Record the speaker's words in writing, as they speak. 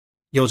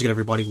Yo, what's good,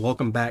 everybody?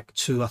 Welcome back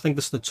to, I think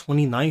this is the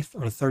 29th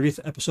or the 30th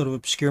episode of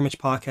Obscure Mitch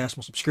Podcast,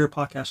 most obscure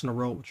podcast in the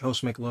world, with your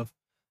host, Make Love,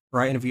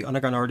 where I interview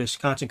underground artists,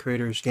 content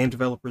creators, game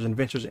developers,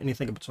 inventors,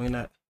 anything in between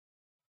that.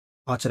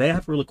 Today, I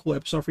have a really cool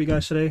episode for you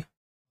guys today.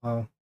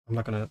 I'm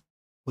not going to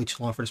wait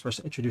too long for this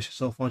person to introduce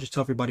yourself. Why don't you just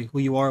tell everybody who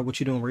you are, what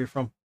you're doing, where you're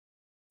from?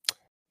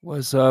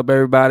 What's up,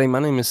 everybody? My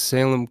name is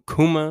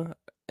SALEMKUMA,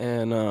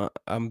 and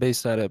I'm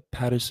based out of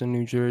Paterson,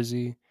 New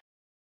Jersey.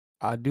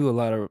 I do a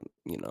lot of,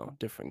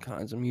 different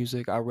kinds of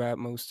music. I rap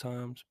most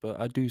times, but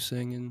I do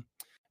sing in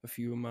a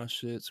few of my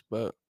shits.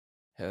 But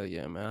hell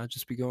yeah, man, I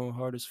just be going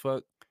hard as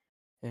fuck.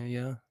 And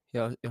yeah,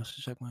 y'all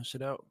should check my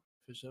shit out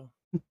for sure.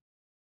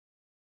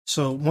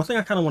 So, one thing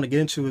I kind of want to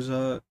get into is,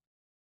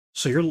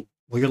 so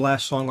your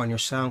last song on your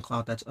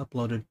SoundCloud that's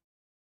uploaded,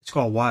 it's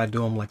called Why I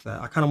Do 'Em Like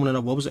That. I kind of want to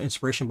know what was the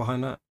inspiration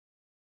behind that?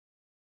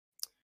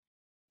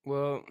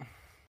 Well,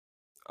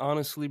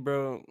 honestly,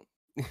 bro,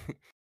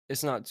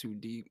 it's not too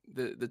deep.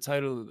 The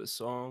title of the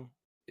song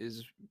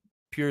is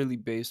purely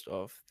based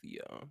off the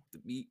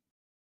beat.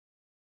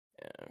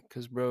 Yeah,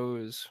 cause bro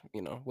is,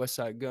 West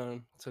Side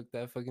Gun took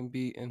that fucking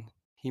beat and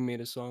he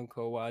made a song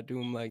called "Why I Do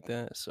Him Like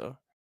That." So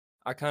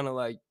I kind of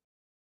like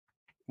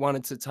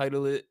wanted to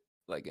title it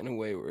like in a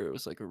way where it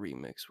was like a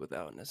remix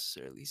without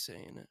necessarily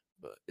saying it,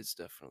 but it's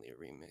definitely a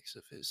remix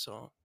of his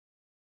song.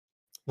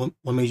 What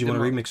made you The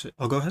want to mo- remix it?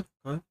 Oh, go ahead.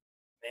 Go ahead.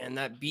 Man,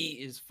 that beat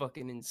is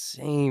fucking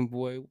insane,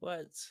 boy.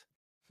 What?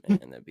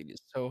 Man, that beat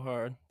is so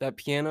hard. That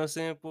piano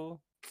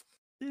sample,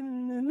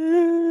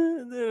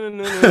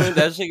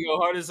 that shit go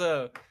hard as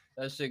hell.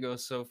 That shit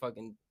goes so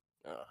fucking.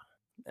 Uh,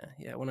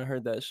 yeah. When I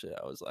heard that shit,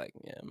 I was like,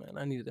 yeah, man,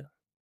 I need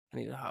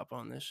to hop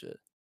on this shit.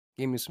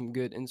 Gave me some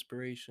good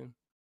inspiration.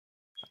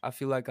 I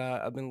feel like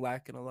I've been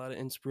lacking a lot of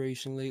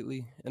inspiration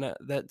lately, and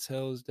that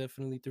tells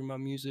definitely through my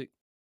music,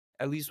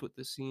 at least with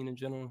the scene in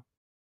general.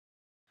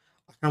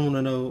 I kind of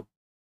want to know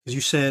because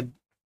you said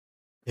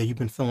you've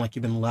been feeling like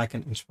you've been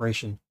lacking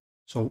inspiration.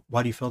 So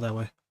why do you feel that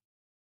way?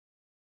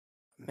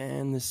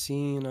 Man, the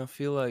scene. I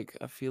feel like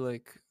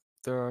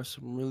there are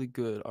some really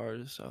good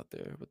artists out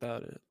there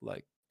without it,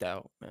 like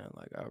doubt, man.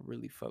 Like I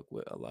really fuck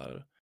with a lot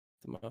of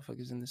the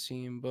motherfuckers in the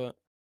scene, but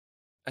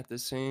at the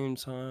same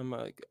time,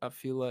 like I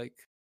feel like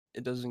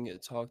it doesn't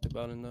get talked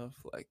about enough,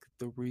 like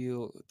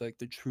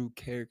the true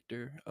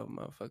character of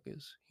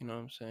motherfuckers. You know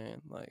what I'm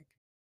saying?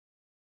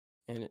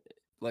 And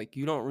like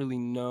you don't really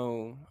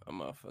know a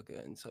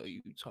motherfucker until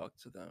you talk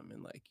to them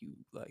and like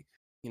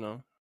you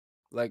know,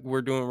 like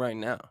we're doing right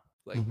now.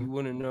 Like Hmm. you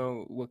wouldn't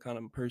know what kind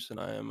of person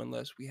I am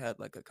unless we had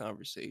like a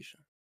conversation.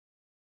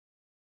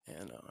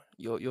 And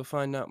you'll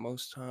find out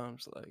most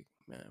times, like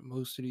man,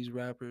 most of these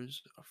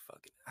rappers are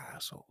fucking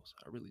assholes.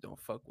 I really don't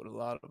fuck with a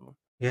lot of them.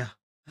 Yeah.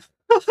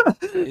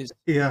 It's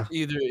Yeah.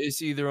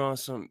 it's either on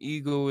some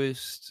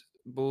egoist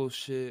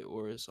bullshit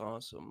or it's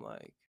on some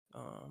like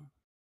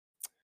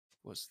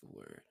what's the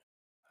word?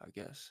 I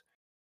guess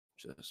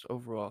just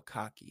overall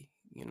cocky.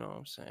 You know what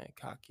I'm saying?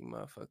 Cocky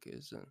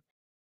motherfuckers and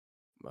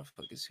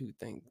motherfuckers who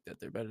think that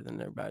they're better than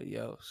everybody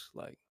else.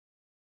 Like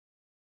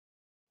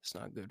it's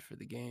not good for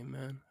the game,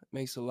 man. It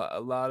makes a lot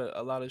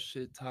of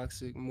shit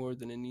toxic more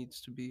than it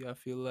needs to be. I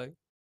feel like,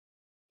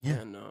 Yeah.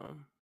 and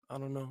I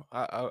don't know.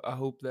 I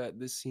hope that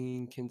this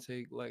scene can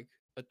take like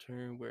a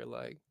turn where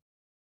like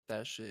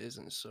that shit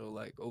isn't so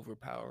like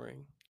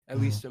overpowering. At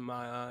Hmm. least in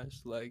my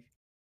eyes, like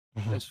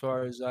Hmm. as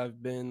far as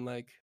I've been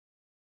like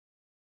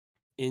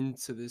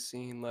into the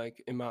scene,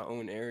 like in my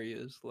own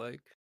areas,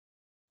 like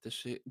the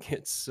shit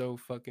gets so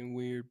fucking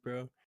weird,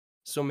 bro.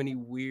 So many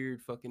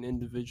weird fucking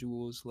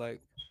individuals,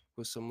 like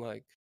with some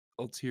like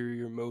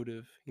ulterior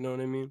motive. You know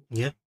what I mean?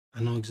 Yeah.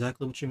 I know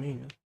exactly what you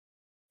mean.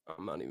 Yeah.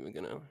 I'm not even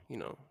gonna,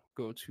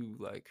 go too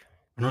like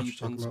I know what you're deep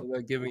talking into about.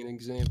 like giving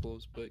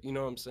examples, but you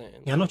know what I'm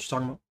saying? Yeah, I know what you're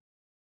talking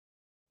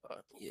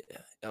about.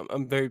 Yeah,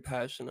 I'm very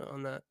passionate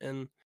on that,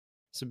 and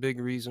it's a big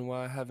reason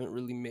why I haven't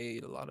really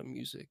made a lot of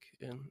music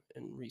in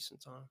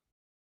recent time.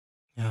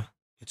 Yeah.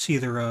 It's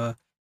either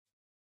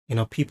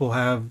people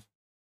have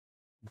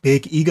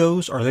big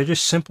egos or they're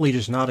just simply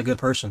just not a good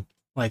person.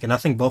 Like, and I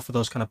think both of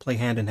those kind of play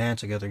hand in hand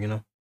together, you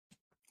know?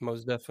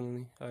 Most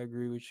definitely, I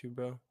agree with you,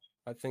 bro.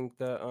 I think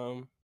that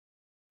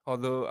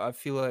although I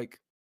feel like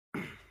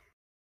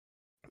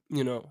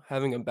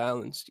having a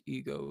balanced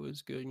ego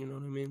is good. You know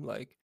what I mean?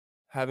 Like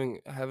having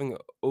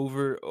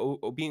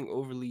being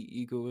overly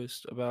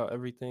egoist about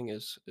everything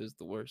is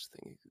the worst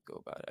thing you could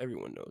go about.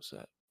 Everyone knows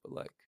that, but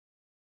like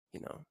you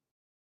know,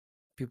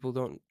 people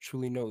don't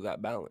truly know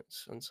that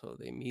balance until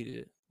they meet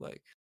it.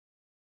 Like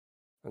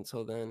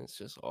until then, it's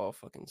just all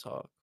fucking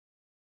talk.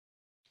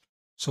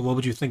 So what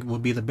would you think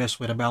would be the best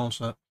way to balance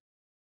that?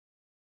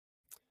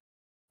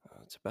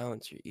 To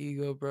balance your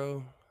ego,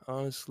 bro.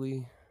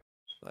 Honestly,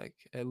 like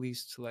at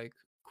least to like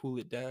cool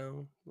it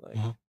down. Like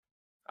Hmm.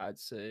 I'd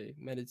say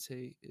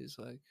meditate is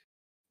like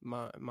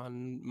my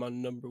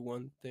number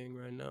one thing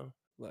right now.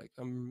 Like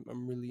I'm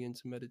really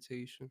into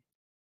meditation.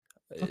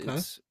 Okay.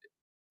 It's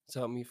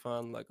helped me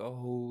find like a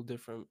whole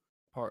different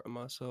part of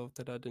myself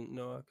that I didn't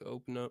know I could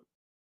open up.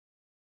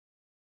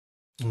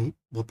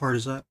 What part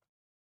is that?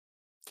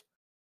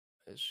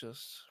 It's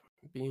just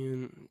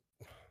being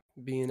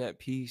being at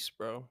peace,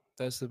 bro.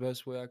 That's the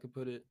best way I could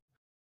put it.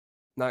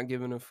 Not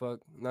giving a fuck,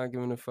 not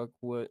giving a fuck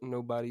what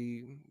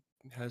nobody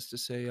has to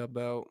say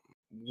about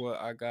what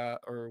I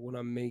got or what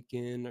I'm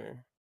making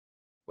or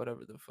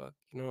whatever the fuck.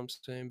 You know what I'm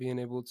saying? Being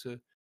able to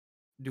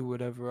do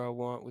whatever I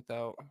want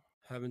without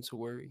having to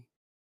worry.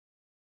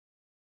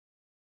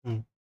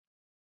 Mm.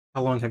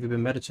 How long have you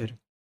been meditating?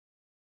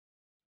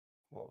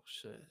 Well,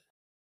 shit.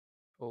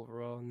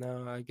 Overall,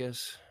 now I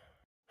guess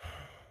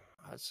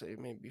I'd say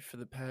maybe for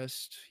the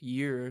past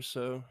year or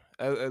so.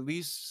 At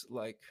least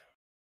like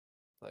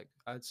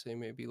I'd say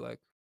maybe like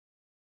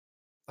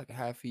a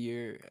half a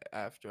year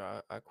after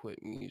I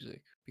quit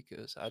music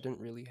because I didn't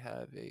really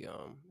have a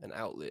an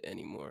outlet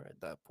anymore at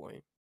that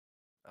point.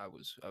 I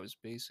was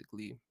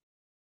basically,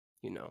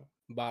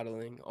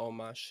 bottling all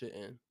my shit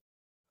in.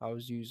 I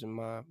was using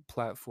my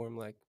platform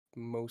like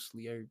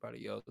mostly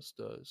everybody else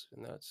does,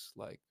 and that's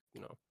like,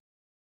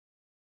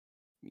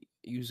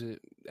 use it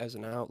as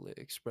an outlet,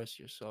 express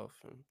yourself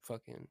and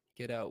fucking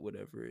get out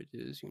whatever it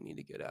is you need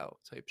to get out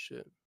type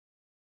shit.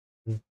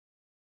 Mm.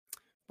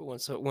 But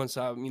once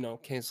I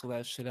cancel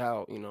that shit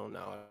out,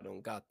 now I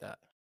don't got that.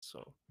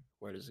 So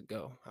where does it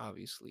go?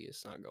 Obviously,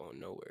 it's not going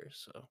nowhere.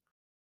 So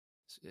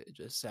it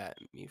just sat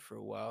in me for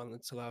a while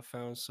until I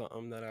found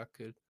something that I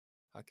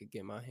could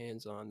get my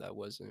hands on that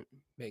wasn't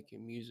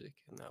making music,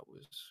 and that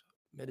was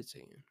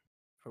meditating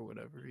for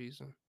whatever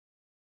reason.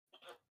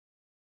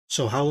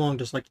 So how long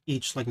does like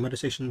each like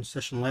meditation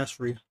session last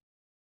for you?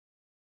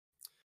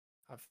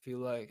 I feel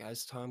like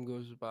as time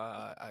goes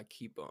by, I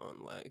keep on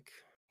like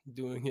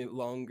doing it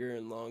longer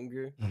and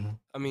longer. Hmm.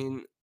 I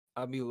mean,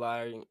 I'd be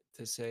lying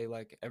to say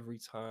like every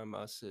time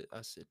I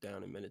sit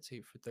down and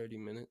meditate for 30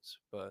 minutes,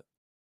 but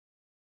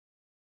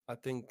I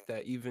think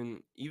that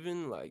even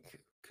like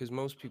cuz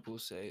most people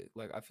say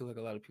like I feel like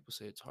a lot of people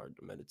say it's hard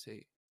to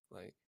meditate.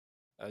 Like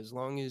as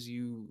long as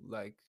you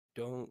like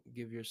don't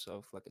give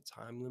yourself like a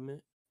time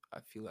limit, I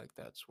feel like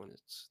that's when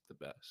it's the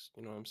best.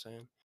 You know what I'm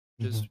saying?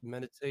 Hmm. Just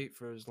meditate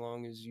for as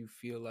long as you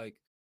feel like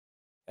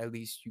at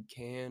least you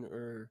can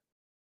or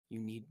you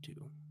need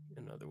to,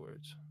 in other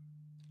words.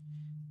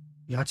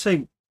 Yeah, I'd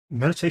say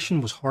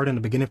meditation was hard in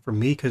the beginning for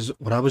me because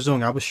what I was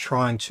doing, I was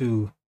trying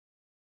to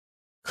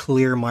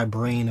clear my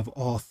brain of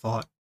all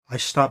thought. I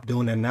stopped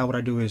doing that. Now what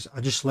I do is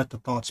I just let the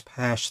thoughts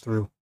pass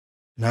through,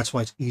 and that's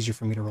why it's easier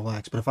for me to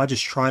relax. But if I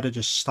just try to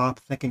just stop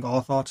thinking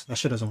all thoughts, that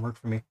shit doesn't work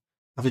for me. I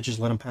have to just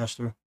let them pass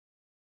through.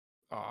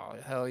 Oh,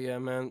 hell yeah,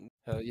 man.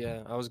 Hell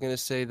yeah. I was gonna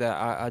say that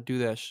I do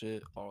that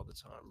shit all the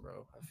time,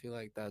 bro. I feel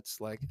like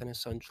that's like an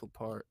essential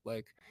part.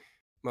 Like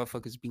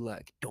motherfuckers be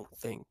like, don't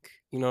think.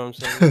 You know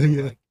what I'm saying? I'm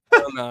Yeah. like,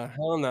 hell nah,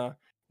 hell nah.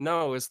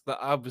 No, it's the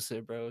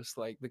opposite, bro. It's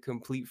like the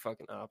complete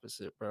fucking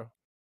opposite, bro.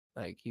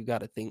 Like you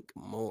gotta think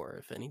more,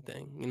 if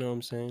anything. You know what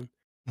I'm saying?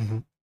 Hmm.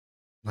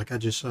 Like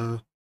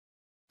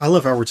I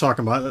love how we're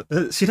talking about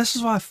it. See, this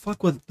is why I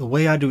fuck with the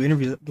way I do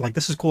interviews. Like,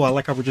 this is cool. I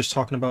like how we're just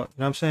talking about, you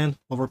know what I'm saying?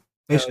 What we're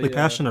Hell basically yeah.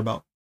 passionate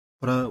about.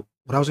 But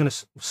what I was gonna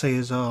say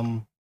is,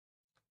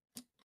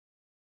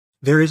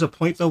 there is a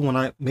point though when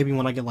I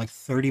get like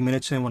 30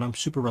 minutes in when I'm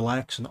super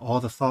relaxed and all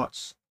the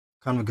thoughts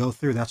kind of go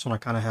through. That's when I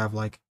kind of have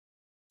like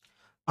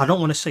I don't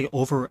want to say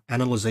over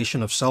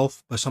analyzation of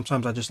self, but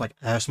sometimes I just like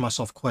ask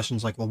myself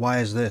questions like, well, why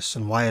is this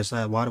and why is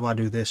that? Why do I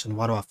do this and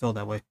why do I feel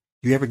that way?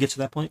 Do you ever get to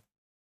that point?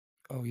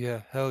 Oh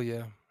yeah, hell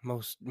yeah.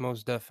 Most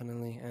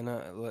definitely. And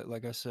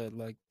like I said,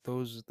 like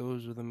those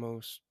are the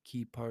most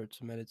key parts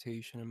of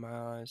meditation in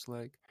my eyes.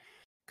 Like,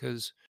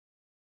 cause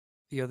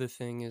the other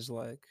thing is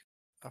like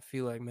I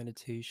feel like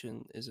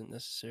meditation isn't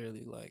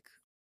necessarily like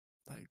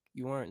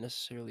you aren't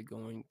necessarily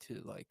going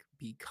to like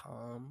be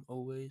calm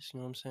always, you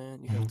know what I'm saying?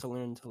 You have Hmm. to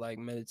learn to like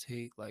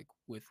meditate like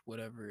with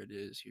whatever it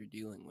is you're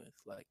dealing with.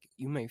 Like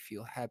you may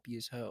feel happy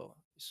as hell,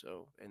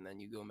 so and then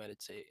you go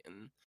meditate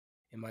and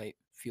it might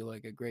feel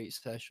like a great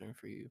session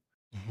for you.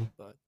 Hmm.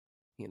 But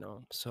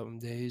some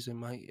days it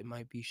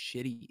might be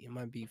shitty. It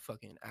might be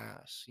fucking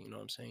ass. You know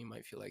what I'm saying? You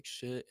might feel like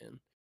shit and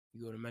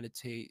you go to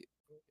meditate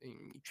and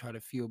you try to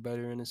feel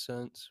better in a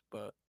sense,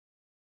 but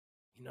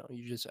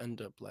you just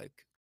end up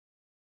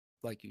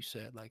like you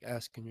said, like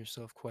asking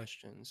yourself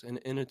questions. And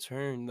in a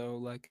turn though,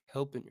 like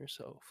helping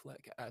yourself,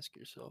 like ask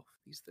yourself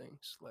these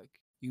things. Like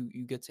you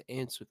get to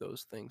answer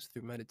those things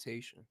through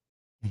meditation.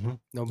 Hmm.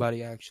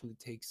 Nobody actually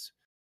takes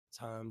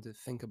time to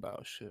think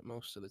about shit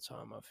most of the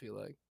time, I feel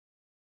like.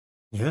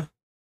 Yeah,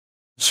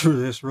 true.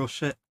 This real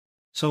shit.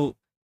 So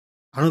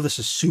I know this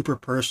is super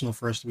personal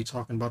for us to be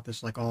talking about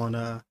this like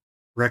on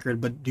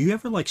record, but do you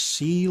ever like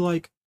see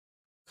like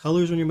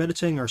colors when you're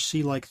meditating, or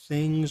see like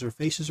things or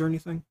faces or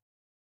anything,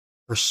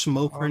 or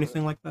smoke or Um,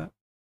 anything like that?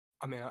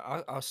 I mean,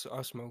 I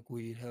smoke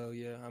weed. Hell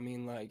yeah. I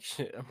mean, like,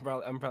 shit. I'm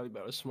probably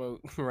about to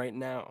smoke right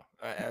now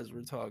as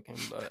we're talking.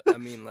 But I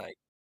mean, like,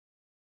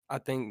 I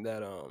think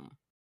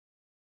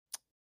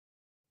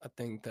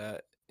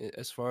that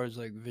as far as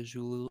like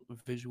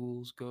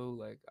visuals go,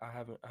 like I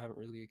haven't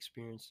really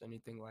experienced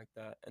anything like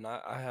that. And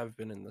I have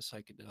been in the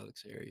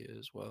psychedelics area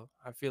as well.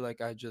 I feel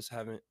like I just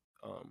haven't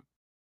um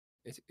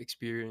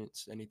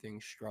experienced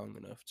anything strong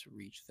enough to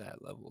reach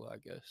that level, I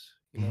guess.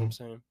 You know what Hmm. I'm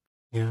saying?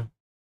 Yeah.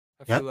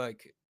 I feel Yep.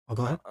 like I'll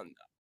go uh, ahead. I'm,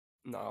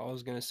 no, I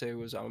was gonna say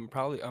was I'm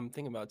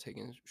thinking about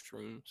taking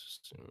shrooms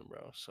soon,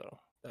 bro. So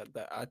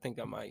that I think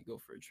I might go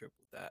for a trip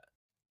with that.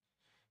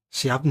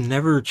 See, I've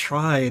never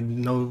tried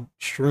no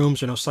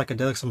shrooms or no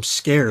psychedelics. I'm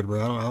scared,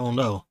 bro. I don't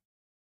know.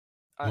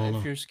 I don't If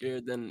know. you're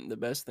scared, then the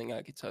best thing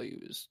I could tell you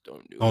is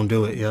don't do Don't it.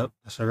 do it. Yep.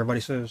 That's what everybody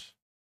says.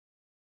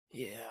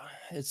 Yeah,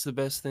 it's the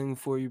best thing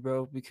for you,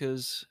 bro,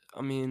 because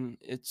I mean,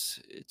 it's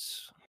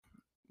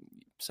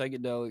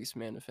psychedelics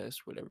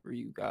manifest whatever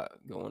you got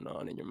going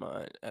on in your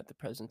mind at the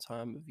present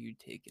time of you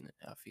taking it.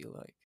 I feel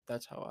like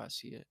that's how I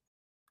see it.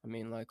 I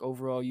mean, like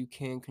overall, you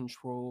can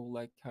control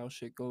like how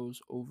shit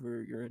goes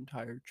over your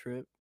entire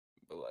trip,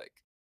 but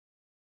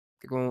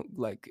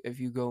like if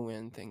you go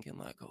in thinking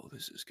like, oh,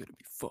 this is gonna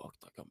be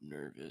fucked, like I'm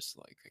nervous,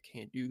 like I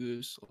can't do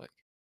this, like,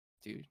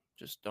 dude,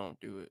 just don't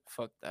do it.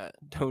 Fuck that.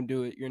 Don't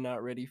do it. You're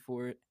not ready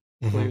for it.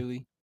 Hmm.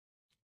 Clearly,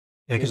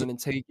 Yeah, you're because gonna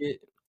take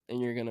it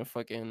and you're gonna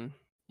fucking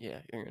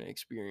yeah, you're gonna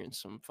experience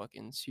some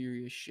fucking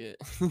serious shit.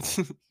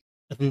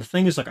 the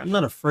thing is, like, I'm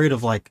not afraid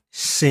of like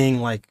seeing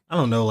like I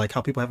don't know, like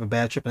how people have a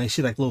bad trip and they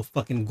see like little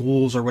fucking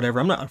ghouls or whatever.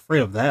 I'm not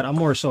afraid of that. I'm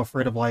more so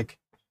afraid of like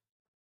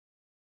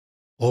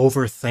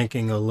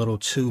overthinking a little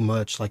too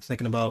much, like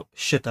thinking about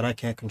shit that I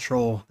can't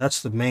control.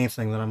 That's the main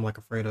thing that I'm like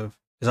afraid of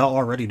because I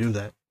already do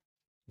that.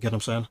 You get what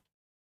I'm saying?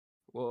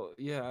 Well,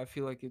 yeah, I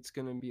feel like it's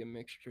gonna be a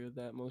mixture of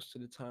that most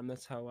of the time.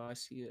 That's how I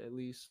see it, at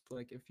least.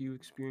 Like, if you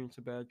experience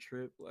a bad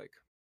trip, like,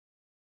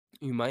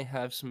 you might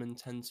have some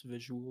intense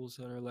visuals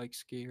that are like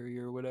scary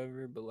or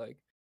whatever, but like,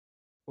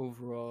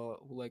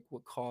 overall, like,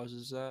 what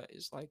causes that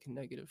is like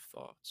negative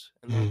thoughts,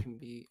 and that Mm. can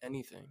be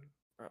anything,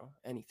 bro,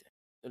 anything,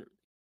 literally.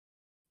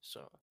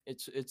 So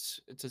it's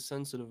a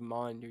sensitive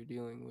mind you're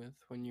dealing with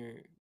when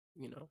you're,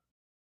 you know,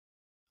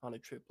 on a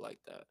trip like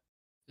that.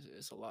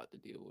 It's a lot to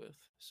deal with.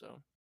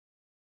 So.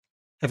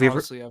 Have you ever?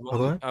 Honestly, Oh,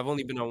 go ahead. I've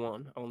only been on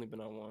one. I've only been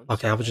on one,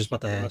 Okay, so I was I just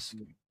about keep to ask. interrupting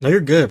you. No,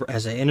 you're good. Bro.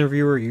 As an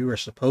interviewer, you are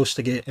supposed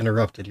to get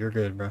interrupted. You're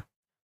good, bro.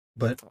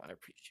 But Oh, I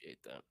appreciate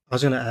that. I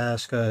was gonna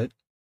ask, 'cause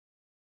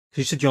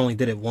you said you only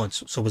did it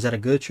once. So was that a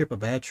good trip, a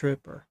bad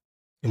trip, or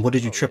and what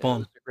did you Oh yeah, trip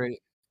on?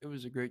 it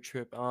was a great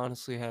trip. I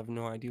honestly have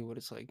no idea what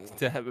it's like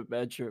to have a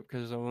bad trip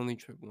because I've only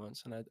tripped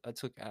once, and I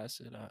took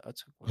acid. I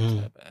took one Mm.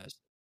 tab of acid,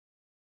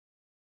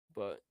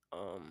 but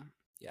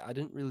yeah, I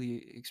didn't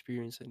really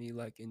experience any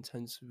like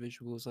intense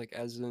visuals, like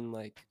as in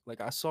like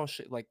I saw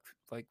shit like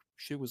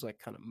shit was like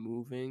kind of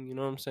moving. You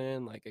know what I'm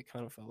saying? Like it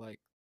kind of felt like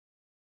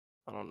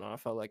I don't know. I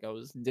felt like I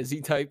was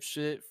dizzy type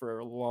shit for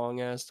a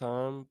long ass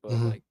time, but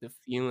Hmm. like the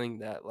feeling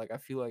that like I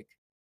feel like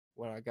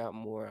what I got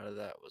more out of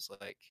that was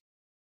like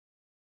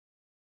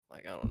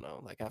I don't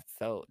know, like I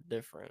felt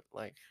different.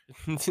 Like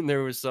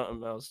there was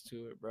something else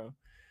to it, bro.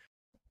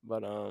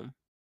 But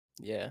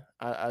yeah,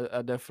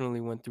 I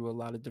definitely went through a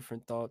lot of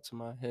different thoughts in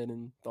my head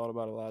and thought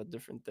about a lot of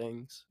different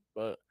things.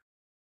 But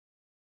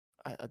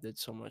I did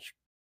so much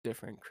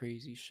different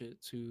crazy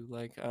shit too.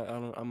 Like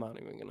I'm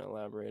not even gonna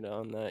elaborate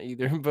on that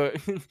either. But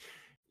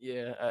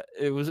yeah,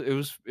 it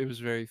was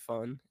very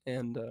fun,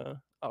 and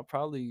I'll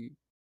probably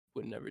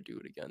would never do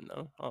it again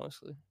though.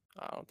 Honestly,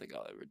 I don't think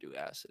I'll ever do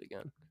acid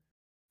again.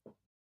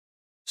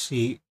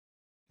 See,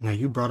 now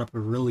you brought up a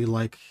really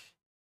like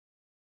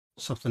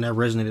something that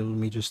resonated with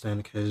me just then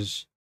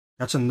because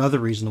that's another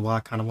reason why I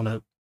kind of want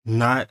to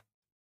not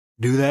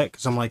do that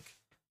because I'm like,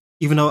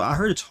 even though I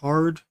heard it's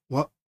hard,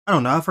 well, I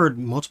don't know. I've heard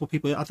multiple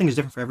people. I think it's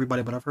different for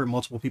everybody, but I've heard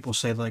multiple people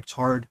say like it's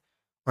hard,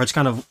 or it's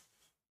kind of,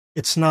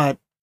 it's not.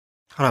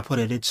 How do I put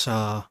it? It's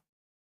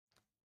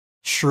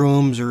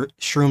shrooms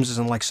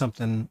isn't like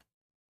something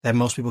that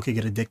most people could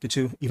get addicted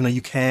to, even though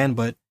you can.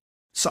 But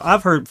so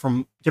I've heard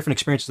from different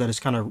experiences that it's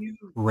kind of You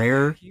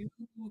rare. you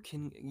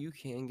you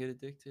can get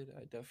addicted.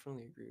 I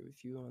definitely agree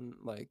with you on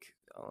like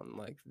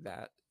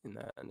that in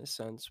a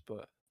sense,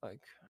 but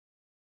like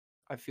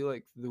I feel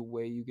like the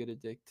way you get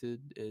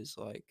addicted is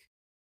like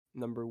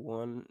number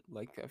one,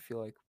 like I feel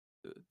like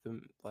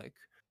the like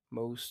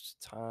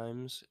most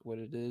times what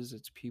it is,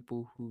 it's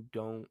people who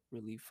don't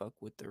really fuck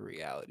with the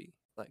reality.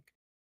 Like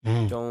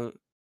Mm. don't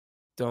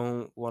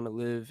don't want to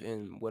live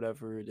in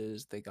whatever it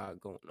is they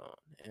got going on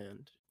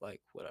and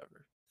like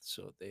whatever.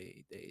 So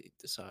they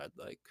decide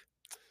like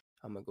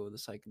I'm gonna go the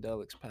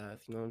psychedelics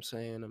path, you know what I'm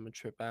saying? I'm gonna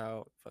trip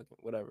out, fucking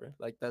whatever.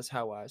 Like that's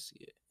how I see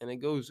it. And it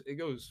goes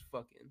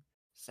fucking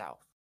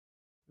south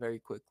very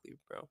quickly,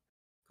 bro.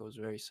 It goes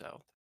very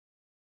south.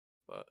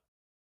 But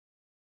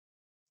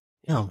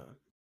yeah, Yeah. man.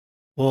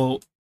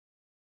 Well,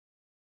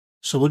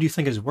 so what do you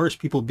think is worse?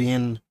 People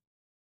being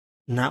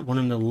not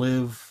wanting to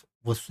live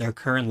with their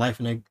current life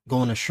and they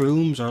going to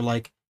shrooms, or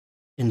like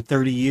in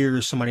 30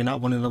 years somebody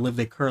not wanting to live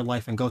their current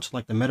life and go to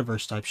like the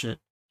metaverse type shit,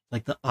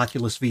 like the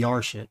Oculus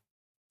VR shit.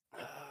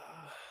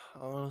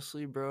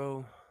 Honestly,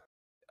 bro,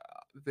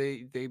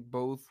 they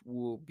both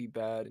will be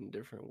bad in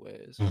different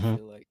ways. I Hmm.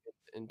 feel like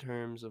in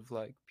terms of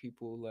like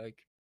people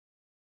like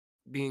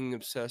being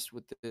obsessed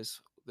with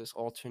this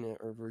alternate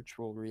or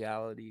virtual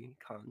reality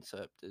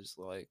concept is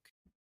like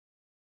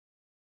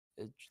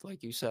it's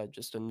like you said,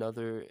 just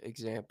another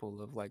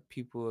example of like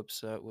people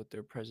upset with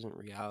their present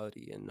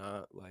reality and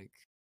not like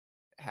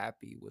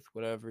happy with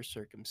whatever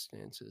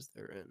circumstances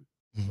they're in.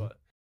 Mhm. But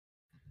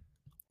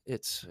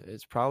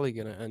it's probably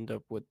gonna end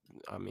up with,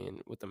 I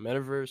mean, with the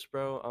metaverse,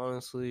 bro.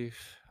 Honestly,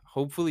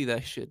 hopefully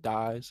that shit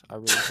dies. I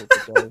really hope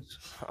it does.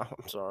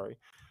 I'm sorry,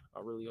 I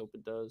really hope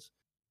it does.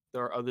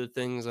 There are other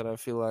things that I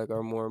feel like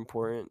are more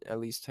important, at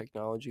least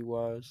technology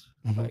wise,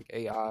 Mhm. like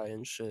AI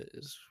and shit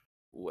is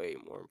way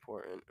more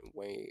important,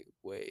 way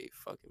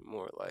fucking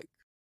more like,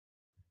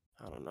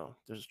 I don't know.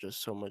 There's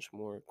just so much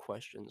more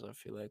questions I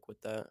feel like with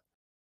that.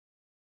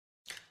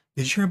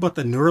 Did you hear about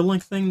the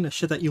Neuralink thing? The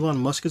shit that Elon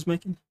Musk is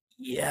making,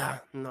 Yeah,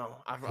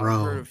 no, I've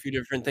heard bro. a few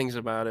different things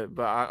about it,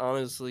 but I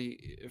honestly,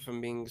 if I'm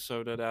being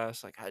so dead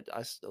ass, like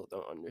I still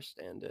don't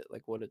understand it,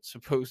 like what it's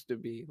supposed to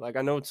be. Like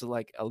I know it's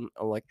like an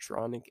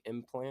electronic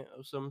implant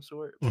of some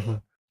sort, Hmm. but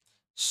what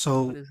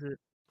So is it?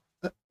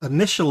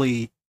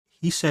 initially,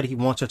 he said he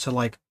wanted to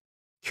like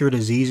cure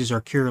diseases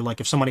or cure like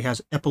if somebody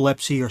has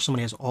epilepsy or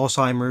somebody has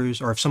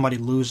Alzheimer's or if somebody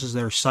loses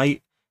their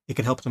sight, it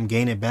could help them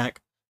gain it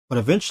back. But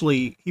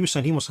eventually, he was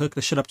saying he wants to hook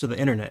this shit up to the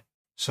internet.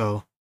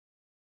 So,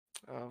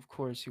 Of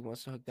course, he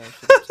wants to hook that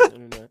shit up to the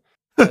internet.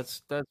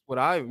 That's what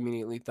I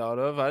immediately thought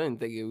of. I didn't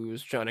think he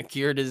was trying to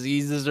cure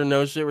diseases or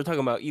no shit. We're talking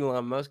about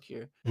Elon Musk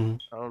here. mhm,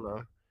 I don't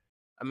know.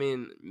 I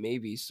mean,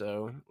 maybe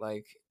so.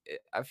 Like,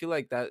 I feel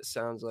like that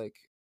sounds like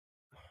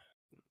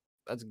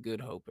that's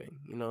good hoping.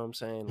 You know what I'm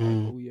saying? Like,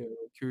 mhm, oh yeah,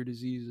 cure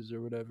diseases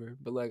or whatever.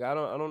 But like, I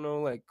don't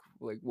know. Like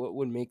what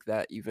would make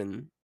that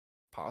even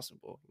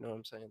possible? You know what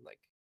I'm saying? Like,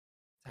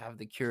 to have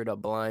the cure to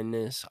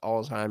blindness,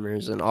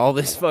 Alzheimer's, and all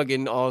this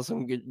fucking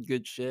awesome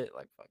good shit.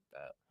 Like, fuck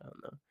that. I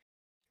don't know.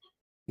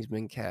 He's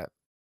been capped.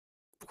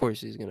 Of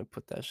course, he's gonna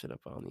put that shit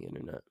up on the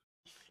internet.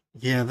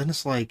 yeah. Then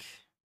it's like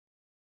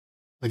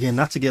again,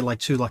 not to get like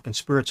too like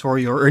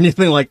conspiratorial or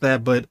anything like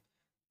that, but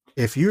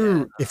Yeah, if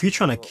you're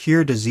trying to well,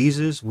 cure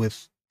diseases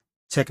with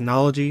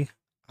technology,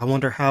 I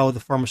wonder how the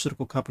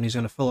pharmaceutical company is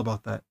going to feel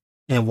about that,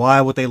 and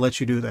why would they let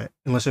you do that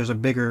unless there's a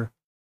bigger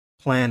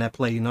plan at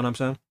play? You know what I'm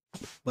saying?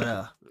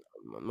 But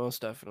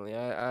most definitely.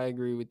 I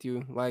agree with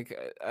you. Like,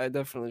 I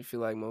definitely feel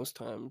like most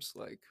times,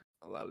 like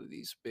a lot of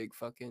these big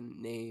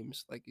fucking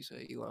names, like you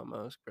say, Elon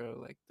Musk, bro.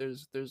 Like,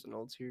 there's an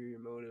ulterior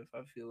motive.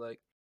 I feel like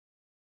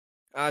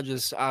I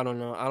don't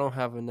know. I don't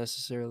have a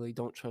necessarily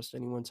don't trust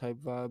anyone type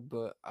vibe,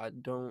 but I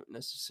don't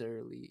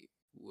necessarily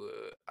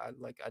would.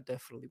 I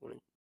definitely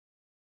wouldn't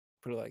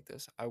put it like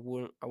this. I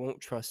won't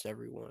trust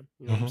everyone.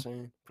 You know what I'm mhm.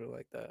 saying? Put it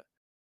like that.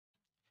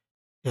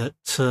 Yeah,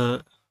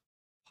 to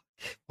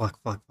fuck.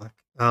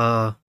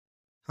 How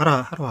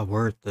do I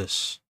word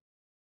this?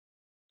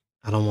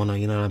 I don't want to.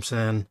 You know what I'm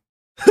saying?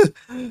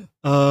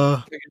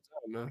 uh, Take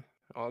your time, man.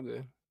 All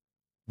good.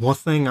 one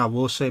thing I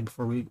will say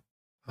before we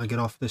I get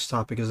off this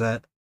topic is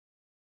that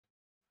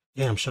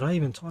damn, should I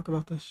even talk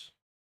about this?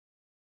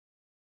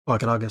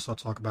 Fuck it, I guess I'll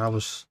talk about it. I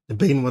was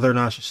debating whether or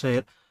not I should say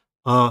it.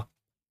 Uh,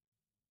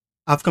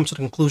 I've come to the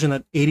conclusion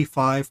that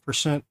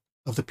 85%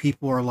 of the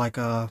people are like,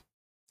 I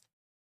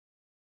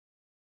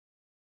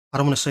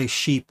don't want to say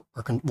sheep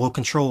or, well,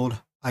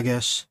 controlled, I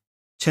guess.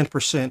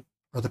 10%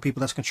 are the people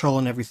that's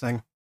controlling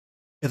everything.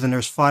 And then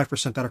there's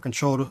 5% that are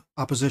controlled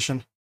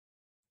opposition.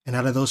 And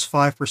out of those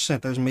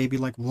 5%, there's maybe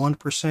like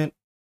 1%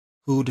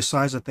 who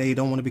decides that they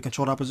don't want to be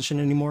controlled opposition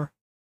anymore.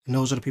 And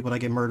those are the people that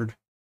get murdered.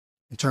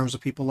 In terms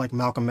of people like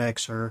Malcolm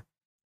X or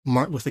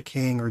Martin Luther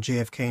King or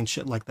JFK and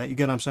shit like that. You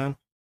get what I'm saying?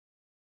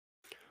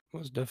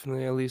 Most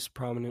definitely, at least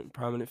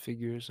prominent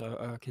figures.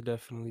 I could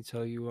definitely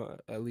tell you,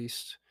 at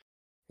least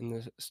in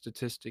the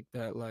statistic,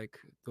 that like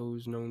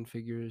those known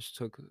figures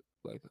took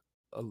like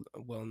a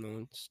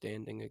well-known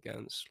standing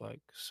against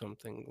like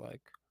something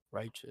like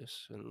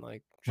righteous and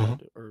like Mm-hmm. tried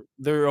to, or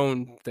their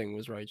own thing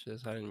was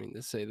righteous. I didn't mean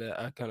to say that.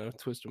 I kind of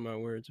twisted my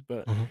words,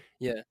 but Mm-hmm.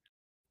 yeah,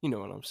 you know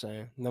what I'm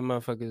saying. Them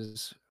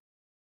motherfuckers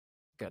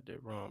got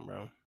that wrong,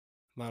 bro.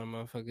 A lot of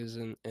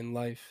motherfuckers in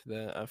life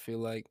that I feel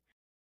like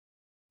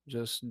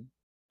just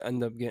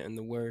end up getting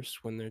the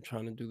worst when they're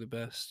trying to do the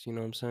best. You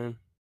know what I'm saying?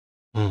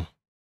 Mm.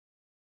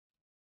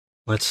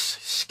 Let's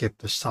skip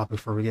this topic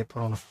before we get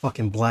put on a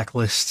fucking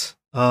blacklist.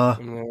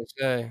 I'm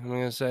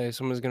gonna say,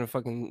 someone's gonna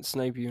fucking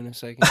snipe you in a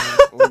second,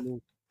 or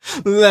me.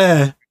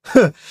 Meh.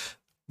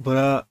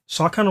 But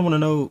so I kind of want to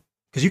know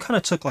because you kind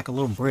of took like a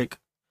little break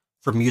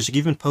from music.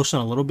 You've been posting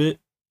a little bit.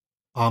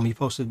 You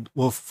posted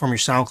well from your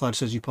SoundCloud. It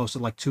says you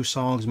posted like two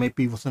songs,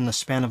 maybe within the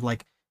span of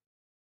like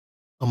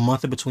a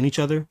month in between each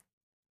other.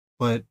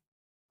 But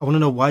I want to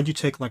know why'd you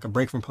take like a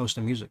break from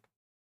posting music?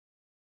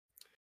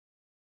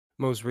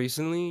 Most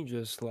recently,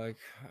 just like,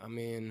 I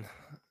mean,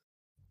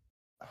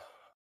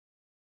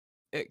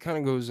 it kind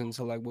of goes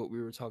into like what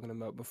we were talking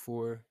about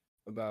before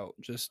about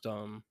just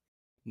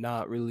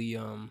not really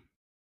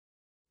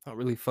not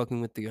really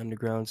fucking with the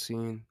underground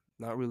scene.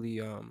 Not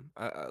really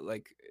I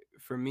like,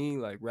 for me,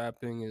 like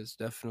rapping is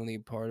definitely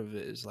part of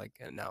it, is like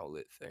an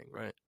outlet thing,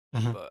 right?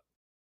 Mm-hmm. But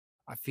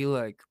I feel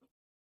like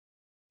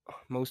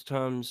most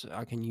times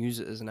I can use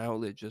it as an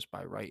outlet just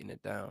by writing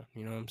it down.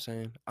 You know what I'm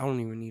saying? I don't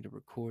even need to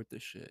record the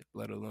shit,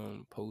 let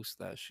alone post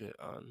that shit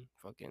on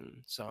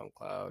fucking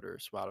SoundCloud or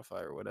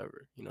Spotify or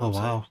whatever. You know what Oh I'm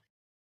saying? wow.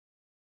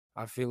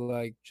 I feel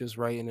like just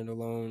writing it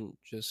alone,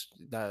 just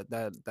that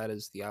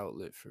is the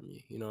outlet for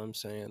me. You know what I'm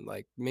saying?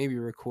 Like maybe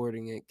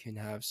recording it can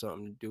have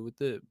something to do with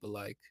it, but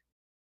like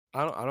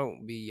I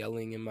don't be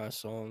yelling in my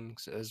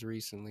songs as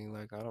recently.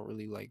 Like I don't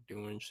really like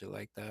doing shit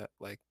like that.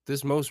 Like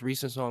this most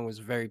recent song was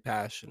very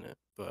passionate,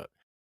 but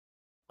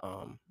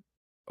um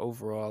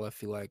overall I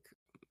feel like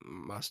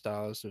my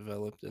style is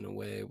developed in a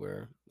way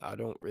where I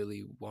don't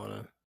really want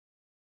to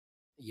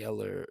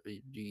yell or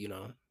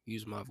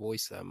use my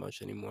voice that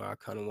much anymore. I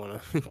kind of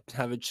want to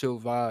have a chill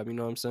vibe, you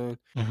know what I'm saying?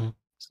 Hmm.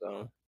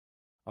 So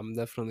I'm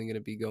definitely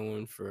gonna be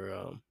going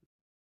for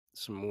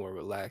some more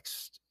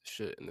relaxed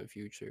shit in the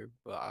future,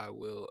 but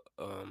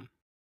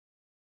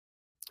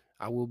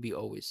I will be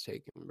always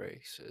taking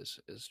breaks.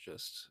 Is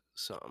just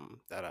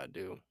something that I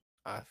do.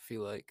 I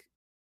feel like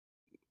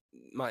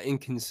my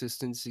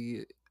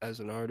inconsistency as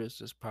an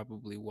artist is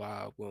probably why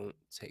I won't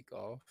take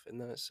off in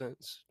that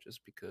sense.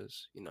 Just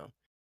because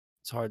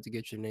it's hard to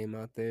get your name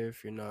out there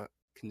if you're not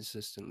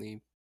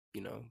consistently,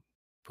 you know,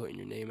 putting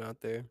your name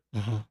out there.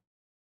 Hmm.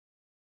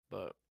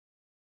 But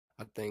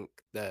I think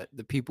that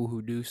the people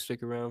who do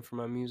stick around for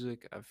my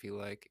music, I feel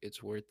like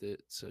it's worth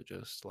it to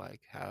just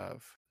like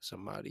have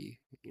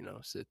somebody,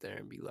 sit there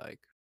and be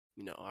like,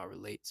 I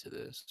relate to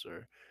this,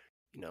 or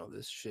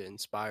this shit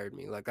inspired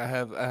me. Like I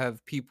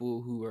have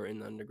people who are in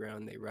the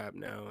underground, they rap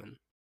now, and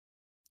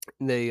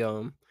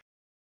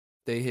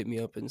they hit me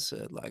up and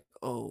said like,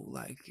 "Oh,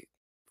 like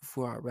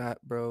before I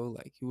rap, bro,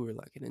 like you were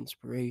like an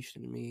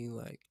inspiration to me,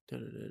 like da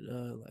da da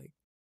da, like."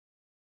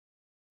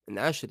 And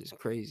that shit is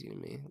crazy to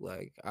me.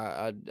 Like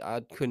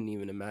I couldn't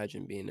even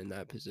imagine being in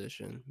that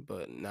position.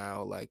 But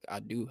now like I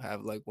do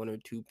have like one or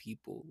two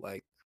people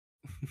like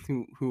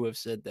who have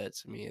said that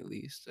to me at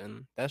least.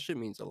 And that shit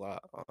means a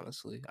lot,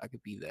 honestly. I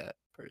could be that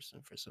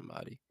person for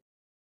somebody.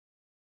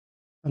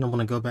 And I want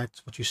to go back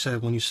to what you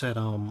said when you said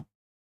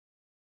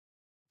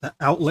the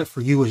outlet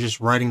for you is just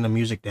writing the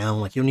music down.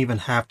 Like you don't even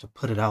have to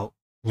put it out.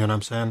 You know what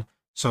I'm saying?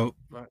 So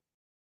Right.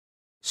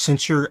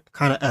 since you're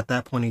kind of at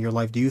that point in your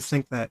life, do you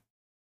think that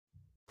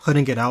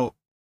putting it out,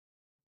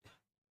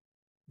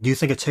 do you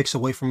think it takes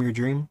away from your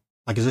dream?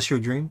 Like, is this your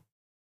dream?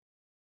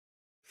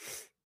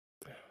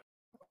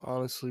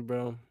 Honestly,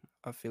 bro,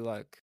 I feel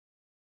like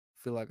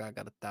I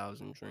got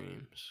 1,000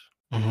 dreams.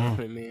 You know Mm-hmm.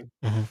 what I mean?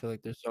 I Mm-hmm. feel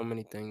like there's so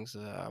many things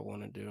that I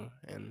want to do,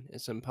 and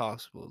it's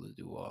impossible to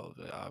do all of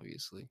it,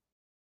 obviously.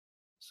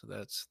 So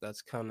that's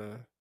kind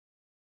of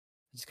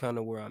it's kind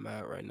of where I'm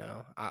at right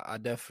now. I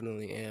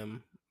definitely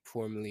am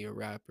formerly a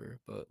rapper,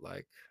 but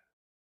like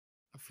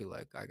I feel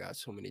like I got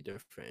so many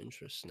different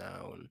interests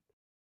now, and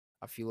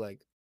I feel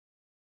like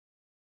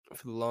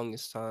for the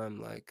longest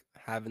time, like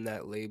having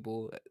that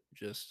label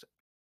just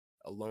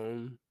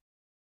alone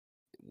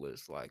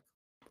was like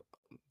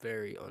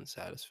very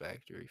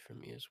unsatisfactory for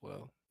me as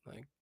well.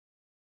 Like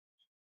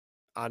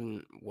I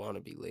didn't want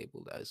to be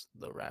labeled as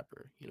the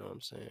rapper, you know what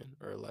I'm saying?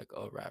 Or like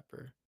a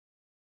rapper.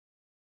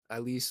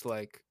 At least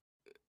like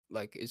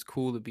it's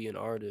cool to be an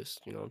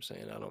artist, you know what I'm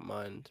saying? I don't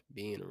mind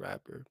being a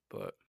rapper,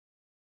 but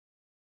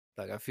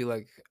like I feel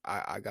like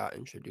I got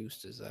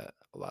introduced as that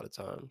a lot of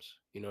times.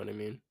 You know what I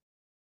mean?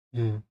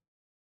 Mm.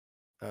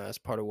 That's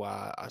part of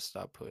why I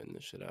stopped putting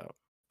this shit out.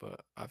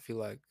 But I feel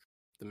like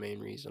the main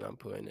reason I'm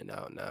putting it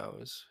out now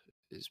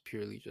is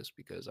purely just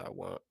because I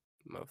want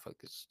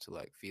motherfuckers to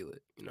like feel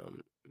it.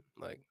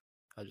 Like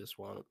I just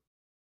want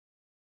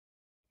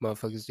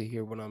motherfuckers to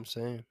hear what I'm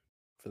saying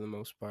for the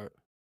most part.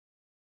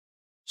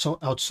 So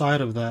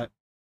outside of that,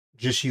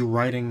 just you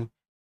writing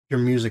your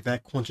music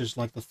that quenches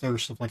like the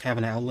thirst of like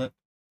having an outlet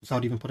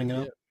without even putting it Yeah,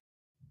 out.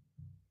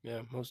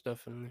 yeah, most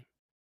definitely.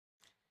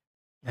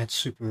 That's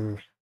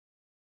super.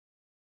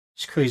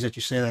 It's crazy that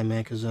you say that,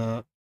 man. Because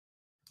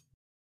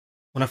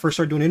when I first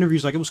started doing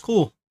interviews, like it was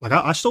cool. Like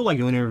I still like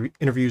doing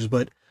interviews,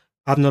 but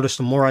I've noticed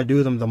the more I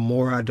do them, the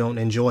more I don't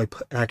enjoy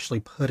actually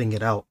putting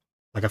it out.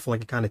 Like I feel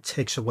like it kind of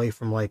takes away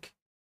from like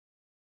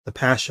the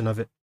passion of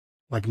it,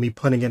 like me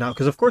putting it out.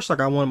 Because of course,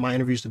 like I want my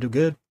interviews to do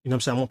good. You know what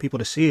I'm saying? I want people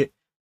to see it,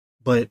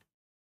 but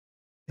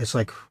it's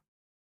like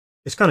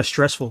it's kind of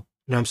stressful.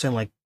 You know what I'm saying?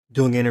 Like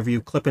doing an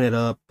interview, clipping it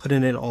up,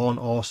 putting it on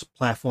all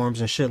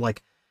platforms and shit.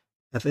 Like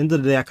at the end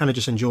of the day, I kind of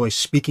just enjoy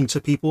speaking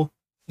to people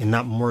and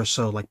not more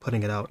so like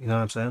putting it out. You know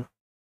what I'm saying?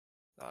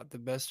 The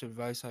best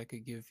advice I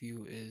could give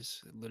you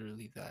is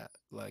literally that.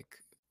 Like,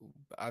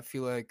 I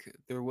feel like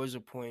there was a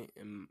point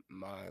in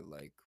my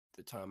like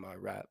the time I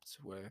rapped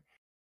where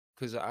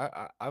because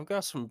I've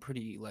got some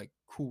pretty like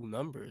cool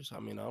numbers. I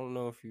mean, I don't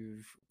know if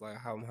you've like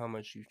how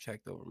much you've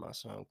checked over my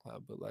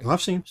SoundCloud, but like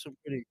I've seen.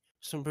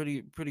 some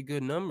pretty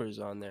good numbers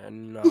on there,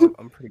 and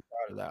I'm pretty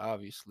proud of that,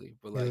 obviously.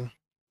 But like,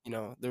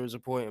 Yeah. there was a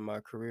point in my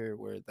career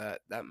where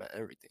that meant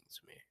everything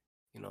to me.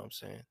 You know what I'm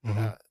saying?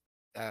 Hmm.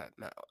 That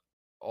meant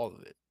all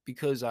of it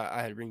because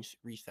I had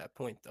reached that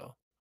point though.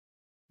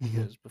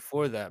 Hmm. Because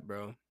before that,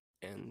 bro,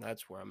 and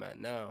that's where I'm at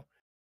now.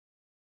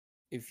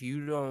 If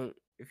you don't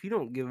if you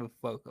don't give a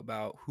fuck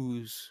about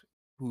who's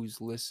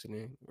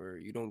listening, or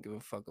you don't give a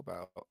fuck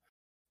about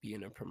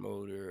being a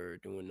promoter or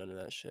doing none of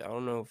that shit. I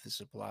don't know if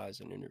this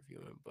applies in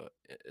interviewing, but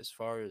as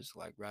far as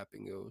like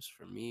rapping goes,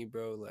 for me,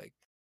 bro,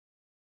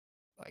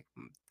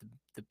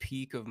 the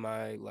peak of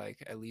my,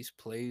 like, at least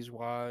plays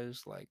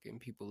wise, like, and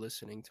people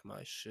listening to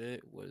my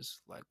shit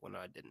was like when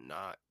I did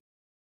not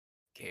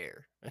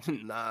care. I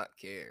did not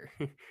care.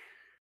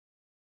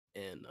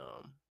 And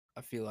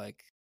I feel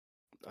like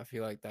I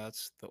feel like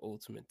that's the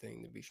ultimate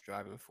thing to be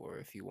striving for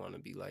if you want to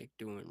be like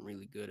doing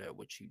really good at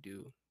what you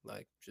do.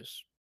 Like,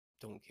 just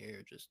don't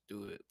care, just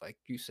do it. Like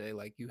you say,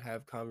 like, you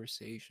have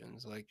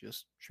conversations, like,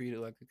 just treat it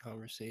like a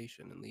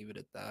conversation and leave it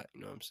at that.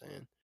 You know what I'm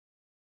saying?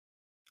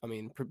 I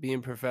mean,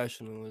 being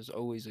professional is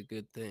always a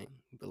good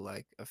thing, but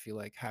like, I feel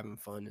like having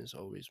fun is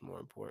always more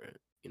important.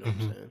 You know what I'm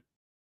Hmm. saying?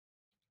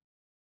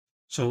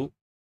 So,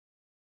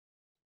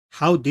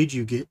 how did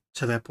you get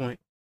to that point?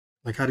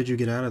 Like, how did you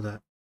get out of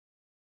that?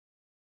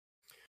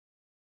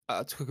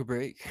 I took a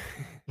break.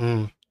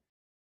 Mm,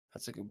 I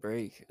took a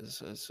break.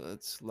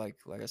 It's like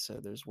I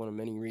said, there's one of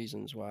many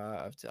reasons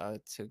why I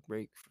took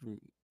break from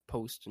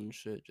posting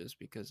shit, just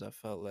because I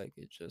felt like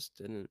it just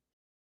didn't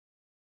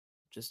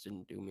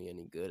do me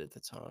any good at the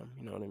time.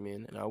 You know what I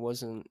mean? And I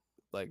wasn't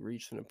like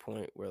reaching a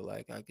point where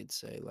like I could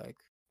say like,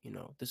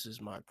 this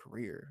is my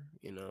career.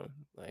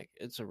 Like,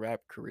 it's a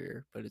rap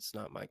career, but it's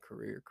not my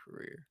career.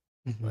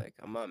 hmm Like,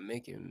 I'm not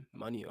making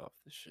money off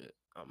the shit.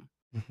 I'm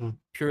hmm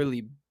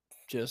purely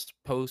just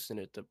posting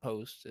it to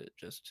post it,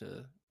 just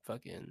to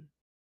fucking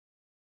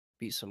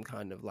be some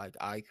kind of like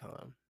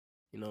icon.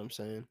 You know what I'm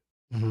saying?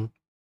 hmm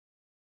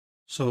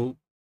So,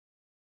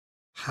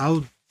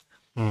 how?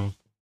 Mm.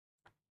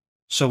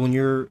 So when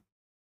you're,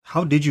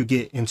 how did you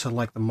get into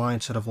like the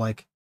mindset of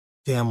like,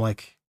 damn,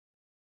 like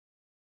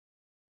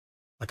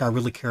I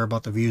really care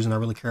about the views and I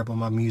really care about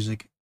my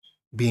music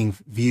being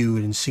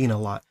viewed and seen a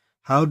lot.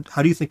 How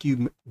do you think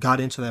you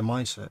got into that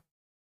mindset?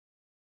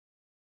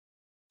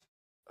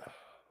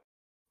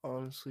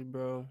 Honestly,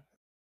 bro,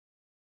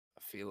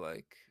 I feel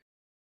like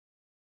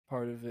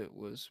part of it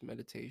was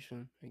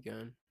meditation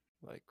again.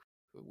 Like,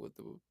 with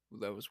the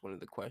that was one of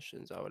the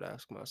questions I would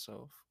ask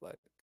myself. Like,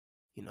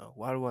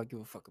 why do I give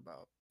a fuck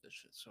about this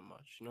shit so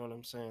much? You know what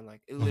I'm saying?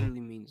 Like, it Hmm.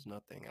 literally means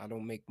nothing. I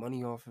don't make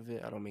money off of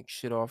it. I don't make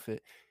shit off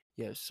it.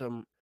 Yeah,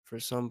 for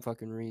some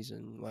fucking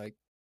reason, like,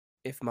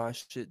 if my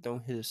shit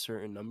don't hit a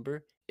certain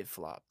number, it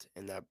flopped,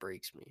 and that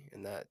breaks me,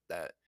 and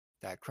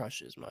that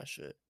crushes my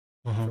shit.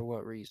 Hmm. For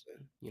what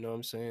reason? You know what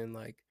I'm saying?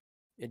 Like,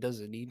 it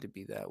doesn't need to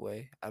be that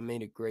way. I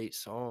made a great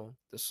song.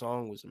 The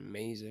song was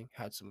amazing,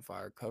 had some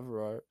fire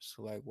cover art.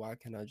 So like, why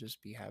can't I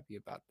just be happy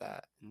about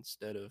that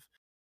instead of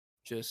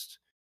just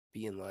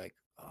being like,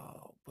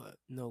 oh, but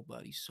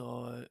nobody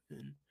saw it,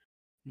 and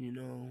you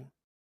know,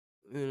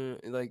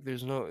 like,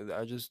 there's no,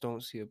 I just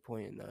don't see a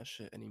point in that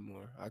shit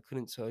anymore. I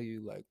couldn't tell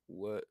you like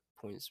what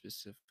point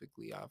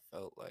specifically I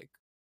felt like,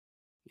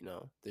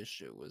 this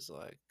shit was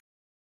like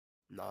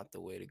not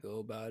the way to go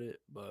about it,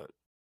 but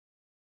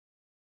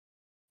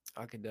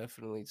I could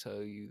definitely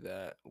tell you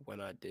that when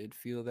I did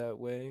feel that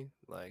way,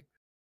 like,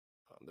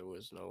 there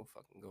was no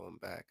fucking going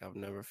back. I've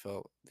never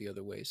felt the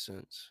other way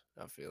since.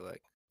 I feel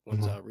like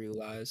once Hmm. I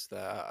realized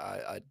that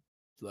I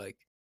like,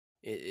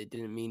 it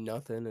didn't mean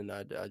nothing, and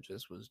I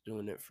just was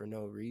doing it for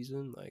no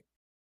reason, like,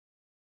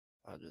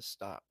 I just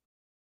stopped.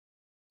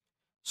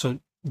 So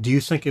do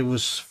you think it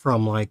was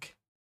from like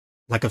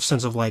a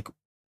sense of like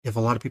if a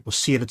lot of people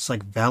see it, it's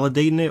like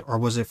validating it, or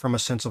was it from a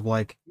sense of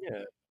like,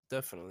 Yeah,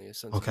 definitely a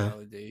sense of okay,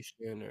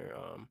 validation,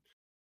 or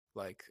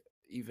like,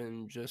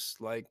 even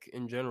just like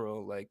in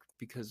general, like,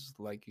 because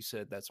like you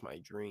said, that's my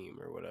dream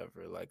or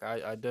whatever. Like,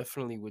 I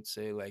definitely would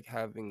say like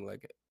having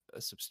like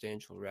a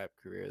substantial rap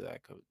career that I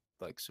could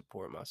like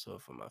support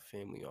myself and my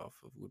family off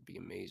of would be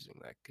amazing.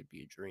 That could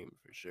be a dream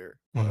for sure.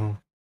 But hmm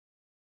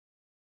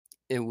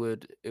it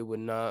would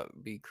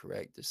not be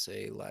correct to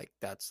say like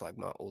that's like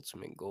my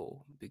ultimate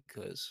goal,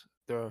 because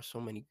there are so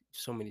many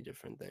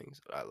different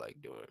things that I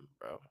like doing,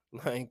 bro.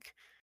 Like,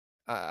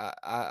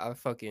 I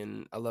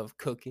fucking, I love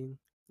cooking.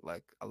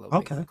 Like, I love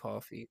making okay.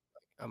 coffee.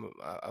 Like,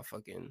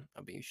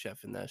 I be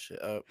chefing that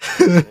shit up. You know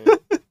what I'm saying?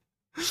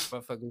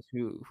 Motherfuckers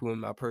who in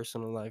my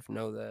personal life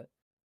know that.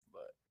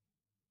 But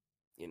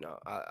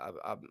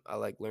I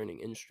like learning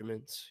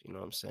instruments. You know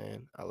what I'm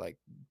saying? I like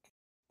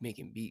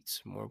making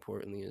beats, more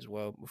importantly, as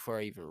well. Before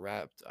I even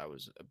rapped, I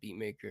was a beat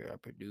maker. I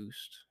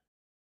produced.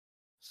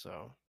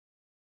 So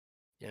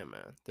yeah,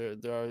 man.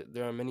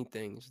 There are many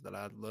things that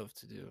I'd love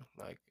to do.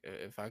 Like,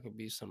 if I could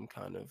be some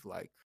kind of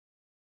like,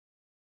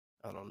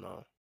 I don't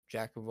know,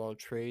 jack of all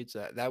trades,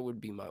 that would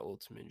be my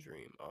ultimate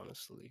dream,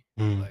 honestly.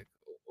 Mm. Like,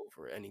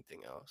 over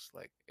anything else.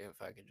 Like,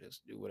 if I could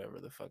just do whatever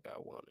the fuck I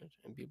wanted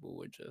and people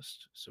would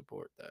just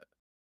support that,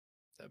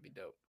 that'd be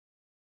dope.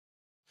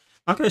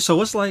 Okay, so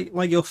what's like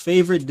your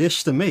favorite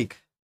dish to make?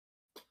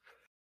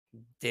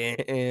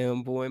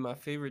 Damn, boy, my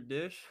favorite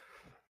dish.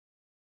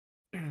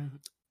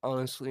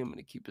 Honestly, I'm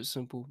gonna keep it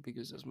simple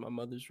because it's my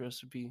mother's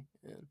recipe,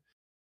 and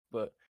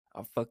but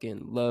I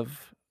fucking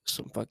love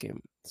some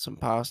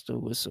pasta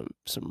with some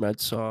red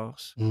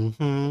sauce and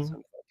Mm-hmm.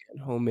 some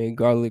fucking homemade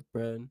garlic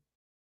bread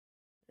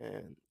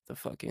and the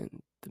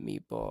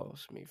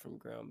meatballs made from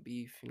ground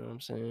beef. You know what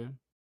I'm saying?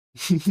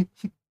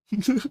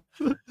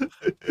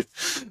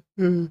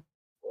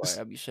 Boy,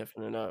 I be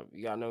chefing it up.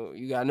 You got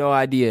no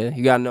idea.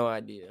 You got no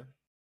idea.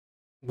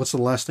 What's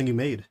the last thing you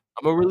made?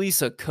 I'm gonna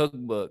release a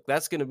cookbook.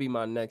 That's gonna be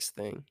my next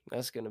thing.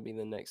 That's gonna be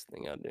the next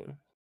thing I do.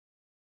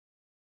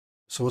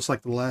 So what's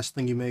like the last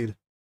thing you made?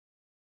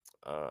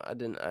 I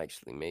didn't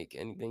actually make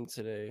anything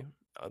today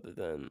other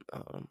than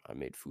I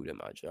made food at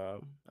my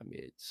job. I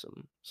made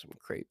some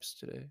crepes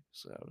today,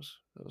 so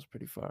that was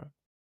pretty fun.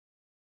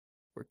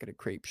 Work at a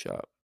crepe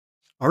shop.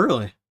 Oh,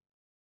 really?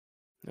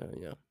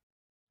 Yeah,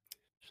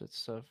 shit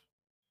stuff.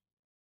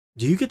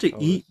 Do you get to How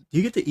was? eat? Do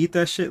you get to eat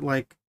that shit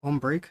like on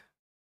break?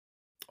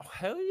 Oh,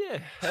 hell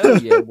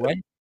yeah, boy,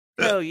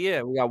 hell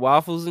yeah. We got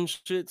waffles and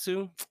shit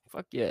too.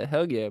 Fuck yeah,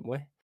 hell yeah,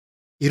 boy.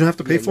 You don't have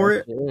to We pay getting that for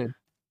it? shit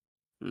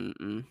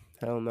in.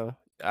 Hell no.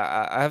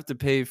 I have to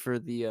pay for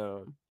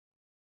the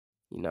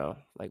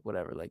like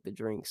whatever, like the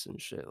drinks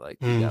and shit. Like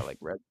we Mm. got like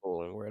Red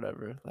Bull and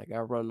whatever. Like I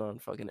run on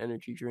fucking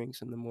energy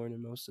drinks in the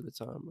morning most of the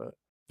time, but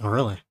Oh,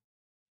 really?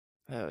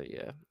 hell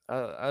yeah.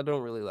 I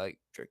don't really like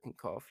drinking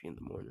coffee in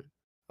the morning.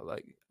 I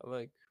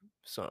like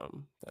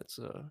something that's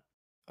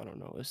I don't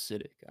know,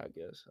 acidic, I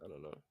guess. I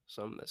don't know.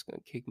 Something that's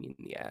gonna kick me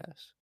in the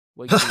ass.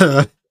 Wake me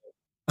the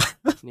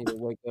need to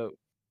wake up.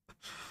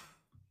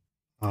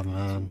 Oh So I'm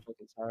man,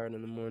 fucking tired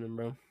in the morning,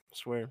 bro. I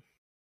swear.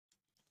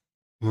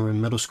 remember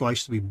in middle school I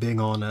used to be big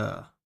on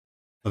the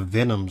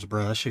Venoms,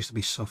 bro. That shit used to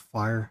be so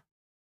fire.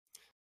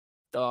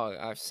 Dog,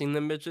 I've seen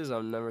them bitches.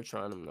 I'm never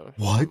trying them though.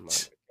 I'm not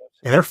What?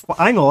 gonna Yeah,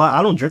 I ain't gonna lie,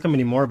 I don't drink them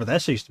anymore, but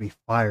that shit used to be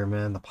fire,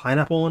 man. The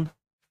pineapple one,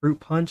 fruit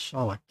punch.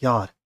 Oh my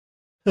god.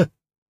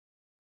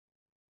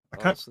 I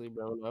can't. honestly,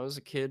 bro. When I was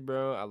a kid,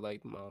 bro, I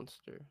liked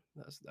Monster.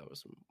 That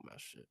was my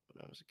shit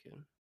when I was a kid.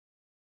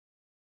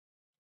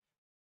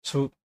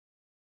 So,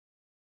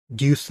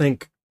 do you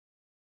think?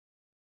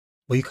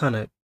 Well, you kind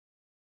of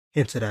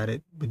hinted at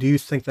it, but do you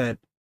think that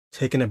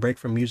taking a break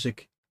from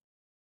music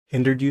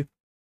hindered you?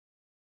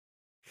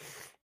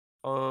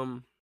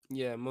 Um,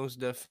 yeah, most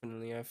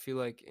definitely. I feel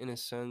like in a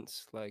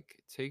sense,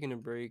 like taking a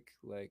break,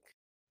 like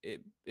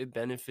it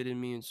benefited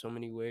me in so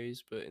many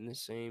ways, but in the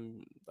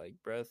same like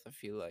breath, I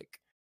feel like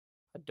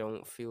I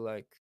don't feel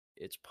like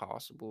it's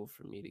possible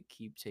for me to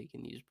keep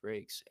taking these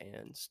breaks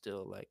and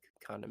still like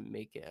kind of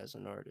make it as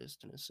an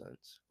artist in a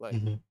sense. Like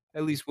Hmm.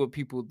 at least what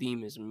people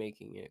deem as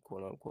making it,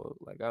 quote unquote.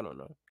 Like I don't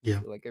know. I Yeah.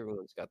 feel like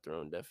everyone's got their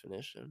own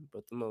definition,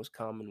 but the most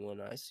common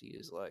one I see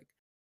is like,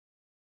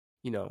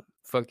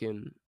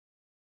 fucking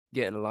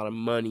getting a lot of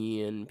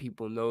money and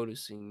people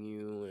noticing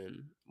you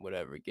and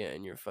whatever,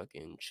 getting your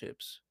fucking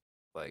chips,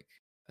 like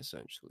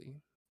essentially.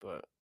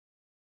 But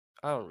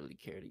I don't really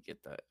care to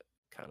get that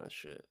kind of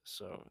shit.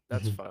 So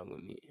that's Hmm. fine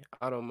with me.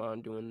 I don't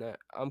mind doing that.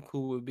 I'm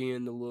cool with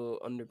being the little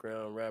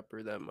underground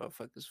rapper that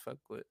motherfuckers fuck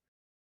with.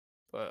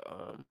 But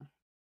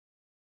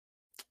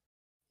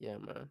yeah,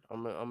 man.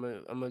 I'm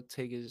gonna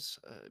take as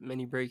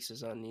many breaks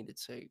as I need to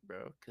take,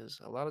 bro, cuz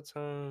a lot of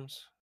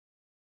times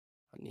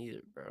I need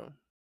it, bro.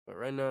 But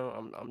right now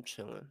I'm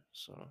chilling.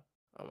 So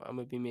I'm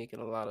gonna be making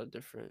a lot of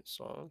different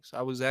songs.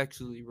 I was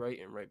actually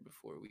writing right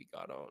before we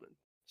got on and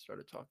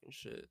started talking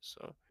shit.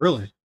 So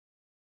Really?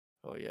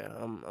 oh yeah,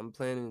 I'm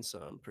planning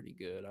something pretty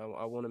good. I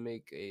want to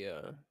make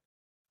a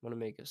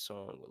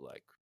song with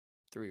like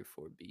 3 or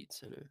 4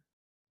 beats in it,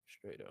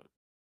 straight up.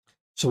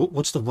 So,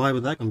 what's the vibe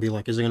of that gonna be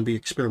like? Is it gonna be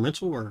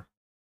experimental or?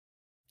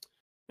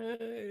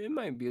 It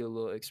might be a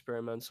little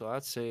experimental.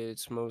 I'd say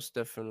it's most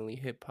definitely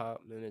hip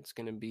hop, and it's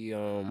gonna be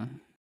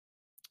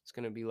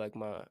like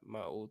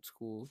my old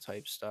school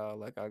type style,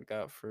 like I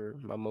got for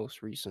my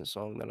most recent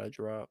song that I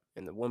dropped,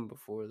 and the one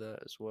before that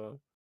as well.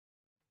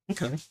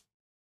 Okay.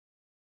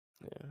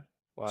 Yeah,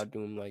 well I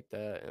do them like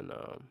that, and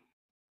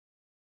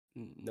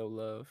no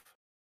love.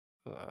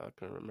 I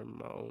couldn't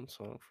remember my own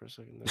song for a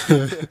second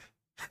there.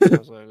 I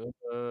was like,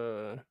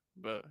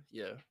 but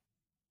yeah.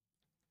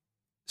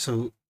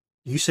 So,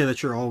 you say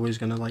that you're always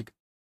gonna like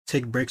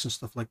take breaks and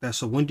stuff like that.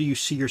 So, when do you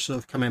see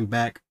yourself coming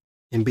back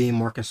and being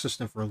more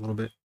consistent for a little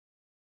bit?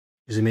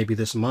 Is it maybe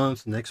this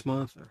month, next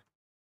month, or?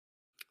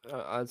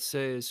 I'd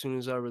say as soon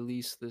as I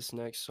release this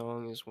next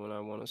song is when I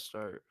want to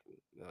start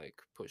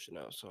like pushing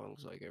out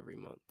songs like every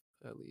month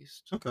at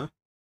least, Okay.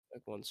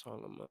 like one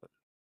song a month.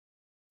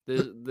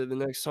 The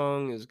next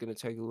song is gonna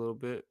take a little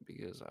bit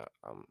because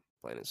I'm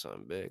planning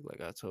something big.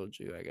 Like I told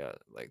you, I got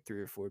like 3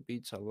 or 4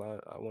 beats I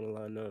want to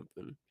line up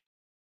and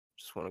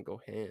just want to go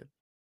ham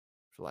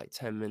for like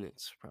 10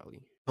 minutes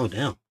probably. Oh,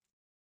 damn.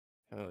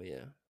 Oh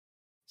yeah,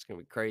 it's gonna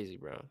be crazy,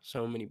 bro.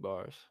 So many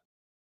bars.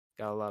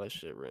 Got a lot of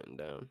shit written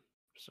down.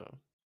 So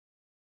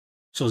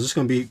So, is this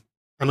gonna be?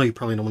 I know you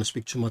probably don't want to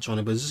speak too much on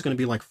it, but is this gonna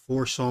be like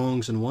 4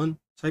 songs in one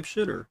type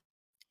shit, or?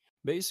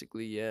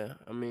 basically, yeah.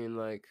 I mean,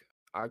 like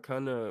I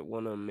kind of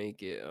want to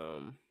make it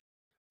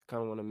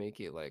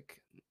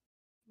like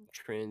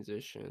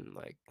transition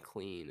like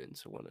clean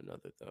into one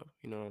another though.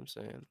 You know what I'm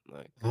saying?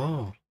 Like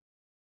Oh,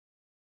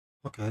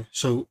 okay.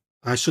 So,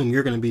 I assume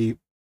you're gonna be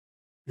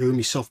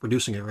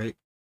self-producing it, right?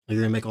 Like,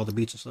 you're gonna make all the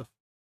beats and stuff.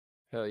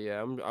 Hell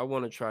yeah, I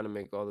want to try to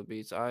make all the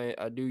beats. I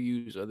do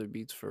use other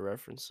beats for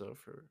reference, so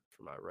for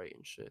my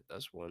writing shit.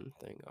 That's one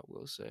thing I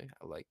will say.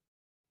 I like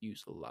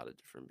use a lot of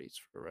different beats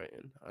for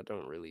writing. I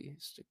don't really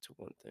stick to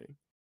one thing.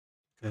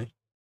 Okay.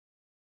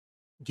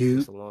 Do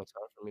Takes you? a long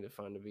time for me to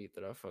find a beat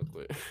that I fuck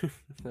with.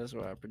 That's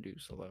why I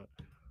produce a lot.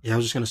 Yeah, I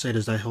was just gonna say,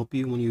 does that help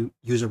you when you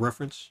use a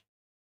reference?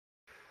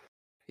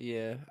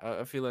 Yeah,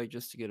 I feel like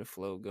just to get a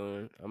flow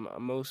going, I'm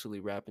mostly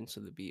rapping to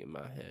the beat in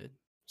my head,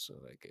 so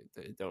like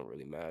it don't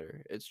really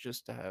matter. It's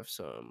just to have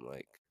some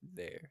like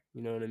there.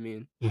 You know what I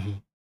mean? Hmm.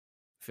 I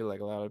feel like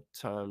a lot of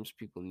times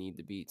people need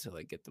the beat to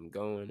like get them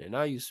going, and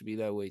I used to be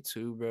that way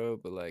too, bro.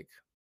 But like,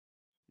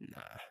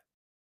 nah.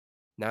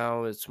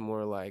 Now it's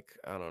more like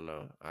I don't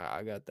know.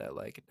 I got that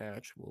like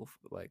natural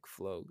like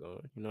flow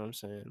going. You know what I'm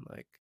saying?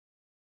 Like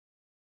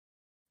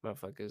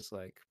motherfuckers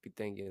like be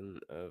thinking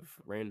of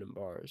random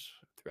bars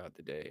throughout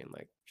the day and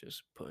like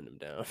just putting them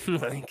down.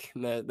 Like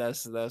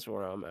that's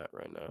where I'm at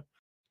right now.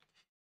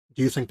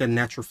 Do you think that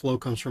natural flow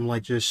comes from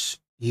like just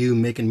you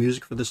making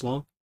music for this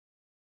long?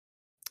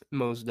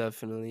 Most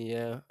definitely,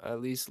 yeah.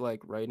 At least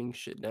like writing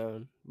shit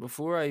down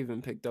before I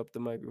even picked up the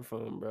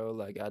microphone, bro.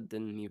 Like I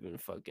didn't even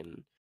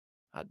fucking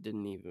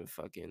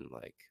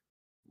like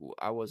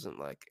I wasn't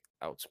like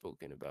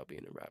outspoken about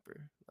being a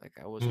rapper. Like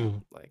I wasn't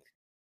Mm. like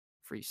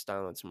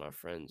freestyling to my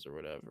friends or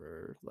whatever,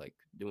 or like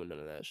doing none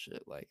of that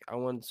shit. Like I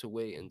wanted to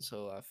wait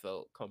until I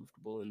felt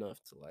comfortable enough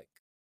to like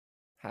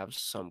have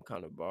some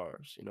kind of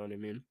bars, you know what I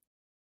mean?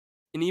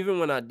 And even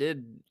when I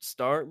did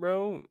start,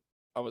 bro,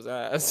 I was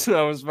ass.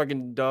 I was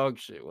fucking dog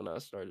shit when I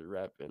started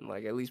rapping.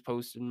 Like at least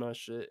posting my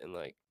shit and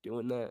like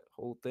doing that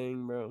whole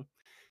thing, bro.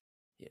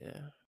 Yeah.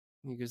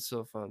 You can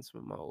still find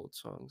some of my old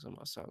songs on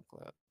my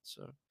SoundCloud.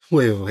 So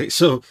Wait.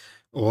 So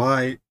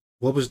why?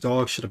 What was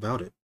dog shit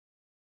about it?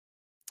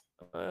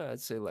 I'd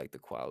say like the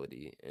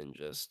quality and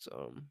just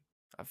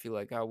I feel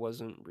like I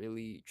wasn't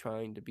really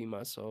trying to be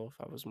myself.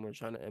 I was more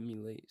trying to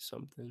emulate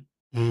something.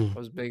 Mm. I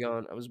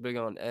was big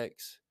on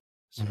X.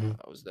 So Hmm.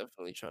 I was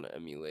definitely trying to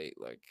emulate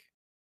like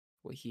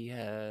what he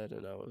had,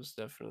 and I was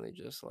definitely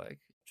just like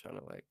trying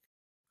to like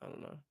I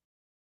don't know,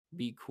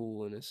 be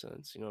cool in a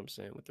sense, you know what I'm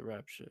saying, with the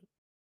rap shit.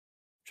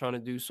 Trying to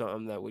do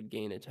something that would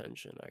gain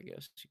attention, I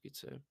guess you could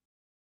say.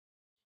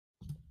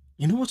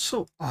 You know what's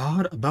so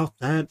odd about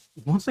that?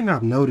 One thing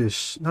I've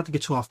noticed, not to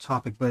get too off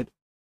topic, but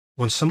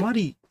when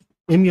somebody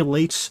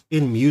emulates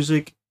in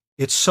music,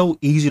 it's so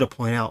easy to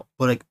point out.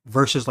 But like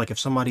versus like if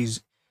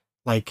somebody's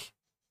like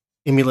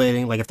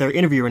emulating, like if they're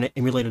interviewing and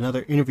emulate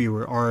another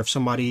interviewer, or if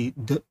somebody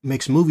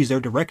makes movies, they're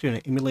directing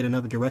and emulate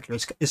another director.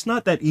 It's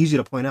not that easy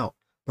to point out.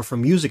 But for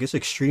music, it's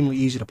extremely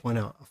easy to point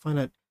out. I find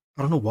that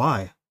I don't know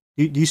why.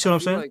 Do you see I what I'm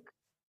feel saying? like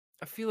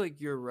I feel like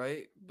you're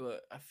right,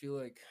 but I feel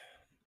like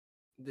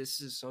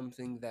this is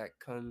something that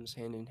comes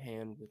hand in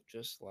hand with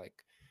just like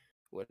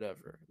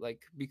whatever,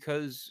 like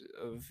because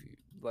of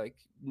like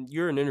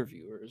you're an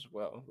interviewer as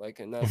well, like,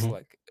 and that's Hmm.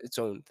 like its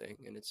own thing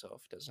in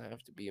itself. It doesn't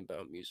have to be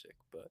about music,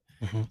 but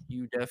Hmm.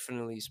 you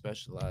definitely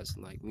specialize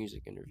in like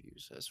music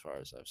interviews as far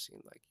as I've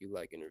seen. Like you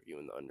like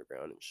interviewing the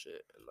underground and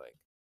shit, and like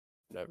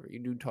whatever, you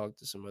do talk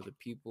to some other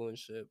people and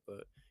shit,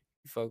 but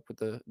you fuck with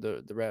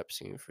the rap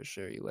scene for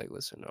sure. You like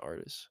listen to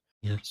artists,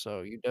 Yeah.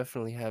 so you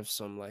definitely have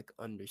some like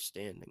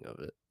understanding of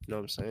it, you know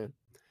what I'm saying?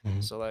 Hmm.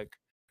 So like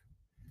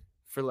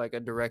for like a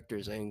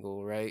director's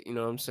angle, right? You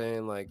know what I'm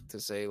saying? Like to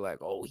say like,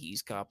 oh,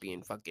 he's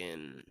copying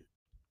fucking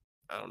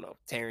I don't know,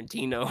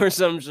 Tarantino or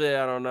some shit.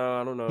 I don't know.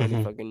 I don't know any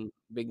Hmm. fucking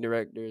big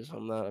directors.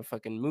 I'm not a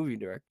fucking movie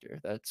director.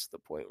 That's the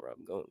point where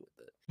I'm going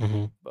with it.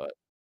 Hmm. But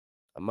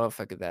a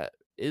motherfucker that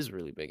is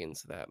really big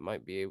into that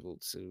might be able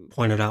to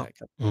Point it point out. that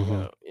kind of thing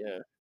Hmm. out. Yeah.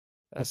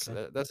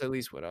 Okay. That's at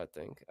least what I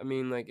think. I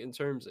mean, like in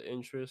terms of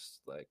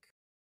interest, like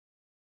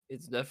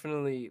it's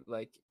definitely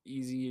like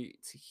easy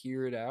to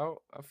hear it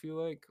out, I feel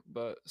like,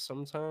 but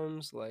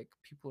sometimes like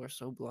people are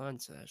so blind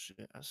to that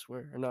shit, I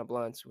swear. Or not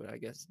blind to it, I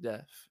guess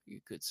deaf, you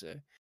could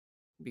say.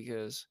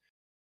 Because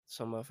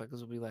some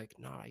motherfuckers will be like,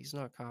 nah, he's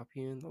not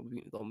copying.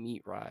 They'll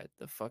meat ride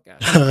the fuck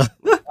out of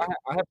me. Like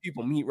I have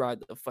people meat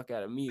ride the fuck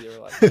out of me. They're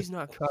like, he's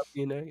not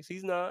copying X.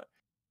 He's not.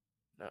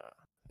 Nah,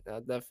 I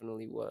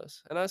definitely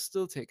was, and I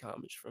still take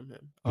homage from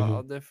him. Hmm.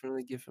 I'll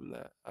definitely give him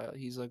that.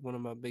 He's like one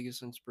of my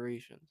biggest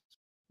inspirations.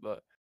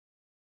 But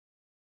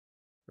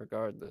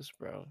regardless,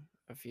 bro,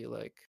 I feel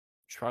like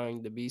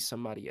trying to be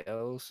somebody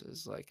else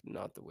is like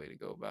not the way to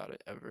go about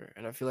it ever.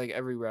 And I feel like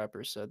every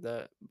rapper said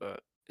that,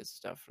 but it's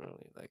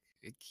definitely like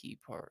a key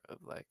part of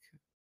like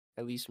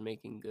at least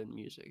making good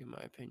music, in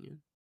my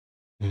opinion.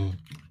 Hmm.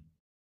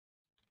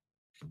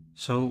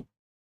 So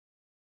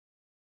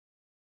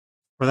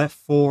for that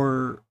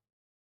four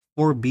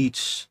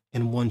beats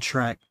in one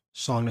track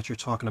song that you're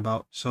talking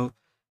about, so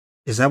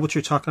is that what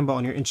you're talking about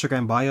on your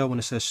Instagram bio when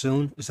it says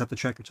soon? Is that the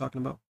track you're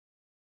talking about?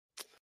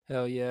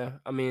 Hell yeah.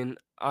 I mean,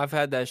 I've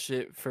had that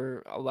shit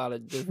for a lot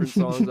of different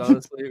songs,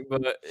 honestly,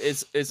 but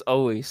it's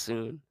always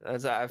soon.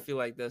 That's I feel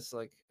like that's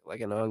like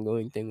an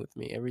ongoing thing with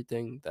me.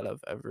 Everything that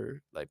I've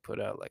ever like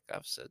put out, like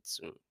I've said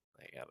soon.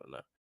 Like I don't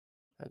know.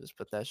 I just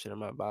put that shit in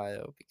my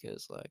bio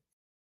because like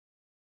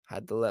I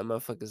had to let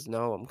motherfuckers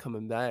know I'm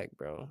coming back,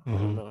 bro. I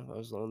don't Hmm. know. That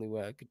was the only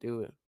way I could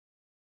do it.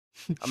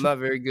 I'm not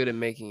very good at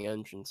making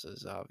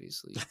entrances,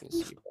 obviously. You can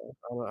see,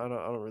 bro. I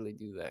don't really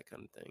do that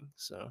kind of thing.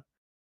 So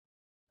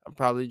I'm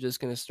probably just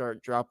gonna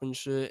start dropping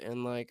shit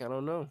and like I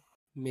don't know.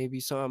 Maybe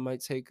something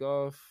might take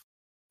off.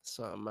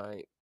 Something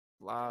might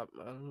flop.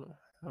 I don't know.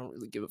 I don't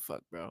really give a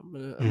fuck, bro. I'm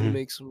gonna Hmm.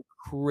 make some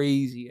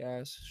crazy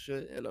ass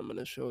shit and I'm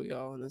gonna show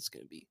y'all and it's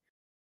gonna be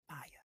fire.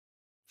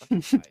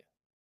 Fucking fire.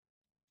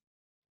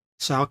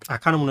 So I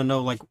kind of want to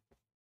know, like,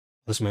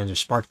 this man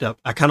just sparked up.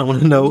 I kind of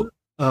want to know,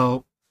 uh,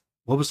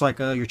 what was like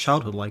your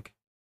childhood like?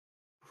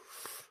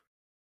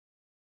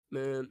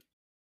 Man,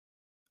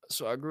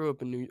 so I grew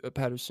up in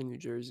Patterson, New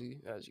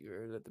Jersey, as you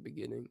heard at the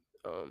beginning.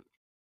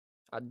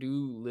 I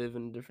do live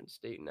in a different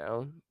state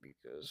now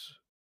because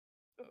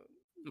uh,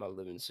 my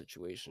living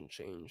situation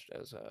changed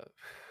as I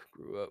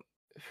grew up.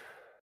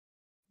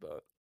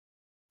 But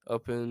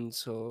up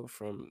until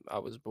from I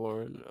was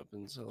born up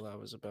until I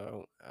was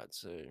about, I'd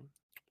say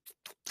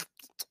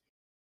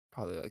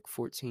probably like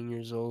 14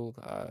 years old,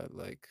 I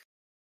like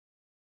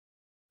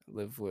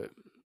lived with,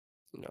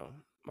 you know,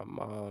 my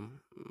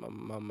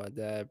my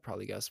dad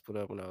probably got split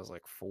up when I was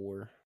like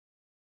 4.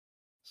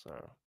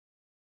 So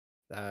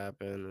that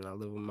happened, and I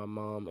lived with my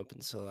mom up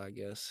until I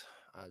guess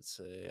I want to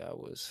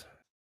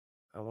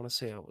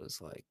say I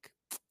was like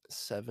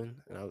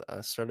 7, and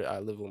I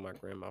lived with my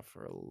grandma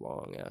for a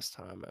long ass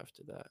time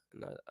after that,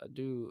 and I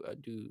do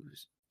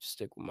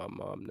stick with my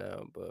mom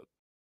now, but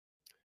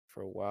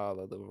for a while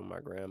I lived with my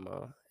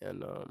grandma, and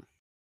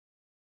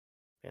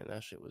man,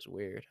 that shit was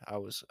weird.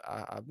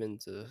 I've been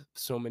to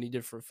so many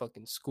different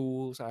fucking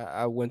schools.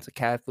 I went to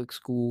Catholic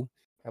school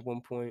at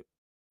one point.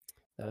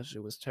 That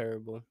shit was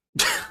terrible.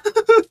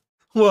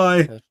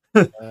 Why? That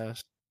shit was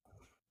ass.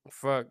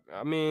 Fuck.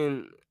 I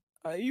mean,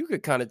 you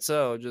could kind of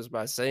tell just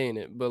by saying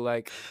it, but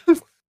like, I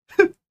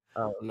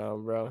don't know,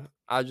 bro.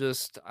 I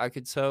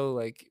could tell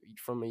like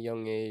from a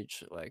young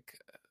age, like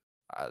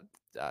I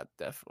I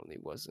definitely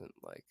wasn't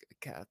like a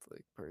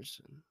Catholic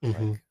person. Hmm.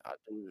 Like I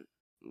didn't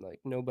like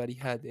nobody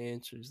had the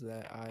answers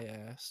that I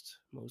asked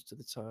most of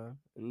the time.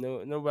 And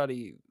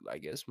nobody I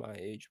guess my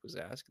age was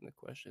asking the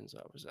questions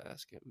I was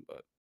asking,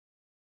 but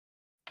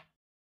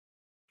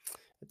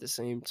at the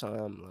same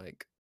time,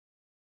 like,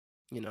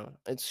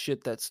 it's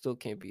shit that still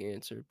can't be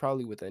answered,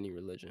 probably with any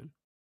religion.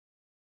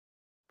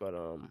 But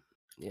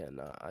yeah,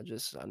 nah, I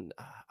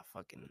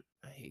fucking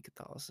I hate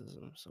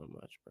Catholicism so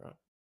much, bro.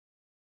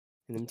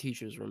 And them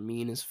teachers were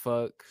mean as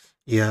fuck,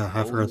 Yeah,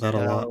 I've old heard as that a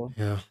lot. hell.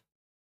 Yeah.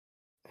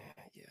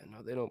 Yeah,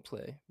 no, they don't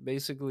play.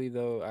 Basically,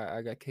 though,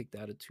 I got kicked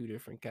out of 2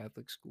 different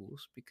Catholic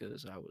schools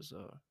because I was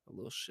a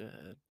little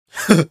shithead.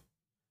 I'm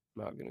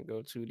not gonna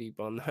go too deep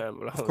on that,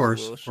 but I Of was a course,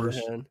 little of course.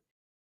 shithead.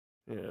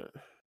 Yeah,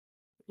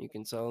 you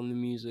can tell in the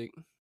music.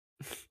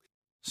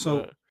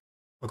 So, But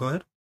oh, go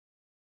ahead.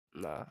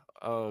 nah,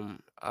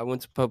 I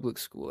went to public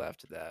school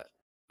after that.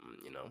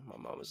 My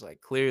mom was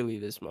like, clearly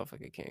this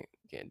motherfucker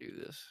can't do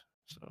this.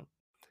 So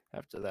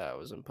after that, I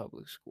was in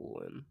public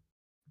school, and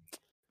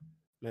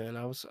man,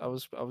 I was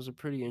a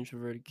pretty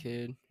introverted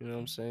kid. You know what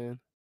I'm saying?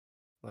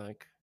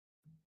 Like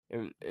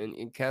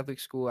in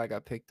Catholic school, I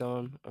got picked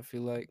on. I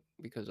feel like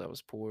because I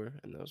was poor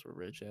and those were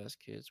rich ass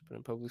kids. But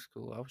in public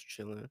school, I was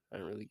chilling. I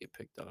didn't really get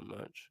picked on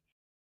much.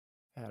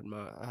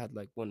 I had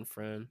like one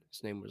friend.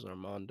 His name was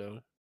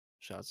Armando.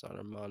 Shouts out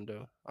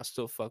Armando. I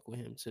still fuck with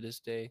him to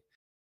this day.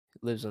 He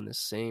lives on the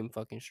same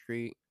fucking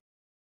street.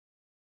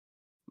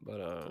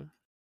 But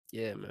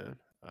yeah, man.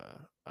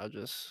 I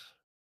just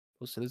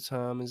most of the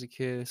time as a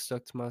kid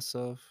stuck to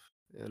myself,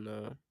 and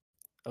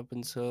up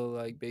until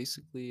like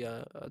basically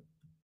I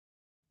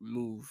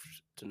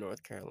moved to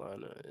North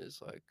Carolina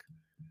is like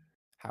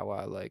how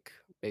I like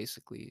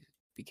basically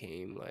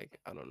became like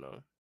I don't know.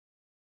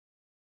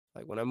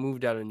 Like when I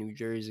moved out of New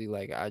Jersey,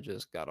 like I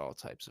just got all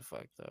types of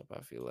fucked up.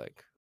 I feel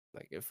like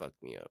it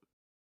fucked me up.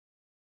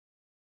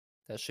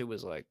 That shit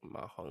was like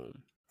my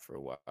home for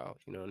a while,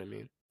 you know what I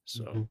mean?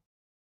 So Hmm.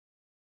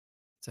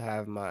 to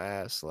have my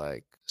ass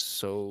like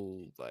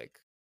so like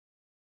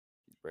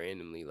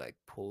randomly like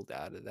pulled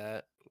out of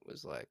that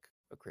was like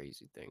a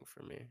crazy thing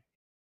for me.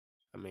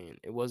 I mean,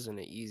 it wasn't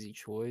an easy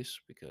choice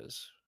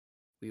because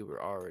we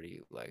were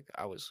already like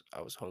I was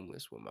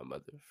homeless with my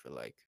mother for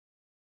like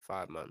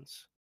 5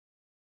 months,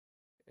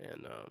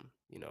 and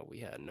we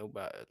had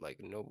nobody like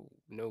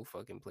no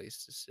fucking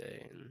place to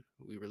stay, and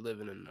we were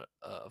living in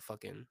a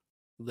fucking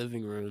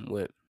living room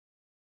with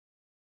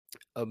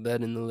a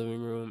bed in the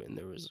living room, and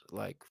there was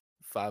like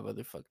 5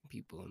 other fucking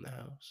people in the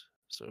house,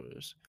 so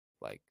there's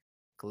like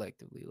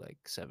collectively like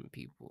 7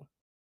 people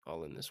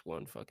all in this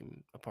one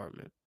fucking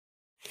apartment.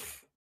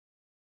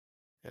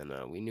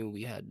 And we knew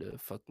we had to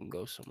fucking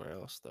go somewhere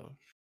else though,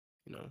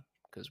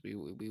 because we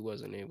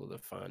wasn't able to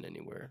find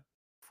anywhere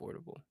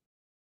affordable.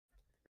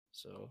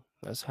 So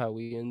that's how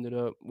we ended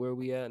up where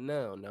we at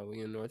now. Now we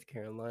in North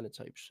Carolina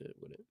type shit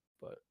with it.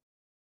 But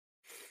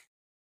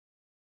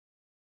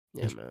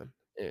yeah, man,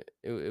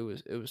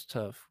 it was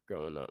tough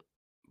growing up,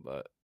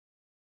 but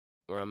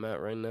where I'm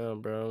at right now,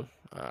 bro,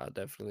 I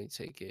definitely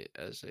take it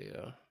as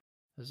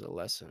a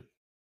lesson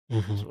Hmm.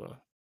 as well.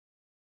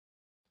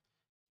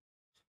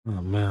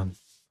 Oh man,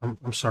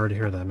 I'm sorry to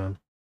hear that, man.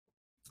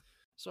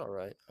 It's all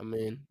right. I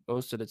mean,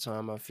 most of the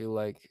time, I feel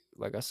like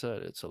I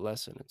said, it's a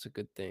lesson. It's a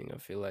good thing. I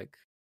feel like,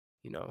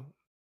 you know,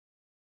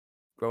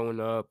 growing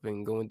up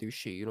and going through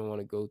shit you don't want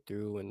to go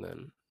through, and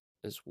then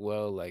as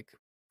well, like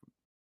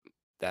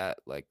that,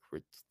 like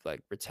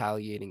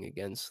retaliating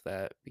against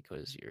that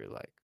because you're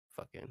like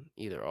fucking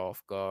either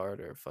off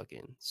guard or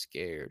fucking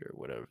scared or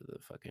whatever the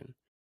fucking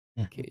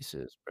Hmm. case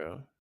is,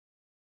 bro.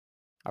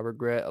 I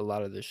regret a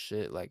lot of the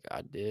shit like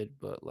I did,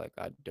 but like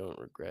I don't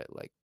regret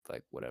like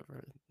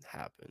whatever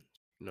happened.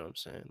 You know what I'm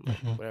saying? Like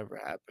Hmm. whatever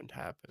happened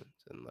happened,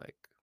 and like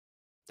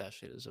that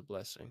shit is a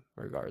blessing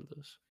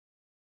regardless.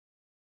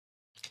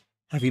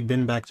 Have you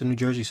been back to New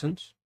Jersey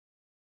since?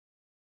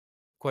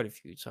 Quite a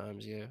few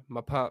times, yeah.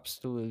 My pop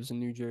still lives in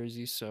New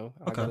Jersey, so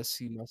I Okay. gotta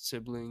see my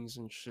siblings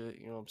and shit.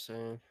 You know what I'm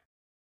saying?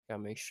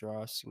 Gotta make sure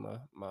I see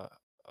my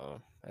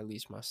at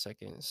least my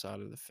second side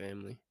of the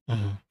family.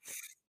 Hmm.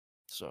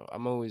 So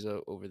I'm always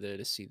over there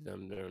to see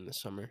them during the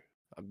summer.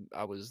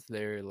 I was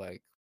there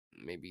like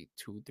maybe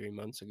 2 3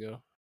 months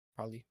ago,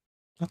 probably.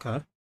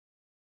 Okay.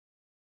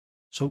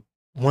 So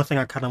one thing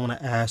I kind of want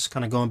to ask,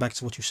 kind of going back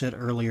to what you said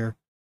earlier,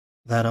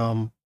 that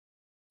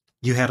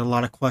you had a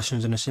lot of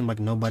questions and it seemed like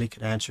nobody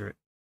could answer it.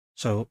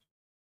 So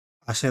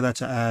I say that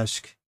to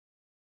ask,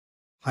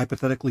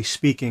 hypothetically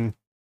speaking,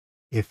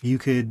 if you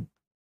could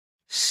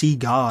see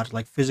God,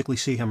 like physically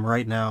see him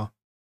right now,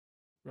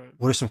 Right.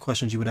 what are some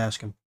questions you would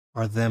ask him,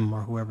 or them,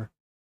 or whoever?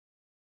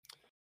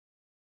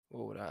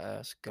 What would I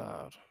ask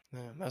God?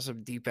 Man, that's a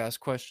deep ass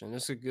question.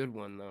 That's a good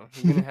one though.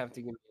 You're gonna have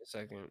to give me a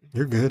second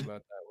You're to think good.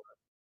 about that.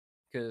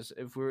 Because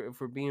if we're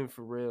being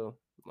for real,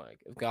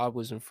 like if God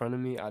was in front of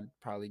me, I'd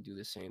probably do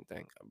the same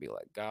thing. I'd be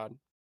like, God,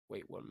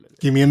 wait 1 minute.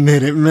 Give me a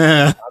minute,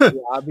 man.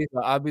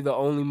 I'd be the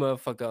only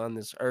motherfucker on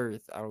this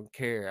earth. I don't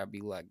care. I'd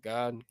be like,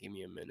 God, give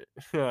me a minute.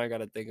 I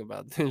gotta think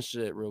about this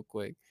shit real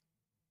quick.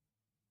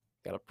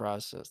 Gotta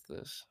process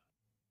this.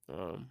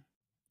 Um,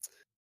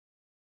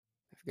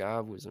 if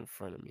God was in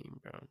front of me,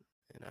 bro,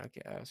 and I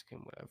could ask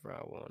him whatever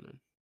I wanted,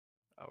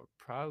 I would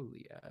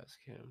probably ask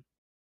him.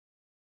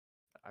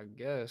 I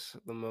guess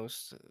the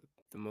most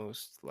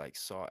like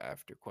sought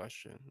after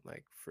question,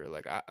 like for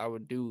like I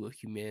would do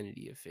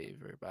humanity a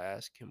favor by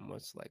asking him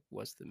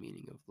what's the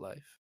meaning of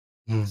life,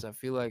 Mm, because I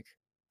feel like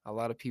a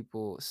lot of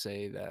people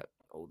say that,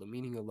 oh, the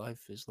meaning of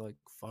life is like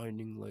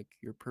finding like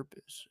your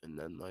purpose, and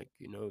then like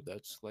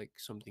that's like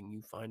something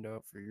you find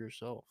out for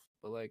yourself,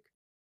 but like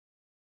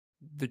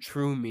the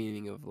true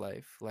meaning of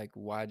life, like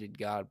why did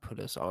God put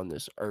us on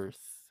this earth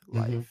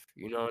mm-hmm, life,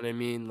 you know what I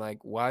mean, like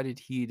why did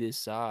he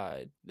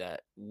decide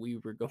that we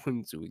were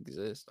going to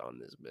exist on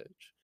this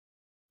bitch?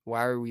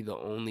 Why are we the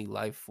only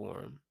life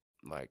form,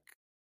 like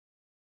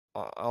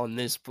on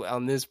this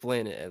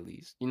planet, at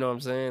least, you know what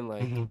I'm saying,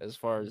 like mm-hmm, as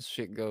far as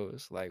shit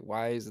goes, like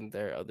why isn't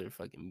there other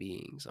fucking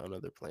beings on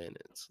other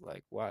planets,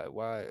 like why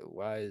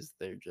is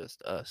there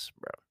just us,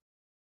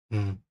 bro?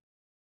 mm.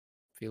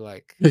 feel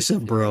like They said,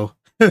 feel like bro.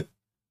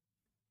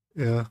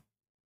 Yeah.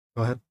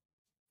 Go ahead.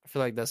 I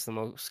feel like that's the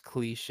most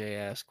cliche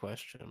ass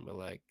question, but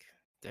like,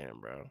 damn,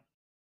 bro.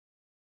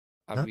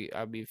 I'd That, be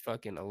I'd be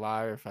fucking a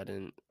liar if I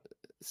didn't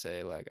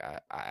say like I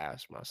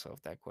asked myself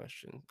that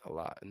question a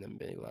lot and then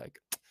be like,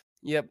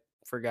 yep,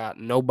 forgot.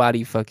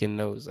 Nobody fucking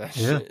knows that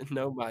yeah. shit.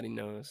 Nobody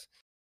knows.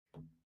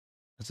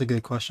 That's a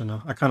good question,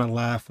 though. I kind of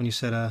laughed when you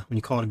said, when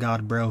you called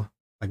God, bro.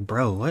 Like,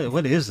 bro,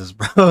 what is this,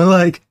 bro?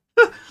 Like,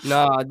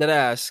 Nah, that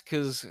ass,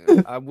 cause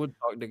I would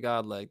talk to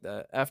God like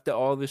that. After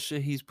all the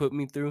shit he's put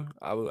me through,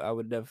 I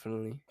would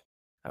definitely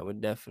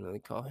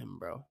call him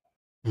bro.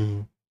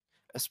 mm,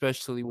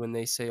 Especially when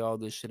they say all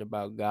this shit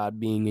about God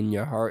being in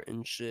your heart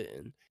and shit,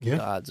 and yeah,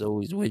 God's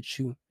always with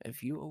you.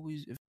 If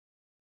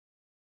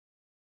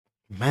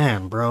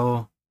man,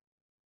 bro.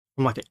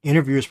 From like an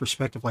interviewer's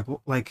perspective,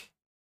 like,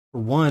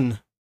 for one,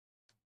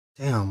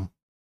 damn.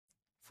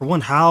 For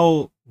one,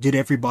 how did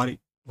everybody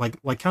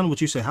like kind of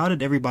what you said? How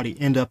did everybody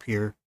end up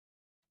here?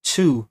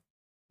 Two,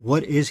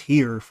 what is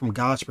here from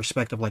God's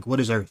perspective? Like, what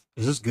is Earth?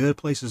 Is this a good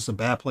place? Is this a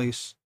bad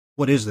place?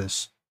 What is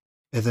this?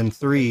 And then right,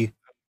 three,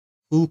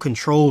 who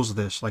controls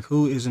this? Like,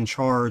 who is in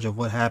charge of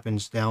what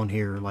happens down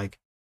here? Like,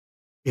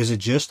 is it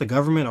just the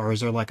government, or is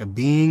there like a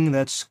being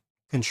that's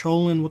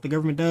controlling what the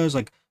government does?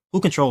 Like,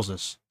 who controls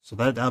this? So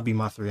that'll be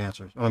my three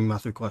answers. I mean, my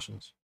three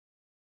questions.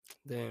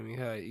 damn,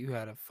 you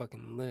had a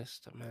fucking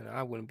list, man.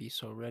 I wouldn't be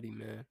so ready,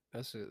 man.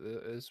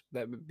 It's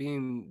that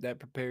being that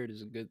prepared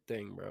is a good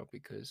thing, bro.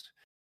 Because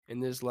in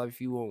this life,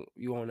 you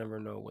won't ever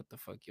know what the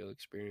fuck you'll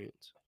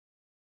experience.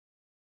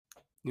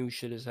 New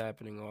shit is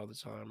happening all the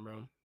time,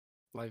 bro.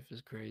 Life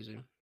is crazy.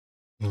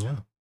 Yeah.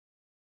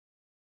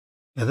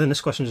 And then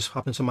this question just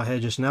popped into my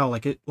head just now.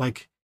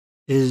 Like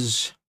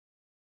is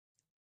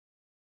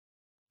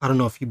I don't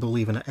know if you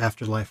believe in an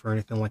afterlife or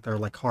anything like that, or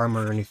like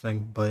karma or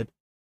anything, but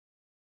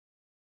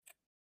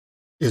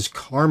is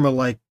karma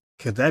like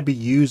could that be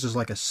used as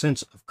like a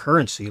sense of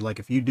currency? Like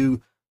if you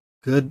do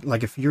good,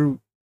 like if you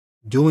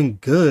doing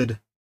good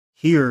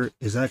here,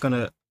 is that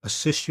gonna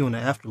assist you in the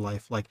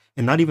afterlife? Like,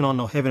 and not even on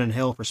no heaven and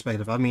hell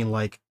perspective. I mean,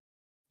 like,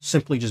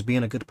 simply just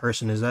being a good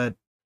person. Does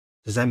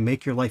that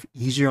make your life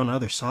easier on the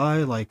other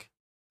side? Like,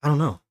 I don't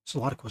know. It's a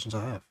lot of questions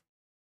I have.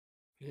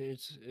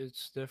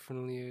 It's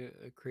definitely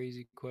a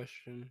crazy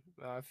question.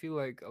 I feel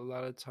like a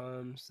lot of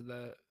times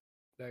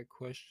that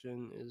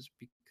question is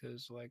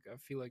because like I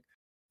feel like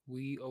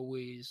we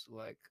always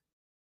like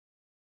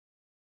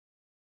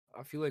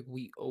I feel like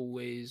we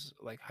always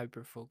like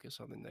hyper focus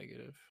on the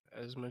negative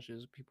as much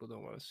as people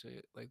don't want to say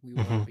it. Like we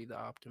want to Hmm. be the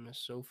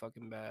optimist so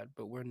fucking bad,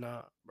 but we're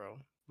not, bro.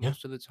 Yeah.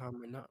 Most of the time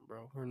we're not,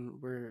 bro.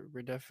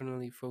 We're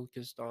definitely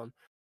focused on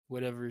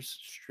whatever's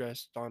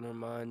stressed on our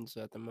minds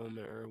at the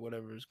moment or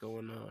whatever's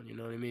going on, you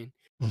know what I mean?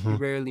 Hmm. You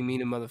rarely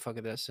meet a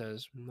motherfucker that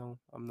says, "No,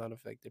 I'm not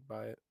affected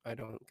by it. I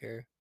don't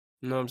care."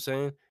 You know what I'm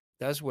saying?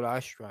 That's what I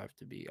strive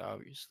to be,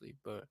 obviously,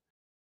 but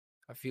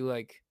I feel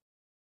like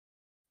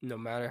no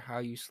matter how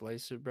you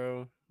slice it,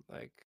 bro,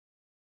 like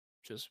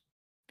just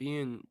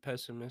being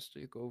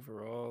pessimistic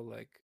overall,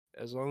 like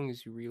as long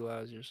as you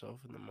realize yourself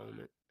in the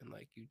moment and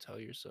like you tell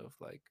yourself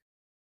like,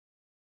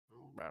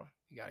 bro,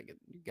 you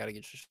gotta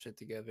get your shit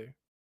together.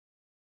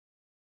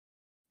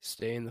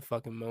 Stay in the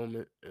fucking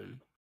moment and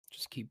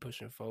just keep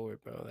pushing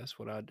forward, bro. That's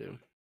what I do.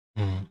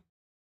 Mm.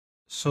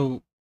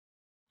 So,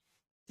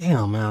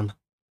 damn, man.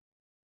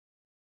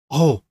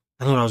 Oh,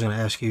 I know what I was gonna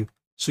ask you.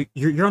 So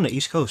you're on the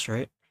East Coast,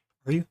 right?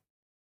 Are you?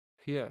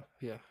 Yeah,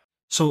 yeah.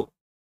 So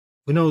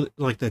we know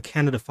like the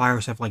Canada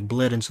fires have like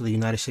bled into the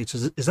United States.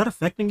 Is that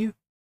affecting you?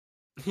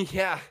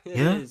 Yeah, it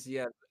Yeah. is.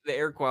 Yeah. The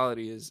air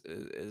quality is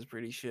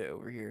pretty shit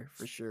over here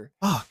for sure.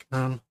 Fuck,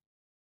 man.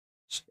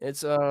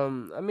 It's I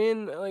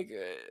mean like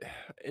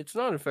it's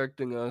not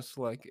affecting us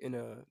like in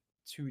a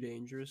too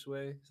dangerous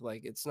way.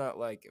 Like it's not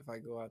like if I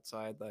go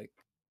outside like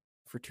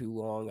for too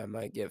long I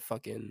might get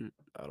fucking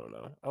I don't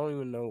know. I don't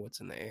even know what's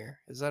in the air.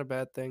 Is that a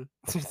bad thing?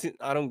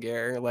 I don't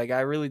care. Like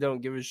I really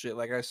don't give a shit.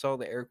 Like I saw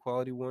the air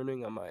quality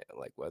warning on my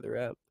like weather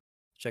app.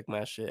 Check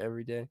my shit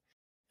every day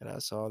and I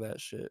saw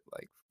that shit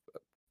like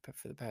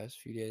for the past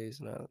few days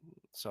and I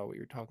saw what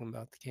you're talking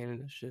about the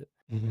Canada shit.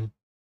 Mm-hmm.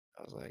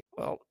 I was like,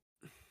 well,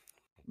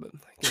 but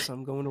I guess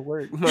I'm going to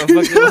work,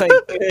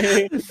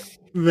 motherfucker. Like,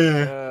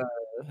 Man. uh,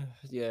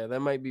 yeah, that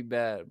might be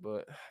bad,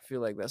 but I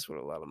feel like that's what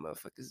a lot of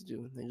motherfuckers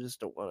do. They just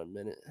don't want to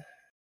admit it. I'm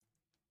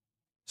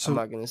So,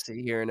 not gonna sit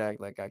here and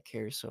act like I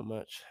care so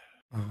much.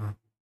 uh,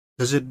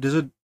 does it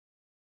does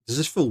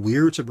this feel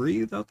weird to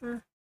breathe out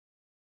there?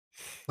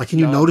 Like, can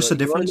you Nah, notice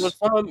but a you want to know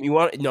difference? something? You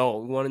want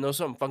to know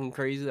something fucking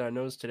crazy that I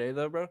noticed today,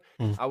 though, bro?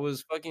 Mm. I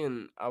was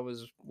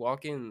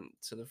walking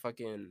to the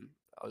fucking,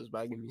 I was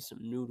bagging me some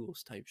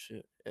noodles type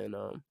shit, and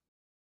I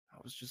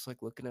was just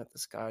like looking at the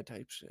sky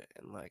type shit,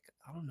 and like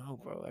I don't know,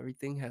 bro.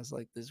 Everything has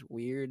like this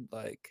weird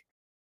like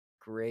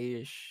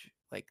grayish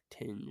like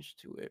tinge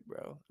to it,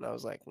 bro. And I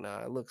was like,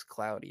 nah, it looks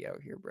cloudy out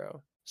here,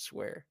 bro.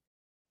 Swear.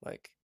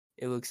 Like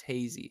it looks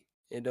hazy.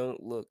 It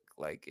don't look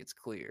like it's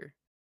clear.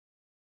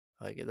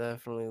 Like it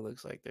definitely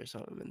looks like there's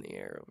something in the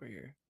air over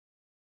here.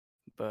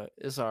 But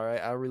it's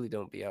alright. I really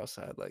don't be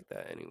outside like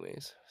that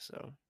anyways.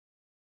 So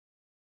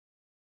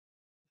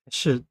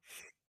Shit,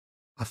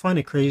 I find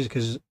it crazy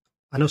because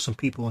I know some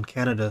people in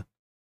Canada,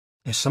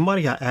 and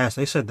somebody I asked,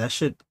 they said that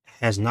shit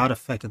has not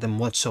affected them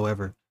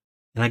whatsoever.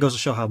 And that goes to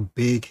show how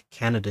big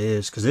Canada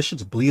is, because this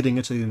shit's bleeding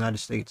into the United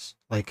States.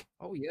 Like,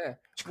 oh yeah.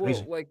 it's Well,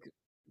 crazy. like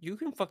you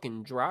can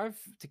fucking drive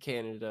to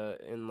Canada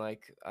in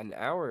like an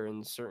hour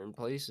in certain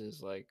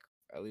places. Like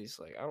at least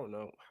like I don't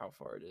know how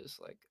far it is.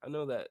 Like I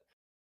know that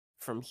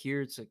from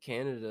here to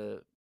Canada,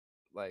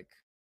 like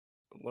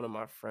one of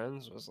my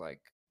friends was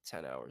like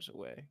 10 hours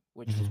away,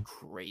 which is Hmm.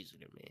 crazy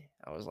to me.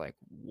 I was like,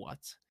 what?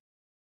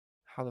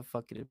 How the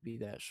fuck could it be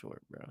that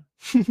short,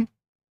 bro?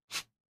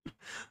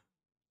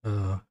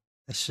 uh,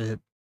 that shit,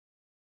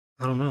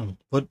 I don't know.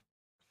 But,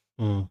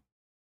 mm,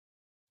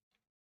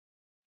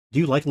 do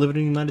you like living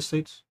in the United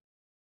States?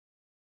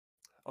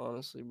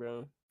 Honestly,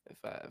 bro, if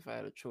I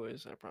had a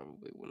choice, I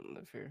probably wouldn't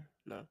live here.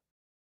 No.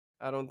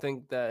 I don't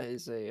think that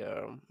is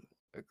a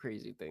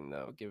crazy thing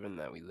though, given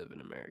that we live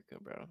in America,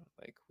 bro.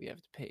 Like we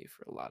have to pay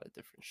for a lot of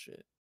different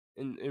shit.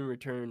 In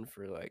return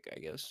for like I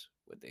guess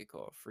what they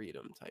call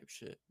freedom type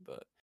shit.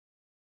 But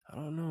I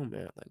don't know,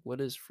 man. Like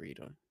what is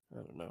freedom? I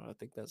don't know. I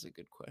think that's a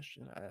good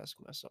question. I ask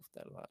myself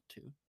that a lot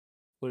too.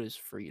 What is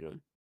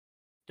freedom?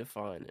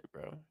 Define it,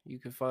 bro. You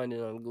can find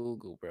it on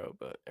Google, bro,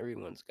 but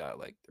everyone's got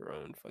like their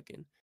own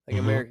fucking like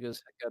Hmm.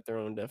 America's got their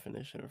own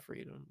definition of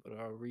freedom. But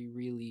are we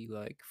really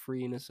like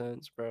free in a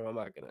sense, bro? I'm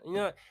not gonna, you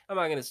know, what? I'm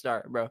not gonna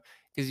start, bro,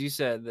 because you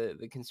said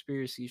the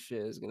conspiracy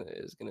shit is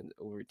gonna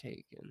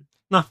overtake and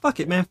Nah, fuck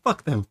it, yeah, man.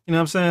 Fuck them. You know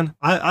what I'm saying?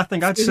 I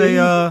think I'd say,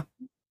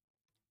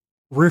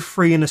 we're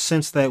free in the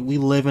sense that we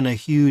live in a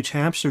huge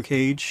hamster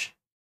cage,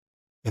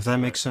 if that right.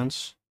 makes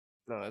sense.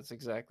 No, that's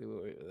exactly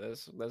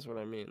that's what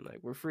I mean. Like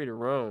we're free to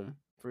roam,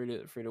 free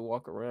to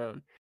walk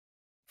around,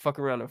 fuck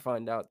around and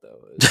find out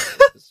though.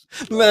 Is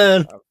what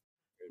Man. I've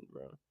heard,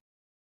 bro.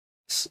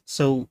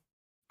 So,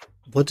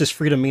 what does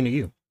freedom mean to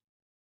you?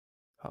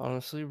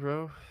 Honestly,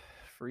 bro,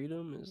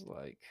 freedom is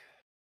like.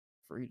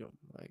 freedom?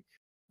 Like,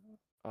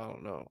 I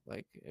don't know.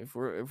 Like, if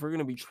we're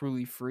gonna be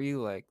truly free,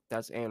 like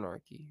that's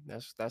anarchy.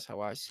 That's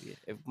how I see it.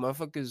 If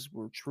motherfuckers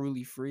were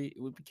truly free, it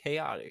would be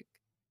chaotic.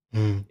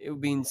 Mm, It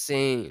would be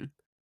insane.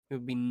 It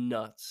would be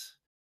nuts.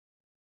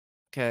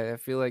 Okay, I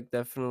feel like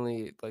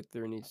definitely like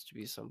there needs to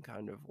be some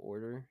kind of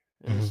order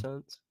in a mhm.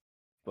 sense,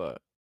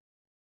 but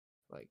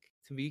like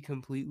to be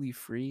completely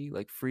free,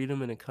 like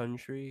freedom in a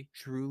country,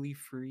 truly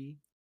free,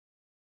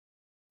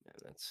 man,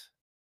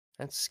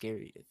 that's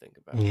scary to think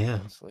about, Yeah.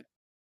 honestly.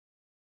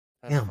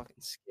 That's Yeah.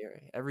 fucking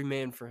scary. Every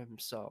man for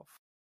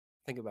himself.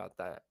 Think about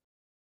that.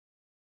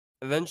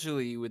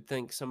 Eventually, you would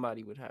think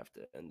somebody would have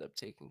to end up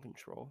taking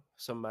control.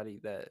 Somebody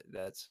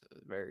that's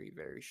very,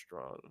 very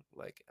strong,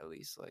 like at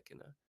least like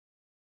in a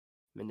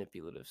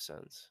manipulative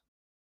sense.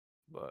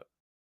 But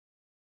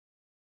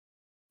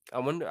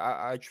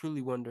I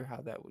truly wonder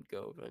how that would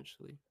go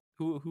eventually.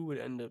 Who would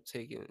end up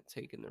taking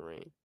the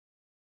reign?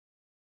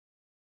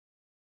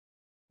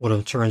 What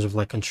in terms of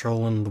like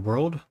controlling the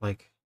world,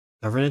 like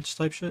governance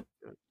type shit?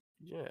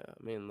 Yeah,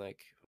 I mean, like,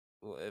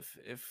 well,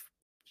 if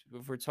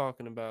we're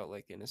talking about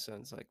like in a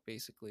sense, like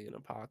basically an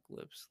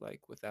apocalypse,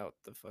 like without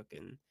the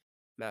fucking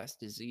mass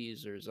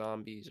disease or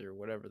zombies or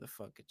whatever the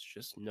fuck, it's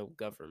just no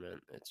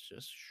government. It's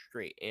just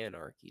straight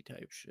anarchy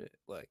type shit.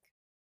 Like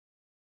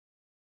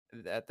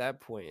at that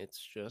point, it's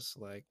just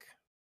like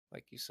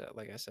you said,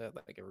 like I said,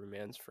 like every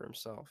man's for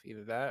himself.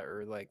 Either that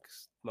or like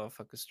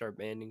motherfuckers start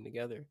banding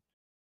together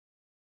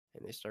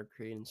and they start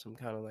creating some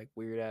kind of like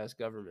weird ass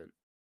government.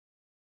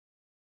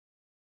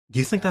 Do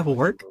you think that That will would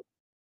work?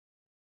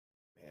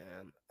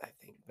 Man, I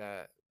think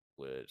that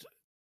would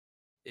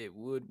it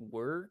would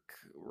work,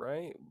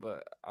 right?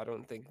 But I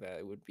don't think that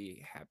it would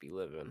be happy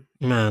living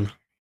either. Man.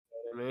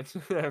 You know what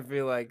I mean, I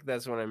feel like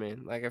that's what I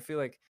mean. Like I feel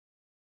like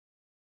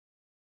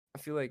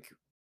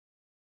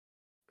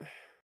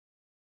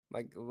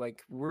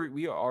like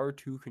we are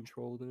too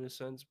controlled in a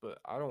sense, but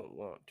I don't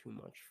want too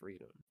much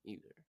freedom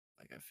either.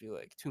 Like I feel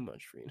like too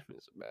much freedom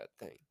is a bad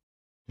thing.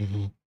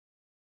 Hmm.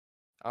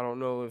 I don't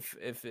know if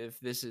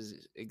this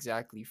is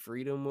exactly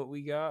freedom what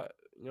we got,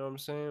 you know what I'm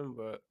saying?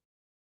 But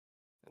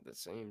at the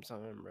same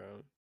time,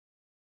 bro,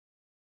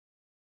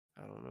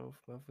 I don't know if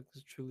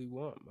motherfuckers truly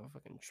want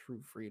motherfucking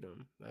true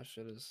freedom. That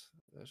shit is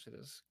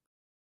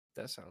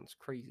that sounds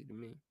crazy to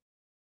me.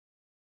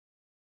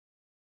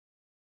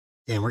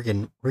 Damn, we're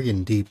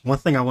getting deep. One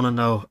thing I want to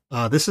know.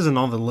 This isn't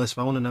on the list,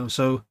 but I want to know.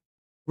 So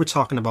we're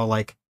talking about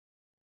like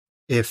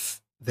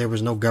if there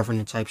was no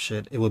government type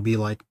shit, it would be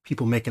like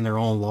people making their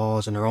own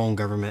laws and their own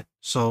government.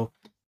 So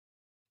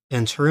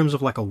in terms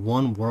of like a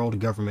one world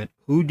government,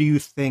 who do you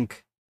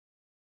think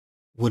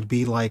would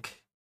be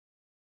like?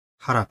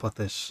 How do I put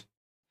this?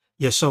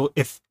 Yeah. So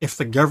if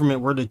the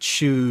government were to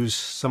choose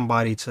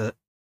somebody to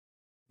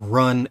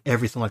run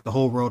everything, like the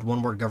whole world,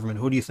 one world government,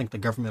 who do you think the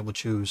government would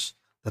choose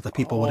that the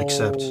people would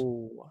accept?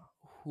 Oh,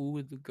 who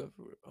would the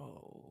government?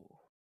 Oh,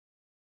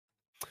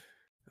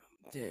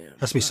 damn.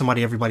 Has to be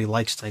somebody everybody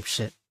likes type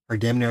shit, or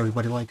damn near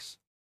everybody likes.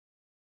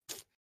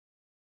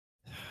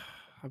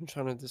 I'm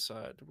trying to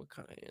decide what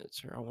kind of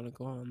answer I want to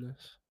go on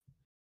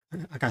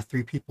this. I got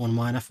three people in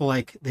mind. I feel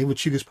like they would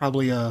choose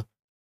probably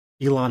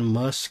Elon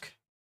Musk,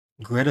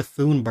 Greta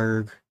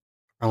Thunberg,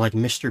 or like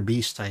Mr.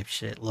 Beast type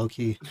shit, low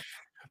key.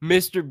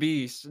 Mr.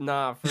 Beast,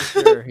 nah, for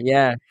sure.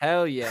 Yeah,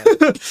 hell yeah,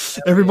 hell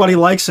Everybody yeah.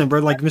 likes him, bro.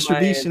 Like That's Mr. my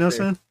Beast, you know what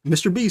answer. I'm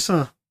saying? Mr. Beast,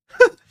 huh?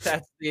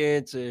 That's the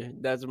answer.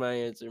 That's my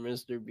answer,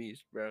 Mr.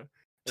 Beast, bro.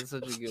 That's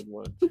such a good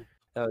one.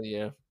 Hell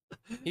yeah.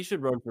 He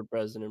should run for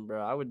president,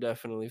 bro. I would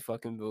definitely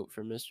fucking vote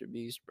for Mr.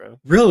 Beast, bro.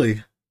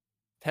 Really?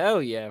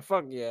 Hell yeah.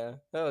 Fuck yeah.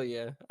 Hell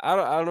yeah. I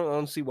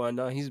don't see why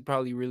not. He's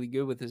probably really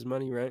good with his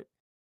money, right?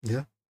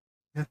 Yeah,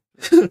 yeah.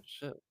 Yeah,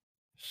 shit.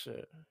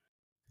 Shit.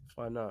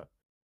 Why not?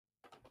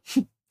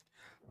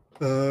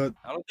 uh,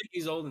 I don't think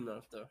he's old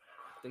enough though.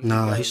 I think he's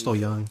nah, gotta he's be still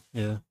young. young.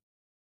 Yeah.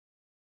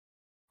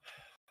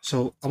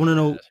 So I Too want to bad.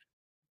 know,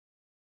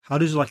 how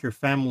does like your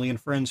family and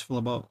friends feel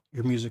about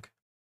your music?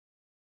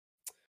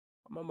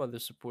 My mother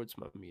supports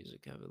my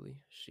music heavily.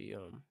 She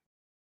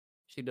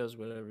does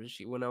whatever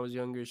she when I was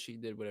younger, she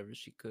did whatever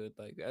she could.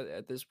 Like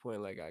at this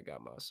point, like I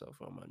got myself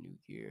on my new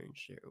gear and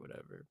shit or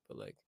whatever. But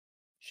like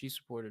she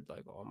supported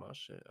like all my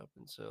shit up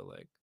until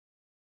like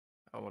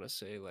I wanna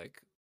say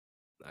like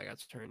I got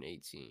to turn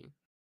 18.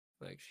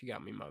 Like she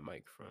got me my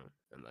microphone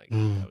and like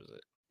Mm, that was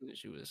it.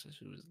 She was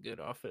good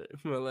off it.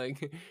 But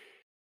like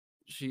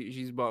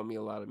she's bought me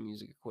a lot of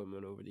music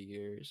equipment over the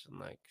years and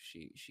like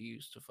she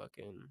used to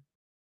fucking,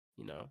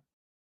 you know,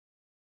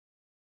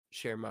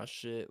 share my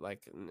shit.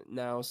 Like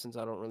now, since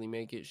I don't really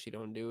make it, she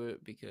don't do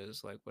it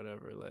because like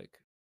whatever. Like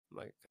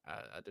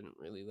I didn't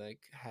really like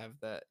have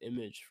that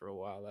image for a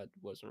while. I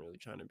wasn't really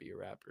trying to be a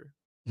rapper,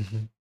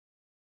 hmm.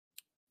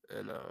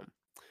 and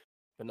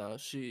but now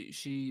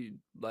she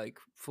like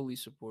fully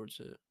supports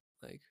it.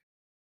 Like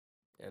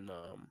and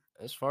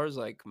as far as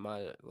like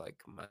my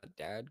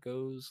dad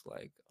goes,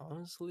 like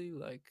honestly,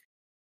 like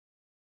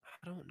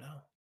I don't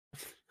know.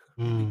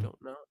 I really Mm,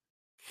 don't know.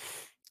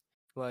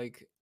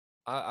 Like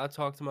I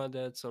talk to my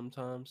dad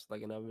sometimes,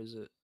 like and I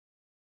visit,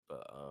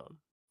 but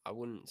I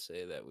wouldn't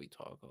say that we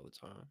talk all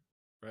the time,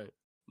 right?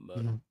 But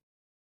Mhm.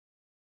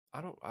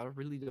 I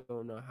really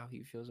don't know how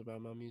he feels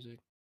about my music.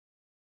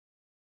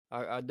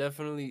 I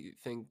definitely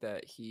think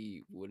that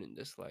he wouldn't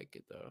dislike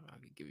it though. I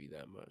could give you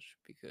that much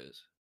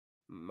because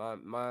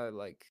my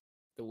like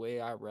the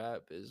way I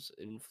rap is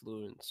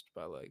influenced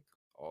by like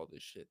all the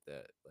shit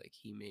that like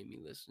he made me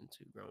listen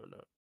to growing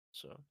up.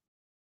 So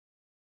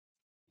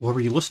What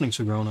were you listening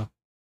to growing up?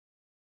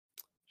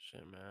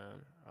 shit,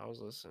 man. I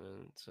was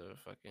listening to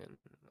fucking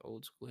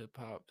old school hip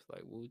hop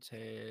like Wu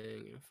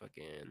Tang and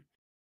fucking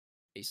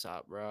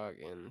Aesop Rock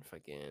and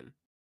fucking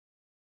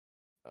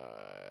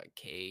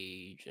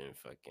Cage and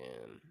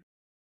fucking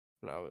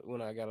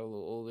when I got a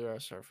little older, I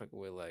started fucking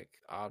with like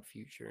Odd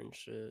Future and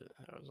shit.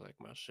 That was like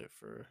my shit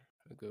for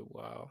a good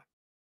while.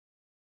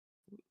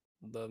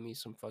 Love me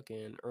some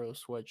fucking Earl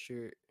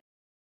Sweatshirt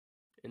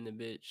in the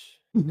bitch.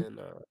 Mhm. And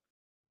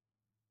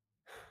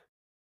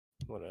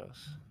what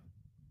else?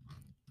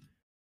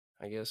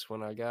 I guess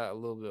when I got a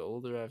little bit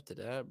older after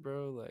that,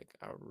 bro, like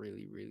I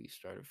really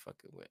started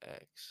fucking with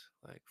X.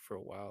 Like for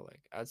a while, like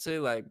I'd say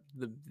like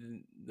the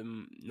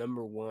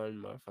number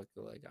one motherfucker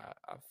like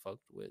I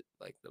fucked with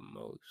like the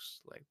most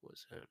like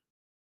was him.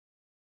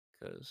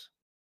 Cause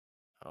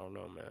I don't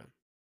know, man.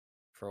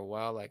 For a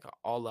while, like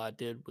all I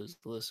did was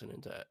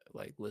listen to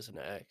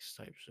X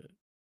type shit.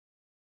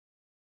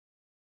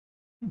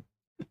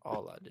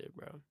 All I did,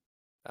 bro.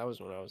 That was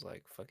when I was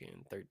like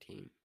fucking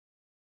 13.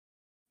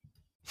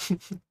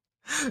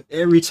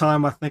 Every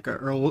time I think of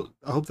Earl,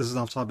 I hope this is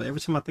off topic. Every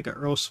time I think of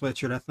Earl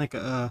Sweatshirt, I think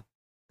of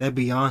that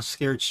Beyond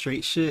Scared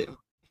Straight shit. He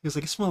was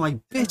like, "It smell like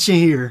bitch in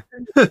here,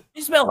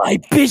 You smell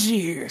like bitch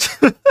here.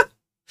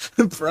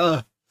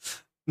 bruh."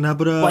 Nah,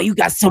 but Why you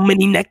got so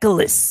many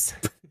necklaces?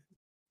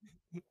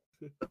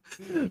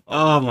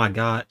 oh my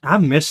god, I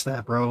miss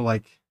that, bro.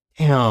 Like,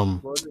 damn,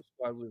 Border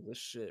Squad was the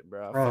shit,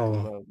 bro. I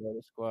fucking bro. love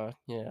Border Squad.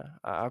 Yeah,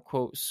 I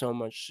quote so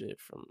much shit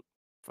from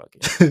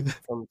fucking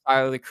from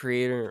Tyler the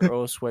Creator and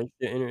Earl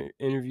Sweatshirt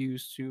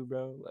interviews too,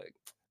 bro. Like,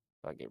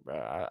 fuck it, bro.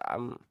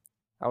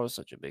 I was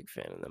such a big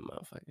fan of them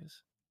motherfuckers.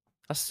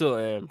 I still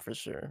am for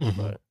sure, Hmm.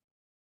 but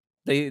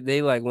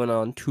they like went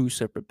on two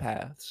separate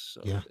paths,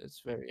 so Yeah.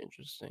 it's very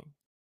interesting.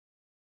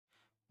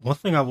 One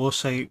thing I will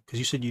say, because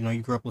you said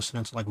you grew up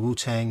listening to like Wu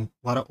Tang,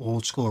 a lot of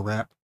old school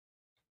rap.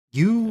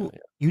 Yeah,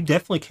 You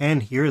definitely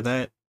can hear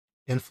that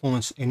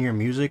influence in your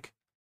music.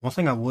 One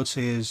thing I would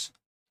say is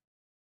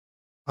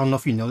I don't know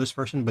if you know this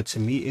person, but to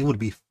me it would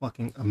be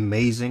fucking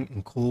amazing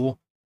and cool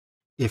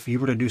if you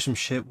were to do some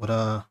shit with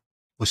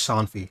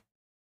Sanfi.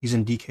 He's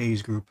in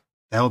DK's group.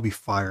 That would be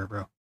fire,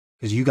 bro.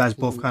 Because you guys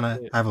both yeah. kind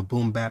of have a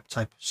boom bap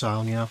type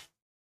sound, you know?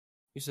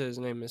 You said his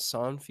name is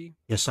Sanfi.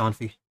 Yeah,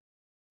 Sanfi.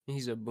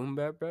 He's a boom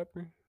bap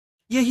rapper.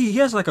 Yeah, he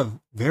has like a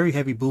very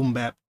heavy boom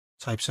bap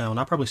type sound.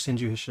 I'll probably send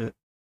you his shit.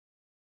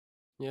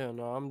 Yeah,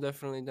 no, I'm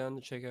definitely down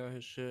to check out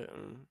his shit,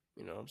 and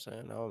you know what I'm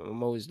saying.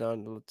 I'm always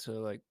down to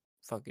like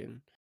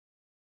fucking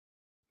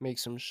make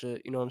some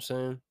shit. You know what I'm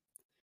saying?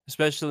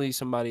 Especially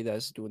somebody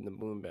that's doing the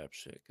boom bap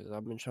shit, because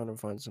I've been trying to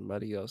find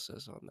somebody else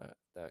that's on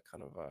that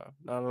kind of vibe.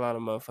 Not a lot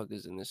of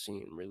motherfuckers in the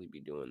scene really be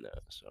doing that.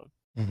 So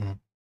Hmm.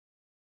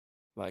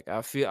 like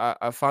I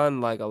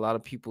find like a lot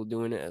of people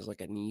doing it as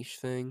like a niche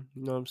thing.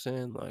 You know what I'm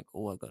saying? Like,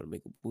 oh, I gotta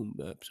make a boom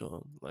bap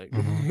song. Like,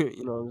 Hmm.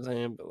 you know what I'm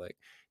saying? But like,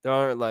 there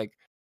aren't like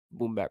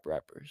boom bap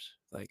rappers.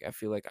 Like, I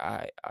feel like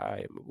I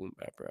am a boom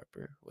bap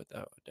rapper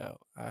without a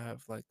doubt. I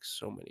have like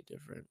so many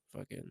different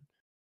fucking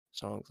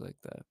songs like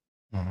that.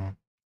 Hmm.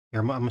 Here,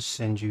 I'm gonna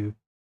send you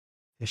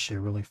his shit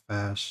really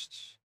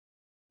fast.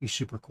 He's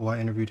super cool. I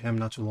interviewed him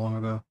not too long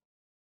ago.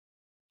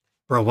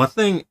 Bro, one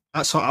thing,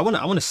 so I want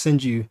to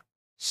send you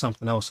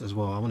something else as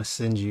well. I want to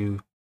send you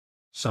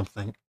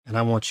something, and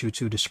I want you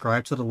to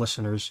describe to the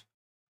listeners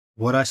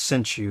what I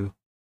sent you.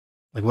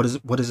 Like, what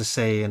does it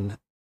say, and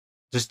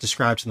just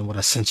describe to them what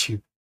I sent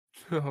you.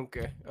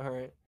 Okay, all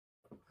right,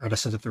 All right, I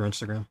sent it through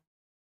Instagram.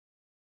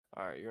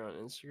 all right. You're on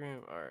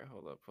Instagram. All right,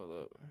 hold up.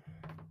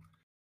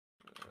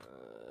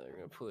 I'm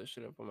gonna pull this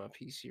shit up on my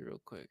PC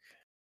real quick.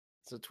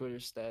 It's a Twitter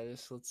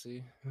status. Let's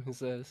see what it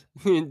says.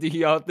 Do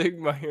y'all think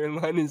my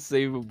hairline is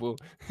savable?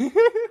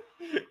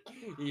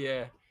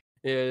 Yeah,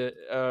 yeah.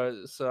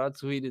 So I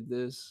tweeted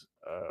this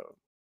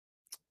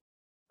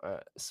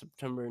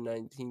September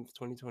 19th,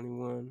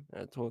 2021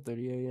 at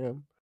 12:30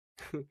 a.m.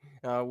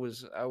 I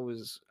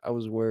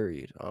was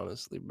worried,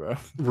 honestly, bro.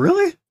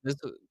 Really? This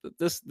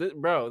this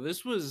bro,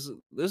 this was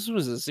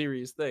a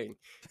serious thing,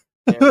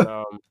 and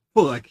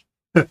Well, like,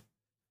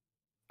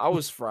 I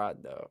was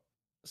fried though.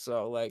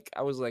 So like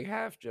I was like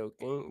half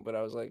joking, but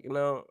I was like,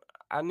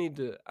 I need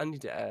to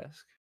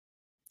ask.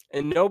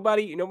 And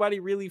nobody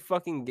really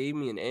fucking gave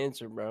me an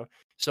answer, bro.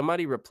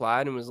 Somebody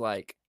replied and was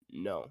like,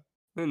 "No."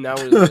 And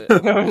that was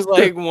it. There was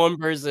like one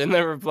person that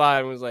replied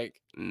and was like,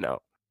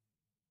 "No."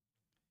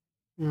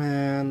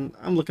 man,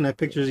 I'm looking at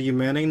pictures of you,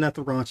 man. Ain't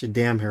nothing wrong with your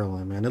damn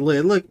hairline, man. It look,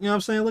 you know what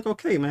I'm saying? Look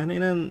okay, man. Ain't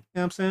nothing, you know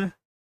what I'm saying?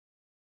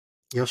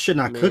 Your shit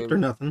I not cooked or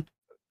mean, nothing.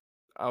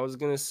 I was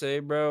gonna say,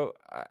 bro.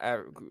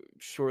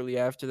 Shortly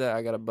after that,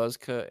 I got a buzz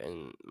cut,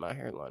 and my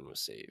hairline was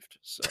saved.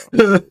 So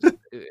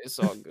it's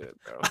all good,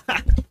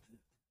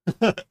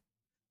 bro.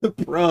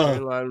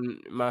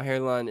 Bruh. My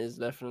hairline is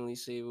definitely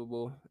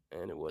savable,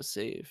 and it was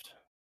saved.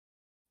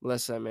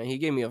 Bless that man. He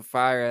gave me a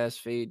fire ass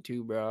fade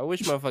too, bro. I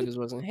wish motherfuckers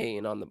wasn't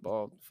hating on the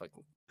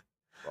fucking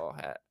ball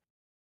hat.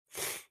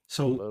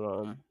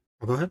 So,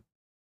 But go ahead.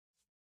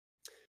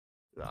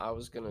 no, I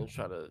was gonna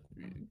try to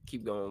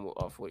keep going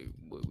off what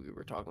we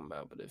were talking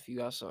about. But if you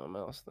got something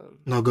else, then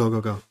No, go.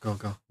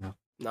 No,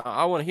 no,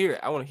 I want to hear it.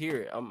 I want to hear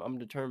it. I'm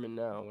determined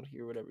now. I want to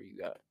hear whatever you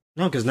got.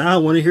 no, because now I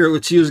want to hear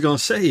what you was gonna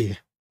say,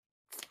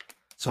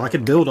 so I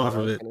could build What off I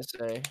of was it. gonna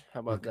say. How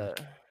about Okay.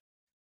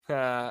 that?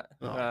 Ah,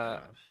 Oh ah,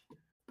 god.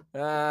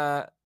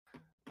 ah.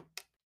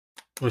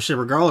 Well, shit.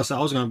 Regardless, I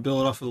was gonna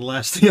build off of the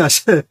last thing I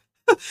said.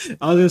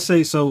 I was gonna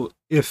say, so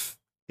if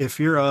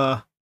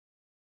you're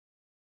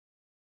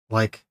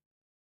like,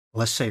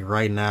 let's say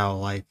right now,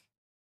 like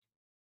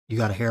you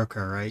got a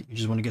haircut, right? You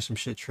just want to get some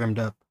shit trimmed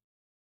up,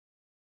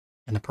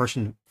 and the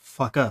person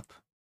fuck up,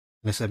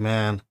 and they said,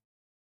 "Man,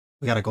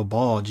 we gotta go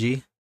bald,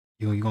 G.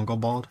 You gonna go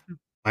bald?"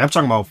 Like, I'm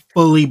talking about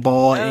fully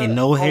bald and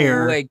no Oh,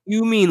 hair, like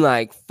you mean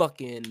like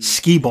fucking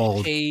ski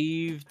bald.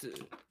 shaved?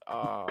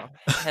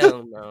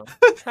 Hell no.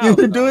 You Hell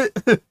gonna do no.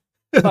 it?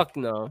 Fuck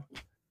no.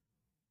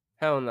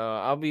 Hell no.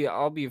 I'll be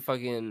a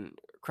fucking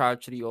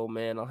crotchety old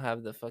man. I'll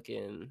have the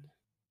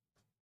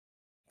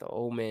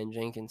old man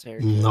Jenkins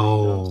haircut, you know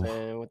what I'm No.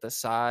 saying? With the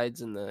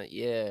sides and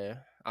yeah.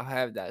 I'll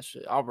have that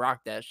shit. I'll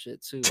rock that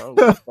shit too. I don't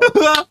give a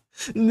fuck.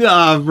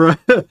 Nah, bro.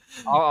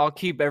 I'll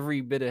keep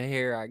every bit of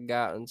hair I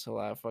got until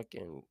I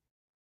fucking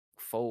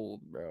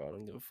fold, bro. I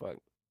don't give a fuck.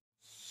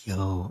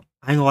 Yo,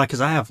 I ain't gonna lie,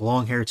 cause I have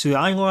long hair too.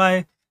 I ain't gonna lie.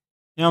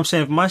 You know what I'm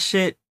saying? If my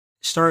shit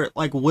start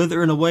like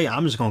withering away,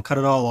 I'm just gonna cut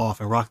it all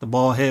off and rock the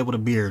bald head with a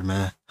beard,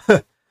 man.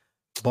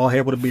 Bald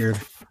head with a beard.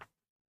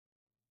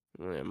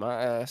 Man,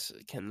 my ass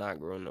cannot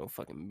grow no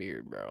fucking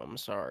beard, bro. I'm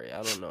sorry.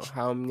 I don't know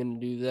how I'm gonna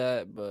do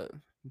that, but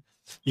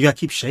You gotta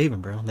keep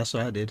shaving, bro. That's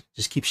what I did.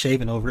 Just keep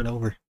shaving over and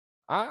over.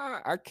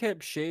 I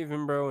kept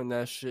shaving, bro, and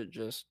that shit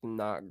just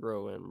not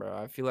growing, bro.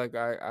 I feel like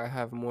I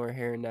have more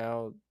hair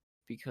now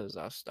because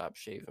I stopped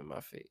shaving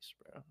my face,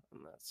 bro.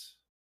 And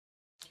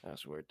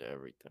that's worth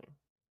everything.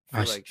 I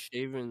All feel right. like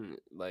shaving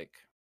like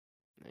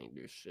ain't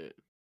do shit.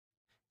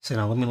 So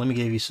now let me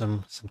give you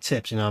some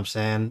tips. You know what I'm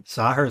saying?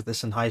 So I heard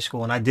this in high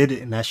school, and I did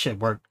it, and that shit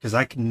worked because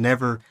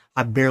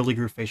I barely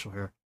grew facial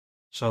hair.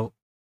 So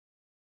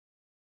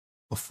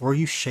before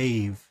you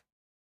shave,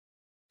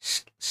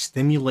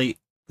 stimulate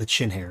the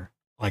chin hair,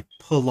 like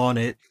pull on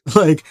it.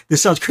 Like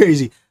this sounds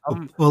crazy, but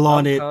I'm pull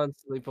on I'm it.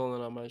 constantly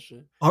pulling on my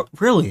shit. Oh,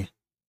 really?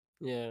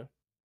 Yeah.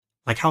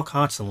 Like how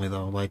constantly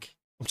though? Like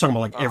I'm talking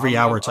about like every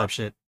I'm hour type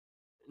shit.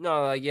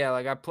 No, like yeah,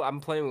 like I'm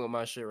playing with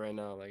my shit right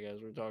now. Like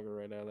as we're talking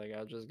right now, like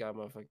I just got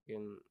my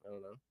fucking I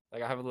don't know.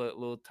 Like I have a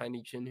little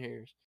tiny chin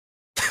hairs.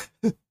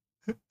 Yeah.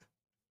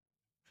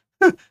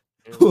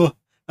 Well,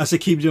 I said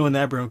keep doing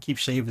that, bro. Keep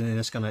shaving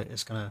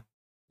it.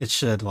 It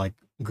should like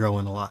grow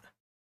in a lot.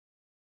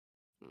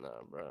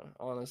 Nah, bro.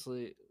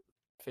 Honestly,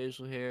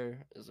 facial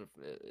hair is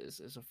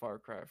a far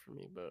cry for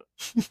me, but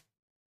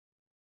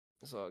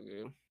it's all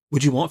good.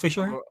 Would you want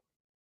facial I'm hair?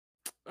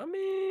 a, I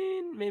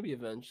mean, maybe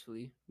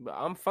eventually, but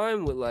I'm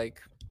fine with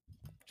like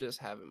just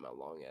having my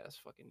long ass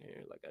fucking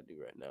hair like I do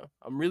right now.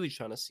 I'm really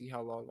trying to see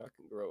how long I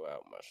can grow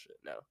out my shit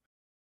now.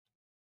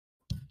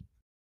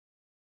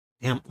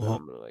 Damn. Then Well,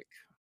 I'm gonna like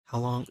how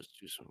long? just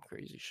do some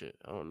crazy shit.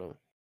 I don't know.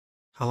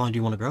 How long do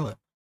you want to grow it?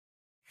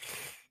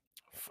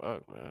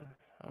 Fuck, man.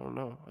 I don't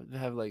know. I'd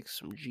have like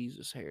some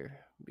Jesus hair.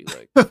 Be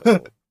like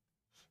Bruh.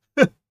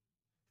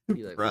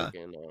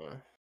 fucking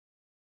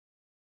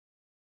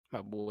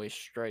my boy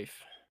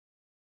Strife.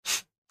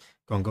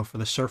 Gonna go for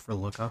the surfer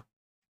look, huh?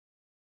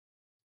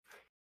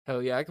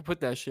 Hell yeah, I could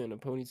put that shit in a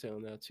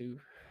ponytail now too.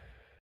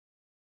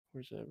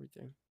 Where's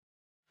everything?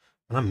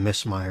 And I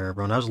miss my hair,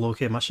 bro. When I was a little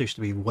kid, my shit used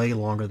to be way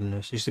longer than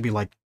this. It used to be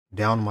like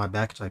down on my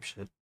back type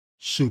shit.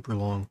 Super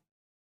long.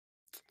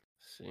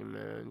 See,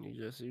 man,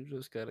 you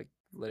just gotta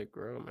let it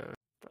grow, man.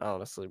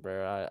 Honestly,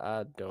 bro,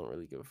 I don't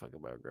really give a fuck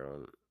about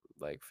growing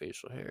like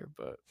facial hair,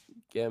 but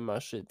getting my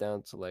shit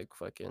down to like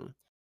fucking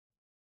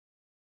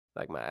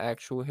like my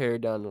actual hair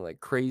down to like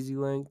crazy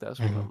length. That's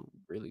what Hmm. I'm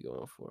really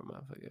going for,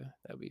 motherfucker.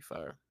 That'd be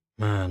fire.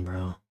 Man,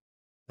 bro.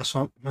 That's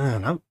what,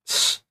 man, I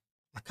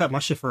cut my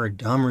shit for a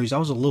dumb reason. I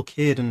was a little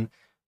kid, and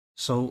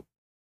so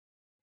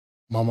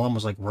my mom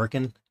was like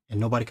working, and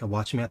nobody could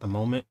watch me at the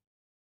moment.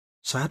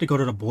 So I had to go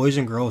to the Boys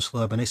and Girls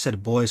Club, and they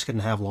said boys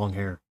couldn't have long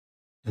hair.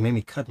 It made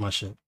me cut my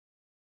shit.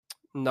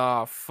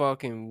 Nah,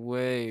 fucking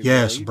way, bro.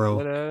 Yes, You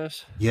bro. dead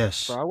ass?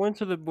 Yes. Bro, I went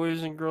to the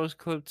Boys and Girls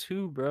Club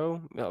too,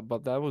 bro. Yeah,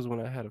 but that was when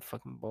I had a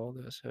fucking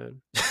bald ass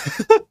head.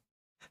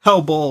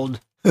 How bald?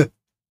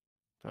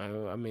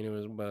 I mean, it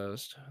was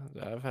buzzed.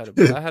 I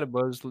had a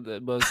buzzed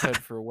head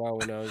for a while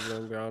when I was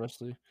younger,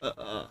 honestly.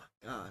 God.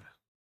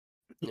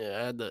 Yeah,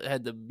 I had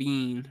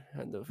the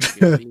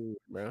fucking bean,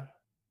 bro.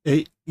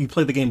 Hey, you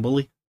play the game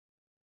Bully?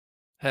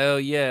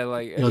 Hell yeah,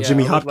 like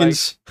Jimmy I would like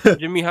Hopkins.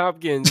 Jimmy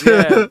Hopkins.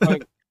 Yeah,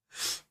 fuck.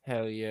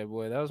 Hell yeah,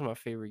 boy, that was my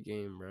favorite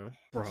game, bro.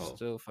 Bro,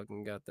 Still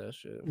fucking got that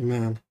shit.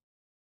 man.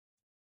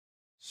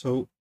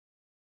 So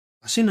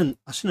I seen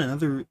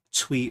another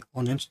tweet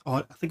on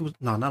I think it was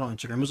no, not on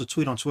Instagram. It was a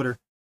tweet on Twitter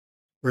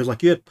where it's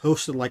like you had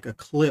posted like a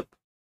clip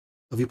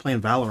of you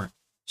playing Valorant.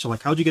 So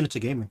like, how'd you get into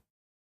gaming?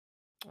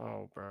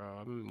 Oh, bro,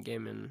 I've been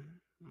gaming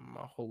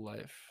my whole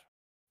life,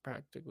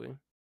 practically.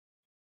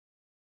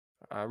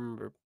 I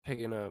remember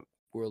picking up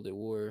World at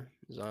War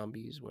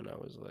Zombies when I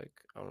was like,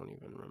 I don't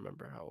even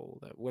remember how old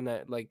that. When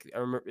that like I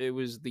remember it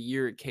was the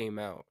year it came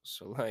out,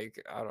 so like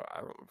I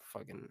don't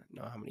fucking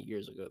know how many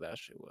years ago that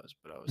shit was,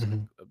 but I was like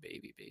Hmm. a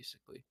baby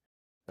basically.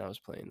 And I was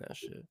playing that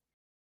shit.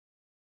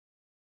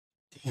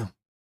 Damn.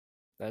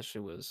 That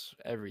shit was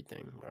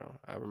everything, bro.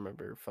 I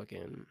remember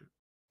fucking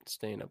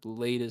staying up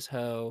late as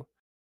hell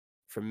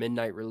for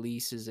midnight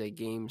releases at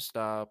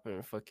GameStop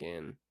and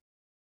fucking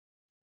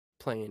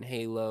playing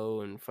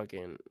Halo and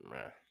fucking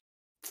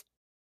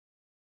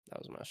that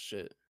was my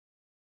shit.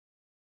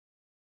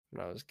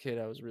 When I was a kid,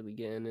 I was really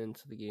getting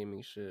into the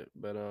gaming shit,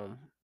 but I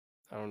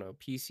don't know,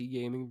 PC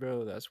gaming,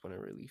 bro. That's when it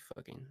really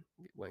fucking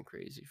went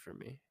crazy for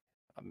me.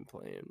 I've been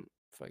playing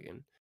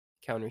fucking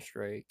Counter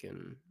Strike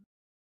and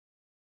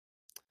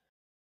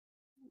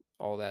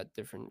all that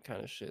different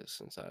kind of shit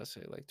since I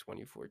say like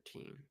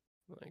 2014.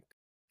 Like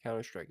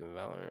Counter Strike and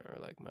Valorant are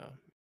like my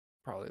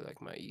probably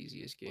like my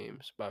easiest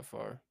games by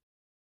far.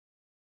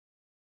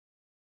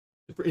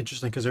 Super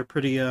interesting because they're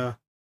pretty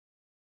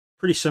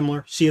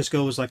similar.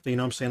 CS:GO is like the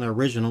what I'm saying, the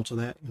original to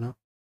that.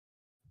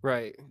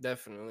 Right,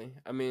 definitely.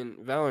 I mean,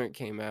 Valorant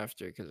came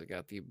after because it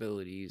got the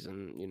abilities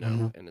and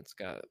Hmm. and it's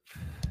got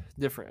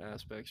different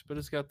aspects, but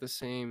it's got the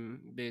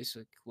same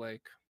basic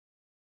like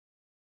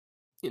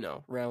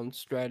round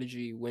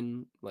strategy,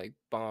 win like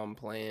bomb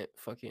plant,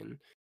 fucking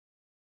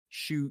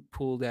shoot,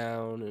 pull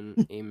down,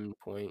 and aim and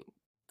point.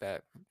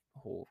 That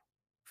whole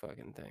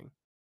fucking thing.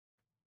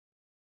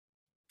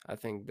 I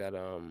think that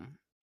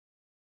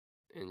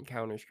in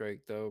Counter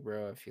Strike though,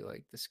 bro, I feel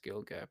like the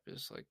skill gap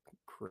is like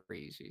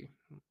crazy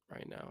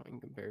right now in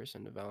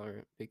comparison to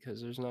Valorant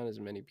because there's not as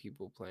many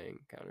people playing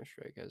Counter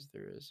Strike as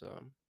there is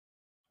on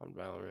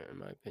Valorant, in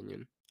my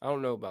opinion. I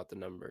don't know about the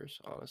numbers,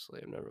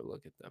 honestly. I've never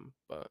looked at them,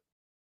 but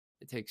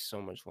it takes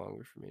so much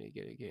longer for me to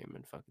get a game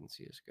in fucking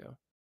CS:GO.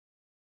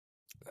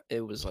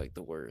 It was like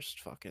the worst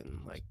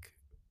fucking like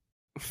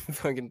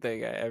fucking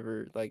thing I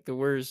ever like the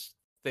worst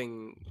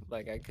thing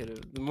like I could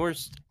have the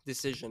worst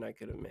decision I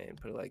could have made,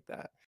 put it like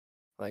that.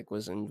 Like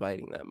was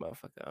inviting that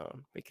motherfucker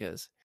on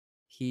because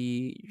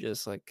he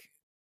just like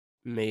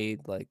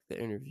made like the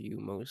interview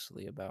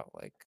mostly about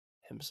like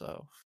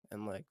himself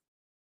and like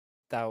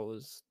that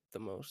was the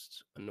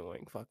most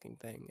annoying fucking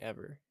thing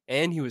ever.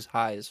 And he was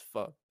high as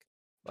fuck.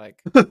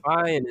 Like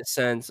high in the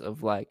sense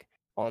of like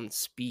on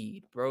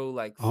speed, bro.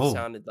 Like Oh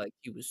sounded like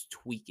he was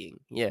tweaking.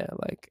 Yeah,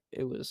 like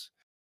it was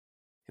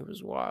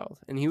wild.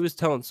 And he was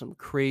telling some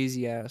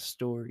crazy ass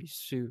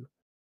stories too.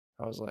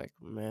 I was like,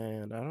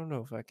 man, I don't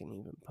know if I can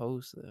even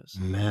post this.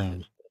 Like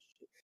man.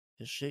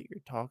 the shit you're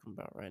talking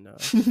about right now.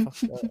 It's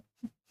fucked up.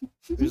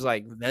 He was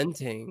like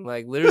venting,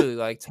 like literally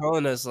like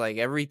telling us like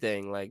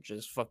everything, like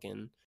just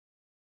fucking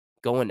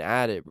going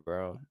at it,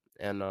 bro.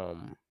 And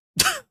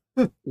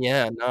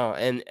yeah, no,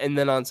 and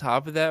then on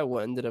top of that,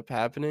 what ended up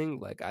happening,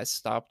 like I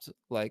stopped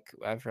like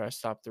after I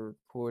stopped the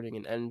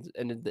recording and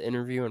ended the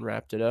interview and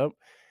wrapped it up,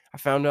 I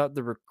found out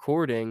the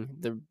recording,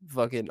 the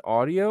fucking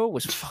audio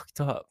was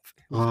fucked up.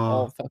 It was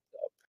all uh, fucked up.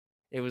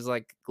 It was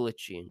like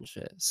glitchy and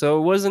shit. So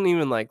it wasn't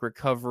even like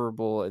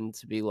recoverable and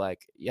to be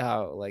like, yeah,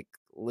 like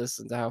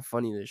listen to how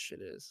funny this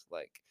shit is.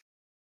 Like,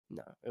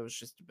 no, it was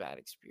just a bad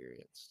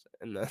experience.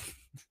 And then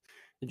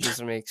it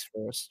just makes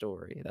for a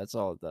story. That's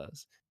all it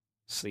does.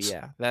 But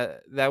yeah,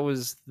 that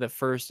was the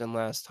first and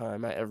last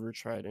time I ever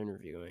tried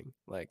interviewing.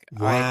 Like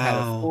I had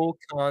a wow, full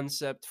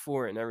concept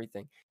for it and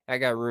everything. That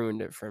guy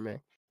ruined it for me.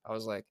 I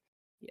was like,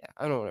 yeah,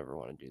 I don't ever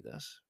want to do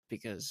this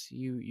because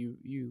you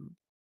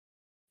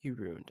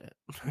ruined it.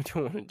 I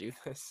don't want to do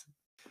this.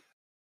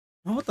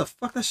 oh, what the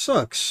fuck? That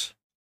sucks.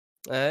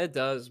 It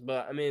does,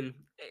 but I mean,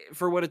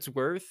 for what it's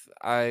worth,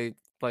 I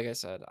like I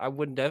said,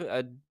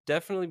 I'd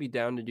definitely be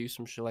down to do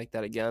some shit like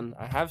that again.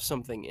 I have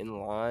something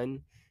in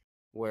line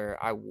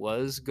where I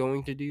was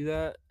going to do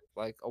that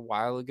like a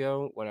while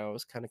ago when I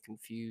was kind of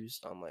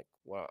confused on like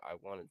what I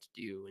wanted to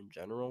do in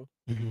general.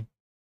 Hmm.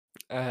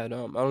 I had I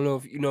don't know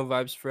if you know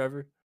Vibes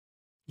Forever.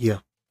 Yeah.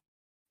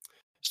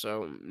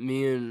 So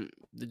me and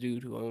the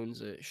dude who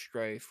owns it,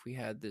 Strife, we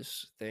had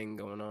this thing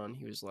going on.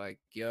 He was like,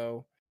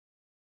 "Yo,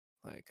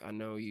 like I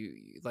know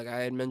like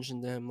I had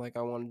mentioned to him like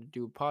I wanted to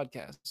do a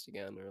podcast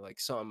again or like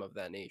something of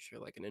that nature,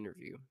 like an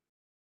interview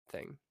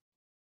thing."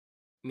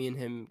 Me and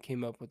him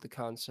came up with the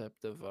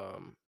concept of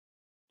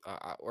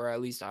or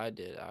at least I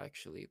did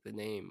actually. The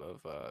name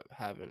of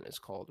having is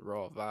called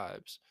Raw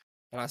Vibes,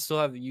 and I still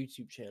have the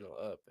YouTube channel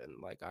up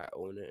and like I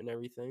own it and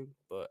everything.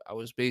 But I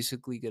was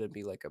basically gonna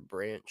be like a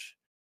branch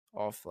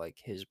off like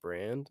his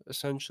brand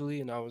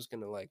essentially, and I was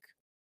gonna like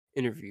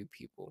interview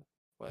people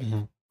like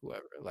Hmm.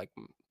 whoever like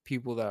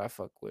people that I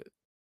fuck with.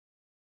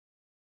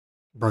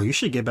 Bro, you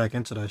should get back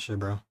into that shit,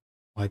 bro.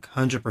 Like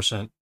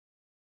 100%.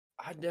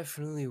 I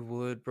definitely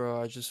would,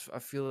 bro. I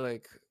feel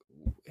like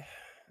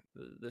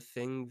the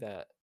thing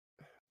that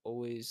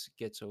always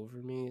gets over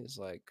me is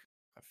like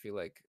I feel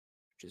like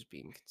just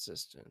being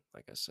consistent.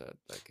 Like I said,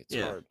 like it's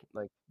Yeah. hard.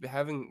 Like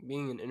having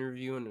being an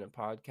interview and a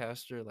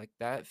podcaster, like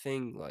that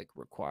thing like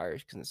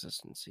requires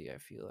consistency. I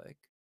feel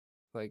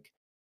like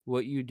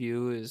what you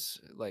do is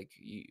like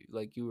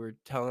you were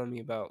telling me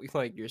about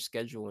like your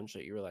schedule and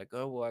shit. You were like,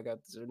 oh well, I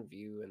got this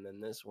interview and then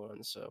this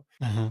one, so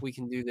Hmm. we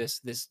can do this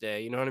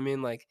day. You know what I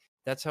mean? Like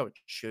that's how it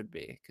should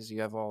be because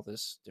you have all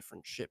this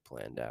different shit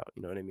planned out.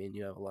 You know what I mean?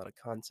 You have a lot of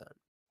content,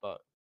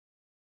 but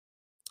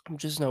I'm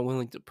just not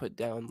willing to put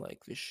down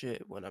like the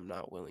shit when I'm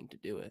not willing to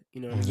do it.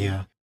 You know what I mean?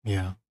 Yeah.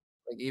 Yeah.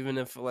 Like even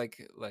if like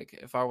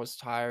if I was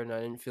tired and I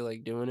didn't feel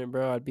like doing it,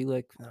 bro, I'd be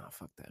like, nah,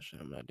 fuck that shit.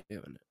 I'm not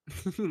doing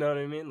it. You know what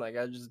I mean? Like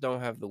I just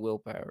don't have the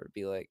willpower to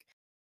be like,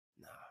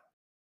 nah,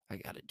 I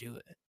gotta do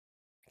it.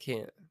 I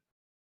can't.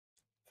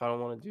 If I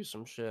don't want to do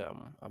some shit,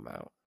 I'm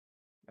out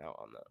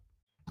on that.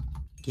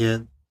 Yeah.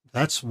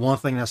 That's one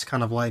thing that's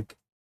kind of like,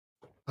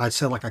 I'd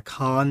say like a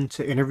con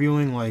to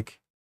interviewing. Like,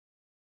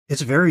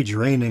 it's very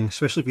draining,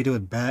 especially if you do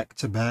it back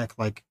to back.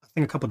 Like, I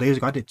think a couple days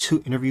ago, I did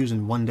 2 interviews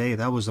in one day.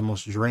 That was the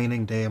most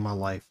draining day of my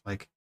life.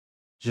 Like,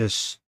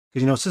 just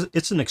because,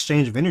 it's an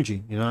exchange of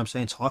energy. You know what I'm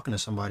saying? Talking to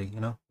somebody,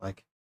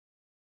 like,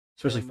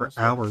 Yeah, especially for most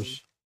definitely.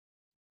 hours.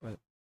 But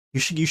you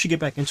should get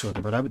back into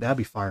it, bro. That'd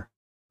be fire.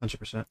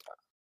 100%.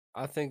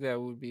 I think that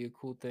would be a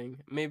cool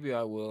thing. Maybe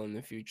I will in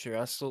the future.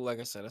 I still, like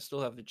I said, I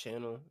still have the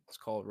channel. It's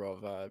called Raw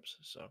Vibes,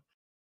 so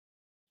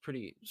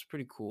it's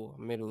pretty cool.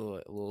 I made a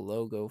little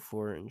logo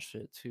for it and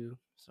shit too.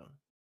 So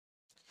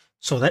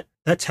So that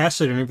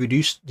tacit interview, do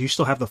you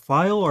still have the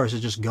file, or is it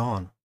just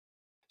gone?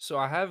 so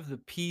I have the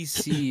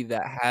PC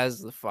that has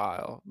the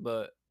file,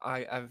 but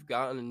I've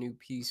gotten a new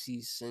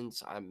PC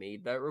since I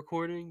made that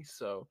recording,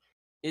 so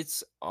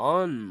it's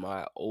on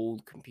my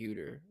old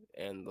computer.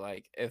 And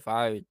like if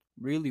I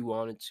really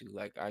wanted to,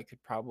 like I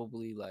could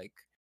probably like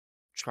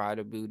try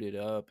to boot it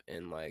up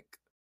and like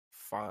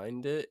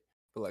find it.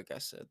 But like I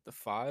said, the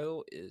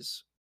file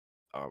is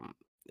um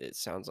it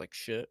sounds like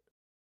shit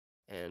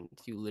and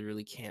you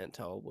literally can't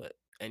tell what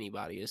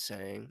anybody is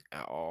saying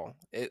at all.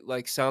 It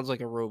like sounds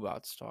like a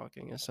robot's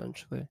talking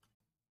essentially.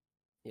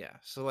 Yeah,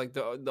 so like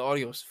the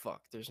audio's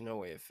fucked. There's no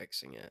way of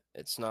fixing it.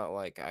 It's not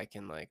like I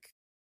can like,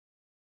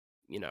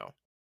 you know,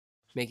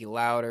 make it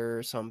louder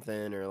or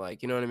something or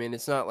like, you know what I mean?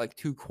 It's not like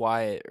too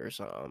quiet or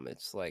something.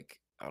 It's like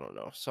I don't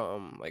know,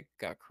 something like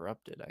got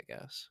corrupted, I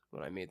guess,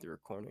 when I made the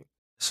recording.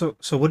 So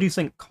what do you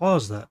think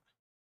caused that?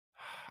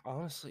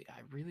 Honestly,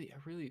 I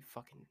really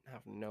fucking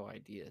have no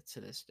idea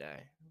to this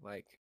day.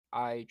 Like,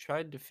 I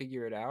tried to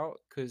figure it out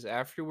because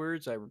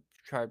afterwards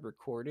tried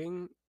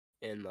recording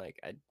and like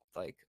I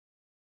like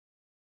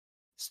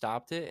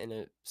stopped it and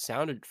it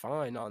sounded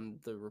fine on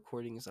the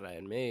recordings that I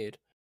had made.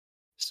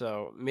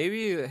 So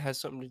maybe it has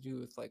something to do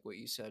with like what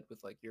you said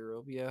with like your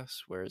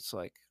OBS, where it's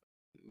like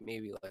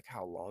maybe like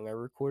how long I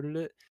recorded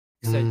it.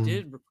 Because I Mm,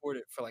 did record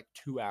it for like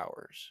 2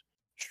 hours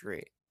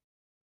straight.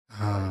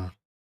 Like uh,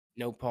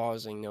 no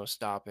pausing, no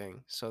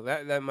stopping. So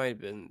that might have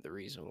been the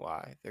reason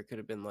why. There could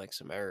have been like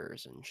some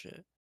errors and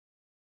shit.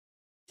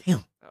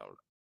 damn. I don't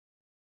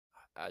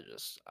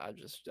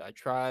know. I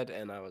tried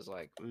and I was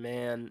like,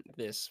 man,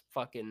 this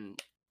fucking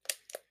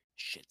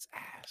shit's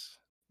ass.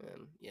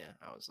 And yeah,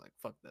 I was like,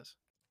 fuck this.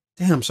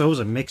 Damn, so it was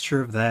a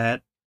mixture of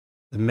that,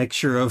 the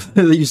mixture of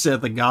you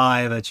said the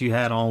guy that you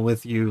had on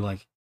with you,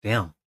 like,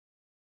 damn.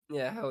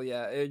 Yeah, hell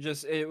yeah.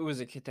 It was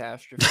a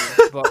catastrophe.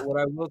 But what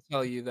I will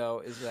tell you though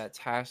is that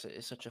Tacit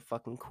is such a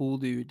fucking cool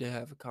dude to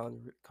have a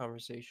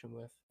conversation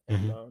with.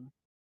 And Hmm.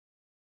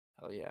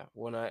 hell yeah.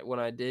 When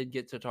I did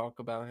get to talk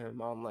about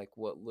him on like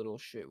what little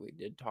shit we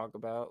did talk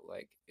about,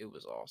 like it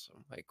was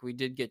awesome. Like we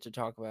did get to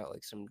talk about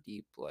like some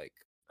deep like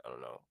I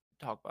don't know,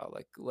 talk about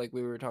like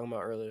we were talking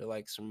about earlier,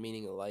 like some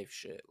meaning of life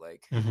shit.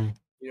 Like Hmm.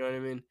 you know what I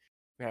mean?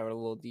 We're having a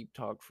little deep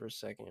talk for a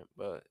second,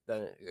 but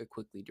then it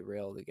quickly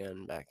derailed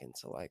again back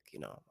into like,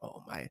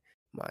 oh my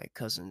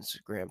cousin's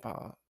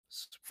grandpa's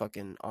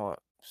fucking aunt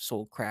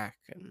sold crack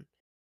and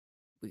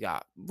we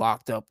got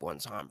locked up one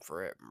time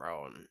for it,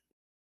 bro. And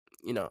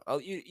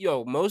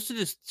yo, most of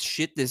this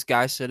shit this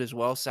guy said as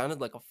well sounded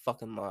like a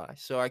fucking lie.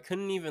 So I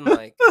couldn't even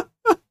like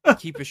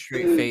keep a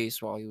straight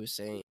face while he was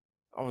saying.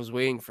 I was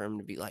waiting for him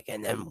to be like,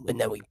 and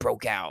then we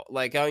broke out,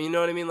 like, you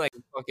know what I mean, like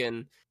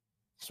fucking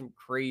some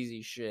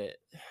crazy shit.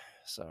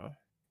 So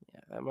yeah,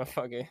 that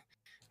motherfucker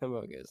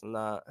is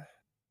not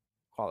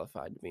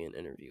qualified to be an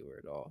interviewer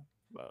at all.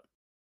 But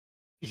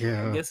I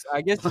Yeah. guess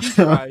I guess he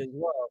tried as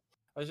well.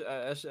 I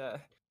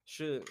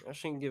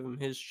shouldn't give him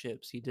his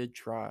chips. He did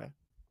try,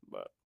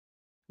 but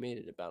made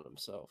it about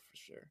himself for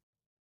sure.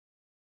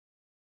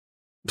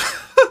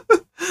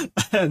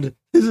 And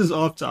this is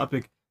off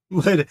topic,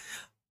 but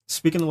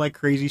speaking of like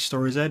crazy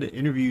stories, I had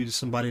interviewed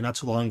somebody not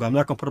too long ago. I'm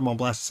not gonna put them on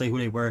blast to say who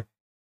they were.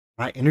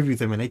 I interviewed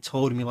them and they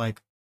told me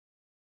like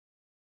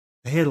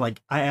they had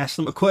like I asked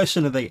them a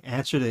question and they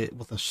answered it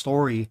with a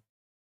story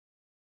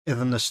and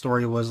then the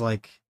story was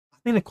like, I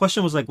think the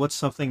question was like, "What's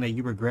something that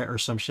you regret?" or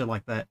some shit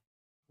like that.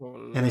 Oh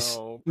And it's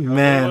no, bro!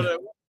 man,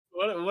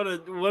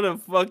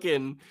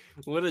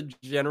 What a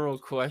general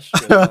question,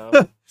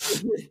 though.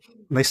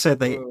 they said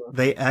they Ugh.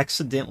 they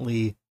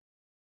accidentally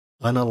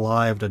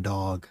unalived a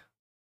dog.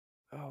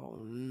 Oh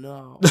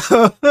no.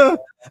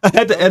 I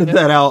had to I would edit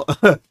that definitely,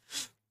 out.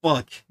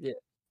 Fuck. yeah,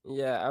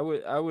 yeah.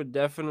 I would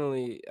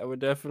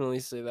definitely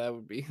say that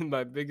would be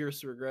my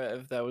biggest regret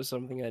if that was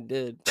something I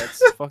did.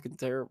 That's fucking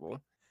terrible.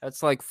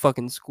 That's like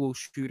fucking school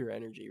shooter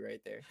energy right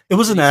there. It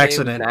was Did an he say it was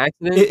an accident.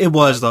 accident? It Oh,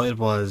 was though. It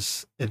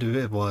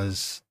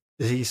was.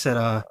 He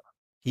said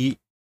he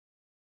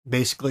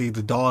basically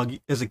the dog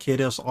as a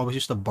kid always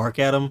used to bark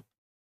at him.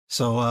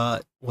 So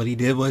what he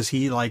did was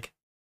he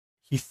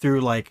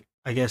threw like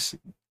I guess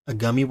a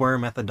gummy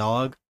worm at the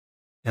dog,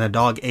 and the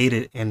dog ate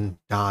it and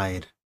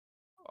died.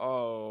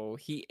 oh,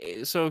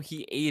 so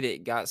he ate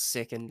it, got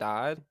sick, and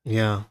died.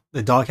 Yeah,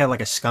 the dog had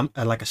like a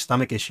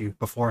stomach issue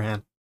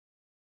beforehand.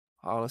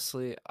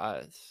 Honestly,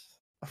 I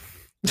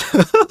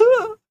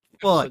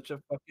Fuck. such a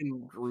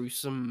fucking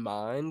gruesome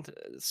mind.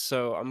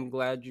 So I'm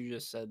glad you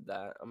just said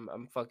that.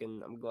 I'm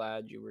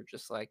glad you were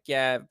just like,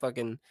 yeah,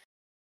 fucking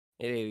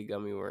it ate a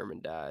gummy worm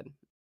and died.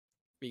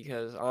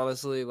 Because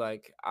honestly,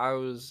 like I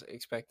was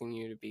expecting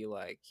you to be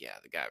like, yeah,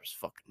 the guy was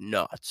fucking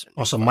nuts and he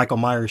Also, fucking Michael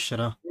Myers shit,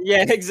 huh?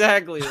 yeah,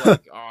 exactly.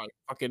 Like, oh,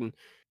 fucking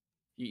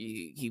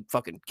he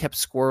fucking kept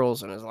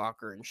squirrels in his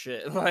locker and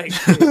shit. Like,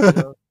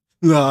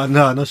 you know,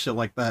 No shit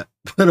like that.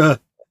 But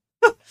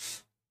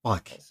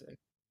fuck, that's sick.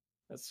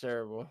 That's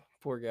terrible.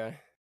 Poor guy.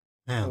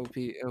 man,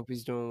 I hope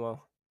he's doing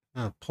well.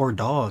 poor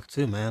dog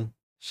too, man.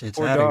 Shit's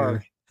Poor out of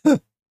dog. here.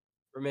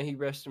 Or may he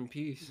rest in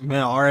peace.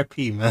 Man,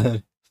 R.I.P.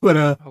 Man.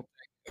 But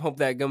Hope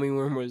that gummy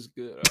worm was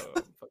good.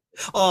 Oh, fuck.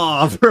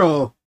 oh,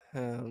 bro,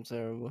 I'm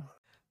terrible.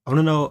 I want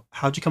to know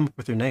how'd you come up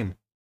with your name?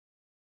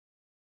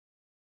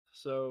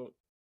 So,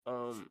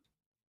 um,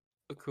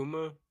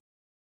 Akuma,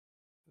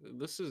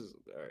 this is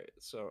all right.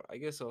 So I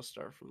guess I'll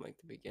start from like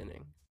the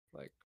beginning.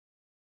 Like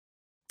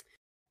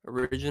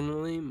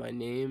originally, my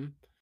name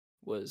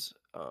was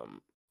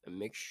a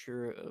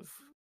mixture of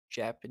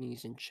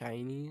Japanese and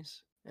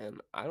Chinese, and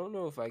I don't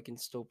know if I can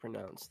still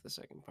pronounce the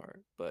second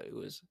part, but it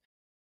was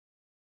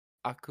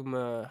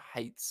Akuma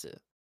Heitze,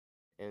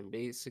 and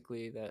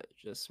basically that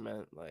just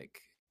meant like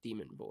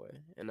demon boy,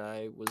 and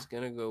I was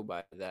gonna go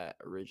by that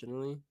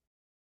originally,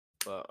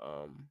 but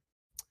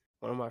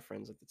one of my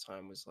friends at the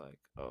time was like,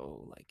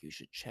 "Oh, like you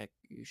should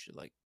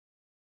like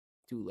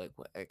do like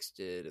what X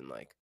did and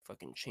like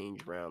fucking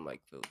change around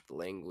like the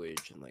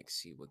language and like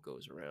see what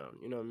goes around."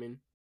 You know what I mean?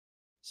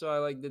 So I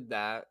like did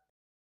that,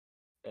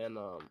 and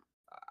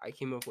I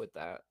came up with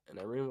that, and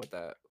I ran with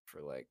that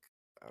for like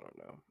I don't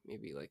know,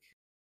 maybe like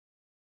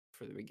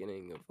for the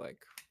beginning of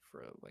like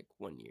for like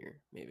 1 year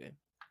maybe,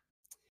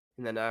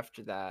 and then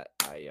after that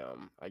I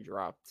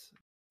dropped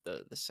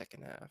the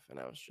second half, and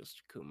I was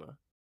just Kuma,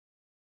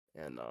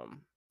 and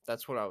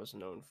that's what I was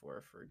known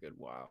for a good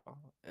while.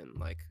 And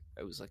like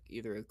it was like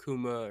either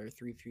Akuma or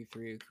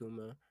 333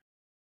 Akuma.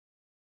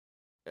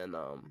 And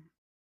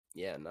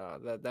yeah, nah,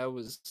 that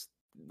was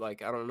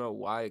like I don't know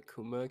why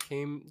Akuma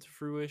came to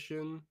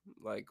fruition,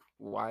 like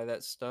why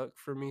that stuck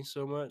for me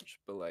so much,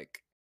 but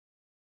like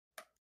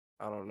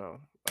I don't know.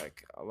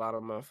 Like a lot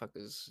of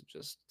motherfuckers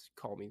just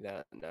call me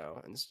that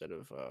now instead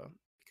of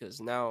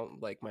because now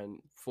like my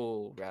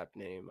full rap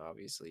name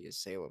obviously is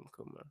Salem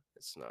Kuma.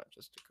 It's not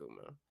just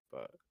Akuma,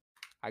 but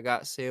I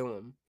got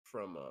Salem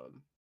from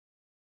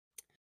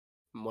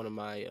one of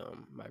my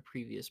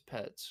previous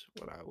pets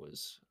when I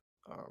was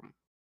um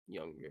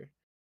younger.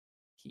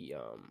 He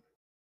um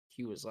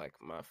he was like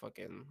my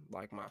fucking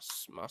like my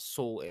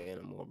soul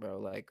animal, bro.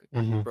 Like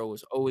Hmm. bro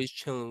was always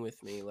chilling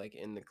with me like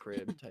in the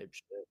crib type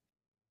shit.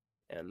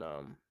 And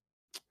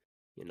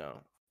you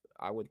know,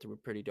 I went through a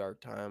pretty dark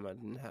time. I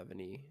didn't have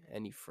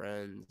any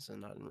friends,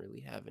 and I didn't really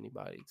have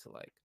anybody to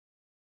like,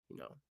 you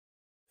know,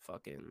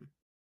 fucking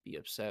be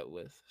upset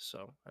with.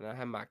 So, and I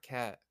had my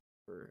cat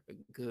for a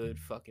good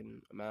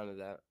fucking amount of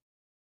that.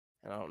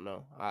 And I don't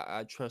know.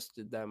 I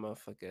trusted that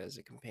motherfucker as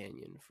a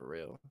companion for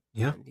real.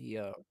 Yeah. And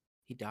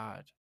he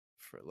died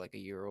for like a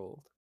year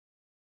old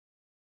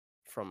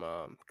from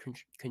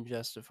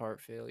congestive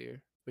heart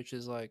failure, which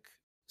is like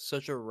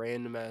such a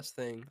random ass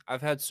thing.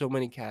 I've had so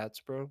many cats,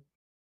 bro,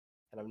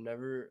 and I've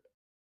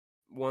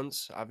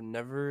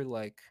never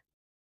like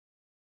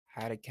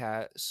had a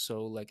cat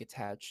so like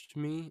attached to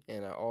me,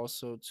 and I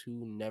also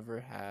too never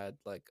had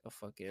like a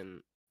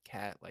fucking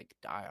cat like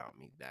die on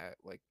me that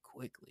like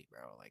quickly,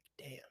 bro. Like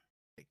damn.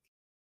 Like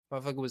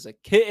motherfucker was a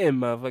kitten,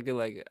 motherfucker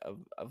like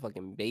a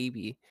fucking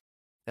baby.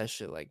 That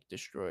shit like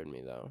destroyed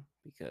me though,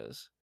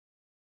 because,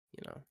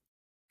 you know,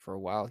 for a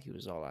while he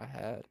was all I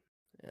had.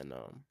 And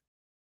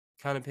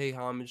kind of pay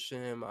homage to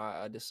him,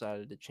 I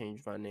decided to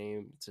change my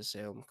name to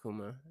Salem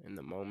Kuma in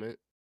the moment.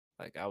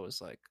 Like I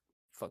was like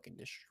fucking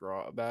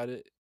distraught about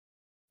it.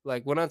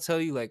 Like when I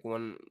tell you like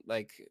when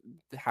like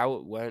how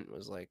it went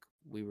was like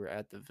we were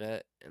at the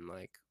vet, and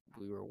like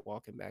we were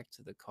walking back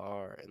to the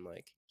car, and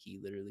like he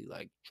literally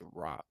like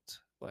dropped.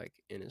 like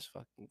in his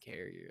fucking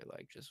carrier,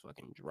 like just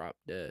fucking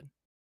dropped dead.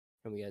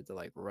 And we had to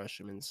like rush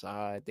him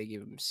inside. They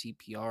gave him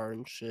CPR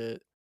and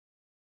shit.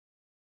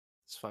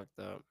 It's fucked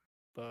up.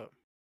 But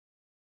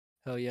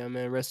hell yeah,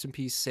 man. Rest in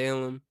peace,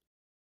 Salem.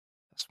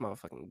 That's my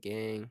fucking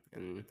gang.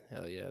 And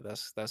hell yeah,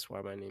 that's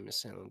why my name is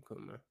Salem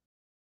Kuma.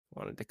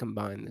 Wanted to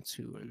combine the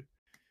two and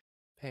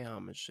pay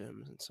homage to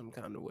him in some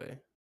kind of way.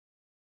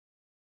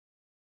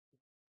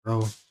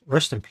 Bro,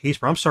 rest in peace,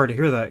 bro. I'm sorry to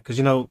hear that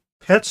because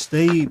pets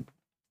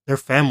they're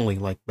family,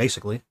 like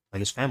basically,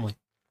 like it's family.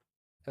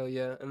 Hell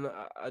yeah, and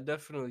I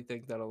definitely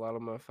think that a lot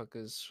of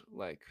motherfuckers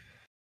like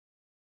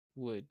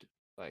would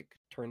like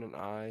turn an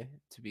eye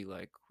to be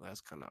like, well,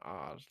 that's kind of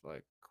odd.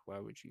 Like, why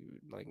would you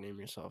like name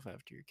yourself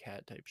after your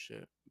cat type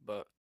shit?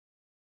 But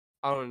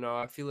I don't know.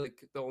 I feel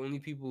like the only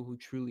people who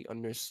truly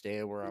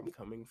understand where I'm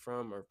coming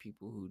from are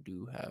people who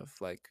do have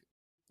like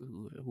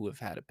who have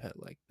had a pet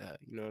like that.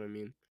 You know what I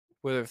mean?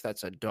 Whether if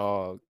that's a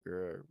dog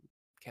or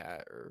a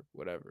cat or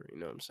whatever. You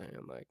know what I'm saying?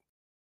 Like,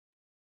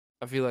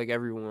 I feel like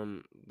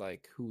everyone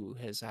like who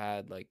has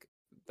had like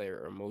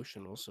their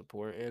emotional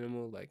support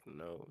animal like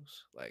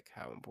knows like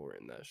how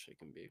important that shit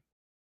can be.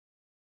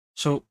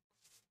 So,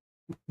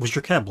 was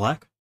your cat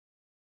black?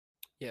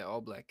 Yeah,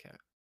 all black cat.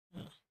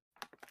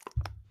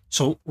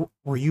 So,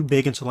 were you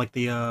big into like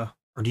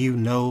or do you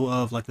know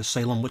of like the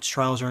Salem witch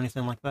trials or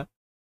anything like that?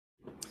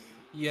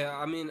 Yeah,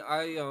 I mean,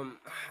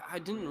 I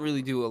didn't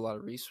really do a lot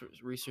of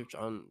research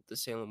on the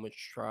Salem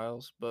witch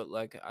trials, but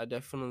like I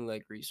definitely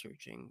like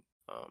researching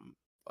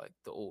like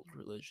the old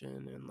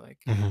religion and like,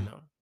 Hmm.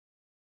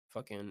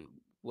 fucking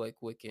like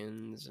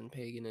Wiccans and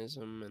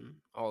paganism and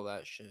all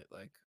that shit.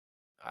 Like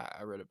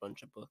I read a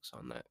bunch of books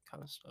on that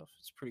kind of stuff.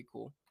 It's pretty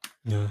cool.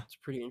 Yeah. It's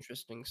pretty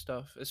interesting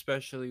stuff,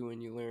 especially when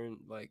you learn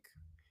like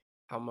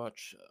how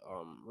much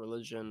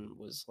religion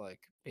was like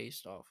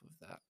based off of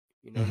that.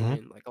 You know what I Hmm.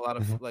 mean? Like a lot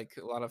of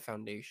Hmm.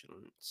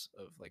 foundations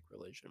of like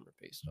religion were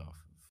based off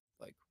of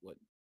like what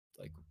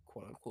like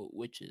quote unquote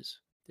witches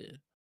did.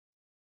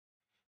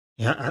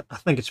 Yeah, I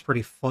think it's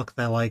pretty fucked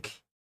that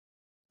like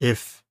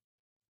if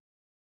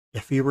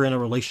if you were in a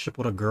relationship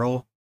with a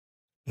girl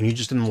and you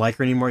just didn't like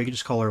her anymore, you could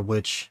just call her a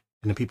witch,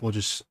 and then people would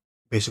just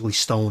basically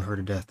stone her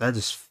to death. That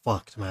is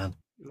fucked, man.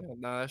 Yeah,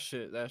 nah, that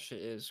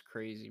shit is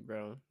crazy,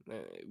 bro.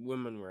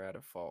 Women were at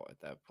a fault at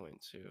that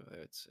point too.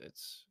 It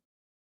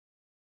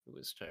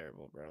was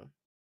terrible, bro.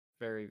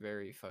 Very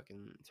very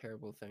fucking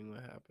terrible thing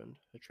that happened.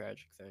 A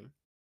tragic thing.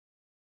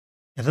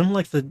 And then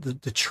like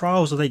the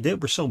trials that they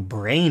did were so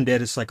brain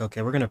dead. It's like,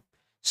 okay, we're gonna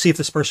see if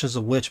this person is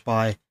a witch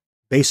by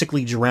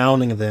basically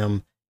drowning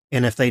them,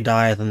 and if they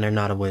die, then they're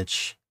not a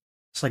witch.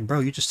 It's like, bro,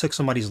 you just took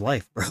somebody's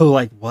life, bro.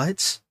 Like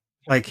what?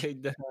 If Like they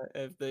die,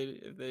 if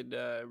they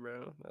die,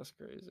 bro, that's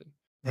crazy.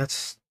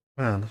 that's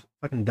man,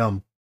 fucking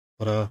dumb.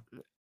 But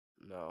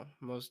No,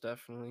 most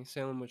definitely.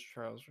 Salem witch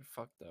trials were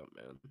fucked up,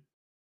 man.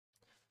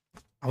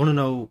 I want to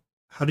know,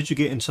 how did you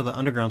get into the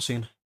underground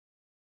scene?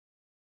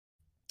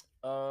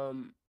 I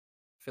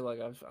feel like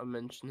I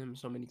mentioned him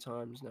so many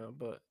times now,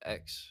 but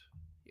X,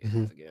 yeah,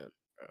 Hmm. again,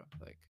 bro.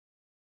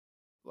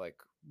 Like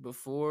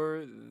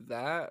before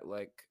that,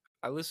 like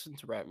I listened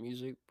to rap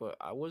music, but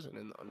I wasn't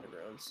in the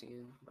underground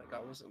scene. Like I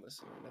wasn't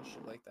listening to that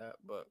shit like that.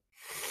 But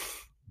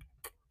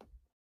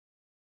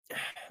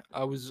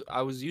I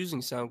was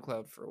using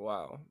SoundCloud for a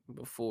while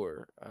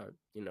before I,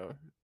 you know,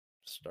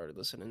 started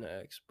listening to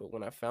X. But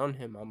when I found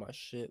him on my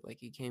shit, like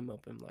he came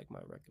up in like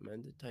my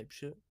recommended type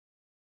shit,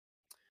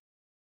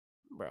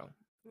 bro.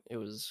 It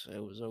was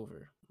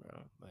over,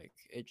 bro. Like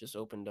it just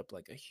opened up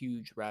like a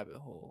huge rabbit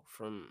hole.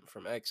 From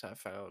X, I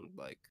found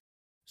like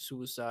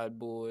Suicide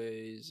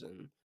Boys,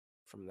 and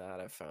from that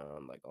I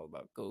found like all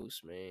about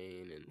Ghost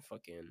Main and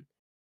fucking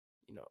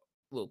you know,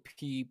 Lil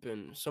Peep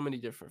and so many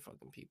different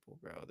fucking people,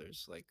 bro.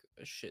 There's like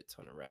a shit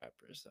ton of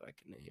rappers that I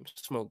can name.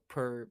 Smoke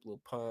Perp,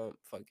 Lil Pump,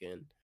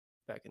 fucking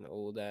back in the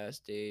old ass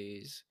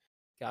days.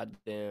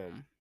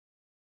 Goddamn.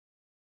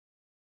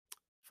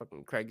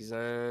 Fucking Craig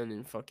Zan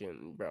and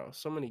fucking bro.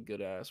 So many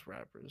good ass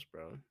rappers,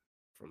 bro.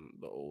 From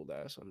the old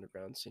ass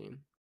underground scene.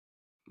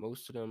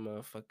 Most of them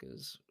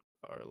motherfuckers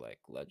are like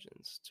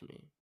legends to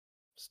me.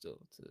 Still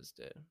to this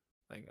day.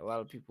 Like a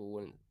lot of people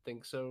wouldn't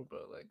think so,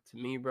 but like to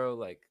me, bro,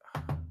 like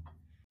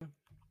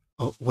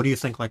Oh, what do you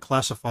think like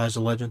classifies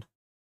a legend?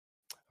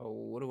 oh,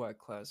 what do I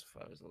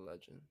classify as a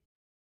legend?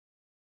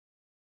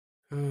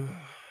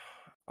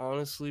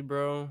 Honestly,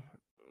 bro,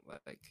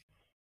 like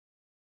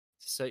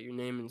to set your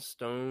name in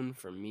stone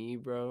for me,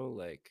 bro,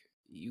 like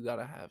you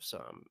gotta have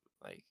some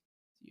like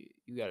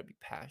you gotta be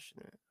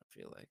passionate. I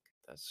feel like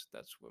that's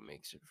what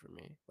makes it for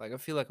me. Like I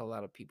feel like a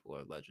lot of people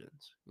are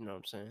legends. You know what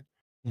I'm saying?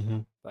 Hmm.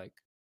 Like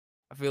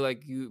I feel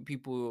like you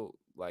people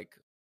like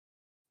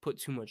put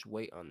too much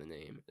weight on the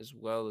name as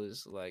well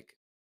as like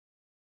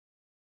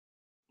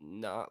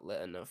not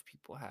let enough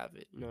people have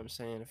it. You know what I'm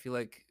saying? I feel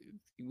like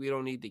we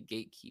don't need to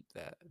gatekeep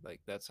that.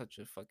 Like that's such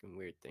a fucking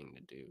weird thing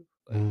to do.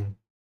 Like Mm.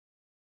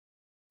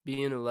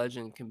 being a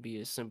legend can be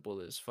as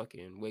simple as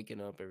fucking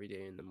waking up every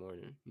day in the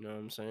morning. You know what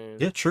I'm saying?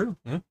 Yeah, true.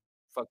 Yeah.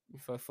 Fuck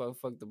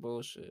the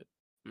bullshit.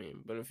 I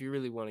mean, but if you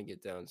really want to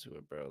get down to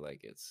it, bro,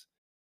 like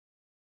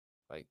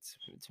Like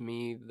to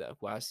me, that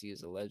Wasi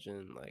is a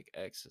legend. Like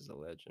X is a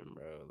legend,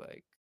 bro.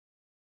 Like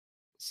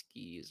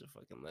Ski is a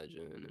fucking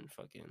legend, and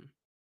fucking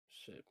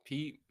shit.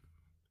 Pete,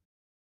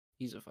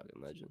 he's a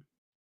fucking legend.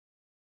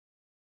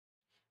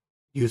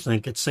 You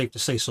think it's safe to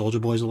say Soldier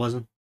Boy's a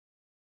legend?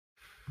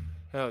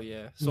 Hell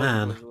yeah, Soldier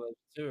Man, Boy's a legend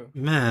too.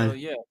 Hell man,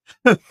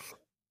 yeah,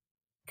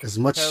 as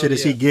much shit hell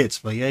as yeah. he gets,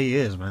 but yeah, he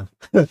is, man.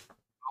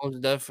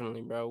 Most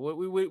definitely, bro.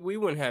 We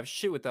wouldn't have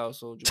shit without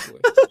Soldier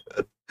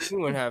Boy. We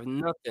wouldn't have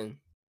nothing.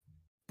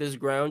 This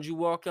ground you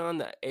walk on,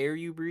 the air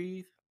you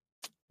breathe,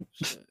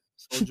 shit.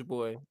 Soldier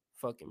Boy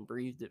fucking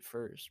breathed it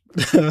first,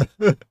 bro.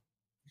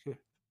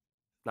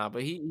 Nah,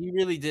 but he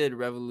really did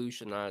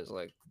revolutionize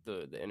like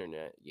the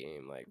internet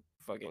game. Like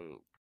fucking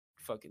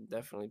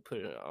definitely put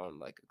it on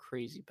like a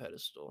crazy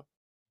pedestal.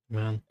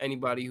 Man,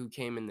 Anybody who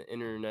came in the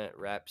internet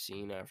rap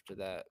scene after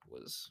that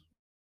was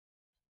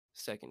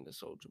second to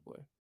Soldier Boy,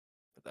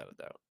 without a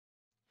doubt.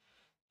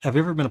 have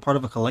you ever been a part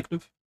of a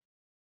collective?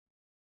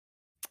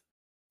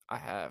 I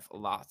have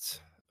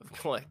lots of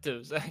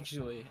collectives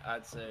actually,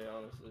 I'd say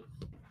honestly.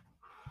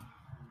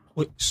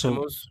 Wait, The so,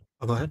 most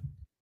oh, go ahead.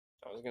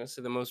 I was gonna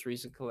say the most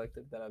recent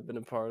collective that I've been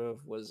a part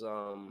of was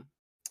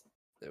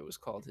it was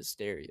called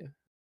Hysteria.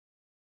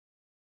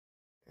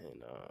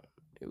 And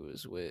it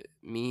was with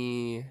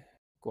me,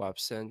 Guap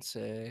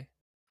Sensei,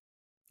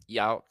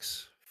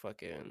 Yaux,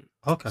 fucking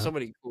Okay.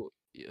 somebody cool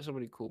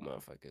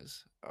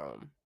motherfuckers.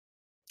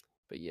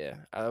 But yeah,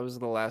 I was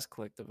the last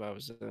collective I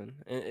was in,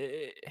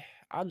 and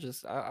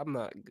I'm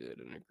not good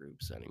in a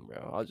group setting,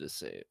 bro. I'll just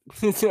say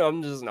it.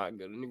 I'm just not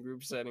good in a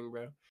group setting,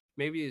 bro.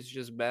 Maybe it's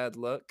just bad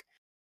luck,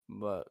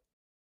 but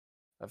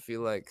I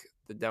feel like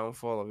the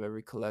downfall of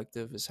every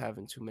collective is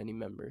having too many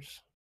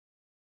members.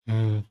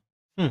 Mm.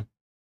 Hmm.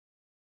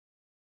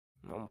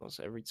 Almost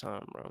every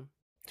time, bro.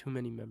 Too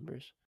many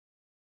members.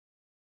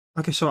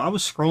 Okay, so I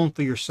was scrolling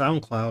through your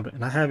SoundCloud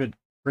and I have it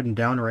written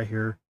down right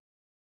here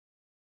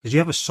because you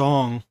have a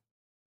song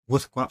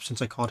with Guap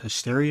since I called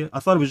Hysteria. I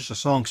thought it was just a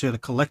song. So yeah, the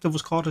collective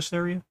was called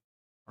Hysteria,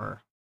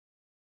 or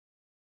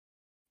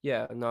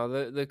Yeah,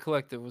 no, the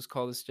collective was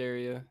called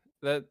Hysteria.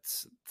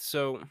 That's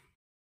so.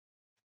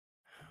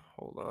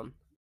 Hold on.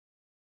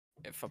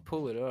 If I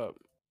pull it up,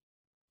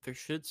 there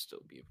should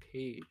still be a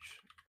page,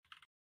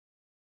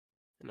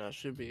 and I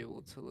should be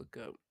able to look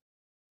up.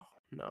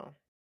 No,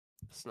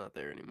 it's not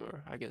there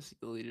anymore. I guess he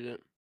deleted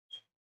it.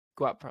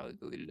 Guap probably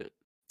deleted it.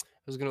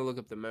 I was gonna look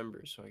up the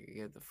members so I could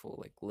get the full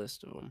like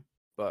list of them,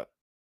 but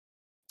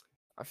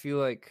I feel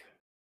like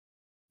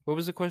what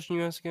was the question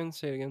you asked again?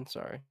 Say it again.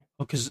 Sorry.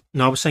 because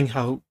no, I was saying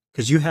how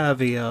because you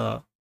have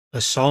a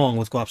song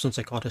with Guap since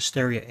I called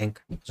Hysteria Inc.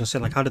 I was gonna say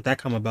like how did that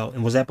come about,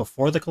 and was that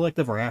before the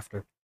collective or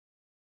after?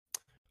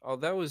 Oh,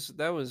 that was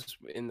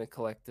in the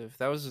collective.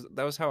 That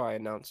was how I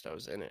announced I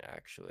was in it.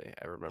 Actually,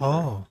 I remember.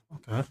 Oh,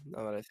 okay.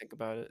 Now that I think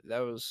about it, that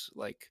was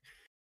like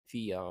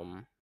the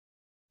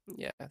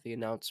yeah, the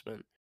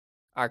announcement.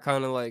 I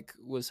kind of like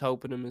was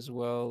helping him as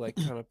well, like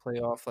kind of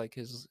play off like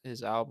his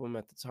album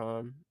at the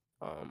time.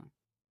 Um,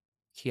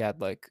 he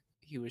had like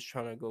he was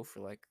trying to go for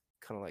like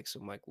kind of like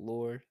some like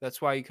lore.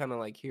 That's why you kind of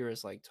like hear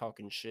us like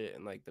talking shit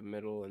in like the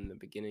middle and the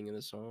beginning of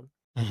the song.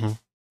 Hmm.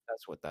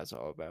 That's what that's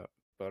all about.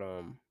 But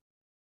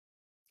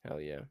hell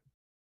yeah,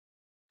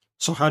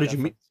 So how did you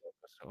meet?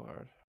 definitely so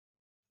hard.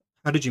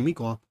 How did you meet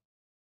Guap?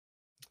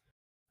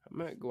 I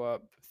might go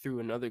up through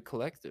another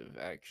collective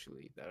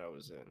actually that I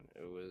was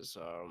in. It was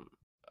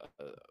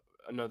uh,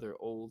 another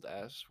old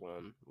ass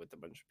one with a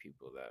bunch of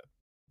people that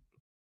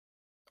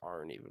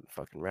aren't even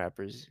fucking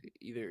rappers,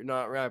 either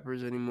not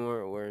rappers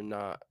anymore or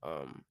not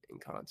in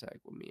contact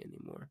with me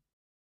anymore.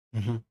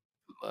 Hmm.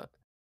 But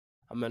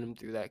I met him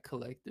through that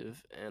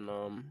collective, and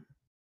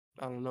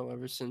I don't know.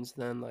 Ever since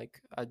then,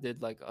 like I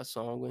did like a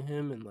song with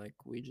him, and like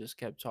we just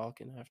kept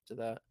talking after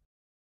that,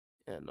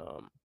 and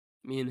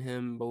me and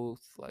him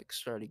both like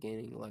started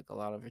gaining like a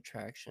lot of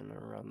attraction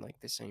around like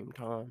the same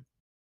time,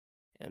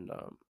 and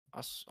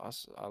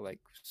I like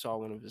saw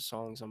one of his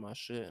songs on my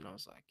shit, and I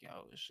was like,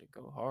 yo, this should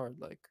go hard.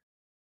 Like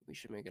we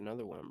should make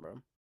another one,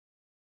 bro.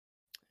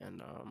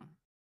 And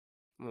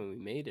when we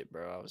made it,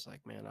 bro, I was like,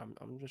 man,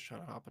 I'm just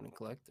trying to hop in a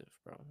collective,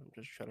 bro. I'm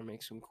just trying to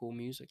make some cool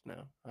music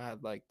now. I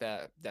had like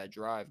that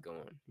drive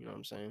going, you know what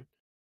I'm saying?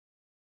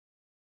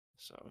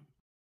 So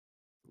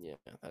yeah,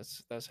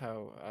 that's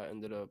how I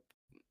ended up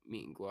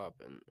meeting Guap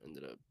and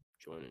ended up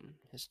joining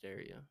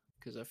Hysteria.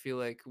 Cause I feel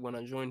like when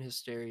I joined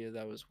Hysteria,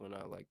 that was when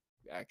I like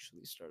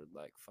actually started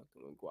like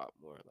fucking with Guap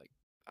more. Like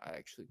I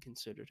actually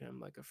considered him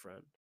like a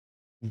friend.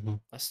 Hmm.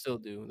 I still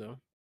do though.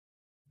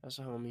 That's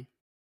a homie.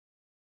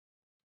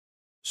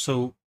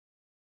 So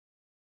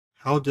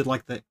how did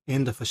like the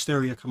end of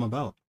Hysteria come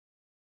about?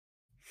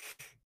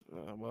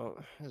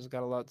 Well, it's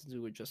got a lot to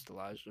do with just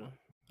Elijah,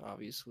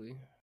 obviously,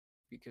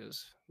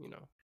 because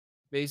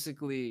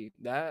basically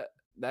that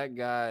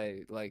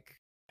guy, like,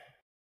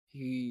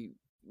 he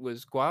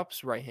was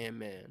Guap's right hand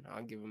man.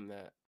 I'll give him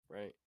that.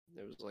 Right?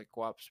 There was like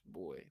Guap's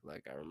boy.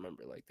 Like I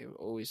remember, like they were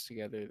always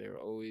together. They were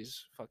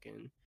always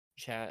fucking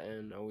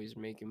chatting, always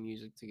making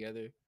music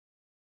together.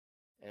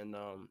 And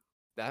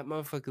That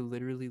motherfucker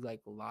literally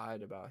like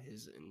lied about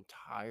his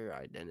entire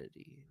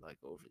identity like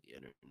over the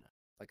internet.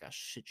 Like I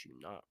shit you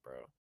not, bro.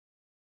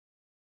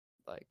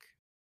 Like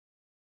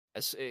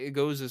it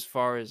goes as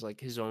far as like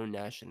his own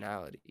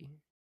nationality.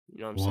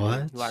 You know what I'm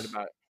saying? He lied What?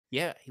 about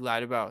yeah, he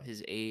lied about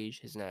his age,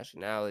 his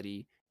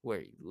nationality,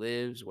 where he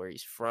lives, where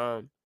he's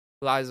from.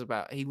 He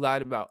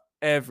lied about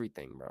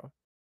everything, bro.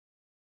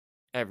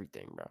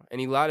 Everything, bro. And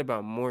he lied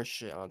about more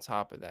shit on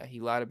top of that. He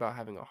lied about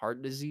having a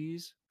heart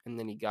disease, and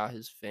then he got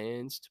his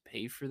fans to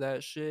pay for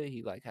that shit.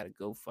 He like had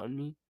a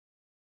GoFundMe.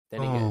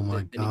 Then he got Oh my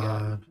then he got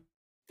God.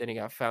 then he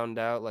got found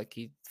out like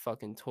he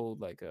fucking told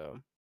like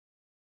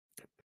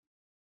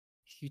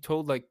he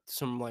told like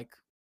some like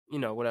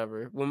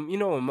whatever. When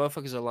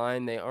motherfuckers are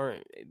lying, they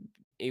aren't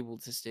able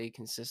to stay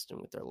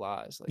consistent with their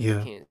lies. Like they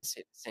Yeah. can't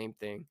say the same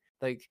thing.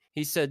 Like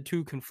he said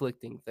two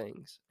conflicting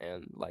things,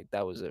 and like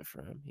that was it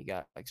for him. He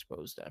got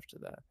exposed after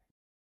that.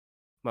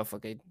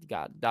 Motherfucker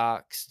got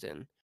doxxed,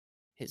 and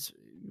his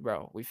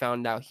bro. We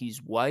found out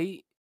he's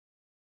white,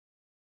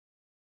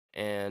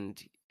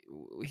 and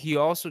he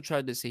also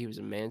tried to say he was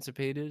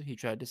emancipated. He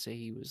tried to say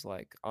he was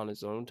like on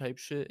his own type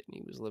shit, and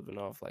he was living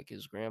off like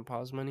his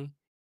grandpa's money.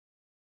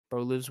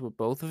 Bro lives with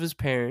both of his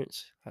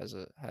parents,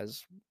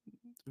 has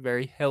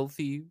very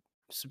healthy,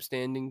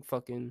 substanding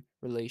fucking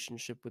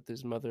relationship with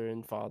his mother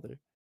and father.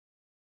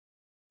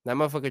 That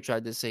motherfucker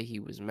tried to say he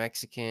was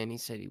Mexican. He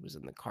said he was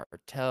in the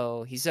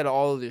cartel. He said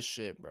all of this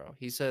shit, bro.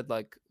 He said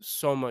like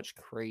so much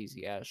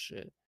crazy ass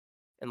shit.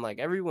 And like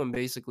everyone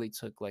basically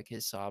took like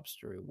his sob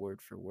story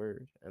word for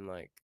word. And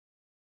like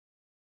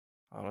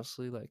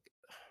honestly, like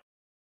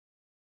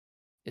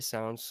it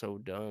sounds so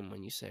dumb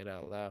when you say it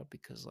out loud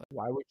because like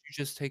why would you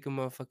just take a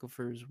motherfucker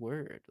for his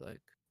word? Like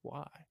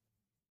why?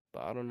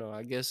 But I don't know.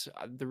 I guess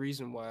the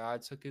reason why I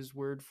took his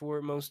word for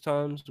it most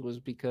times was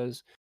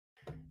because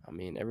I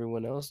mean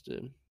everyone else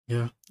did.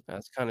 Yeah.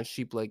 That's kind of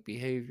sheep-like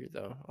behavior,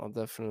 though. I'll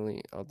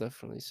definitely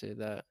say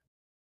that.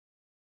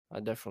 I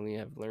definitely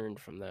have learned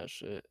from that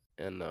shit.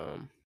 And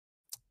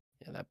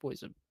yeah, that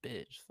boy's a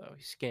bitch, though.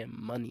 He scammed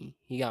money.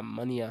 He got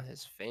money out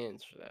his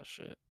fans for that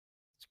shit.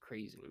 It's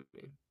crazy to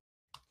me.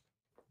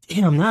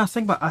 Damn. Now I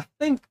think about. I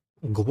think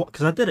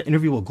because I did an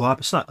interview with Guap.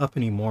 It's not up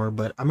anymore,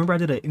 but I remember I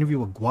did an interview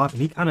with Guap,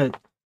 and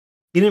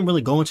he didn't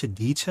really go into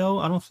detail.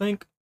 I don't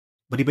think,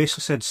 but he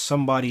basically said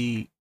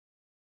somebody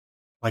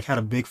like had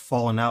a big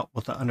falling out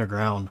with the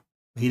underground.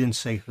 He didn't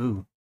say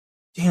who.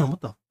 Damn.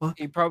 What the fuck?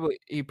 He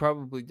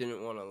probably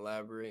didn't want to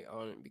elaborate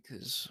on it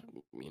because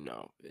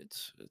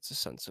it's a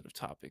sensitive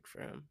topic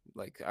for him.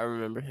 Like I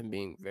remember him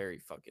being very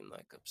fucking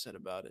like upset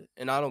about it,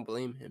 and I don't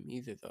blame him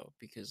either though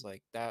because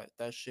like that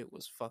shit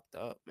was fucked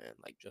up, man.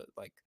 Like just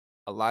like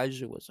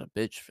Elijah was a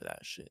bitch for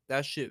that shit.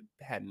 That shit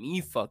had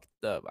me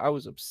fucked up. I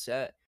was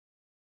upset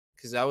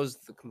because that was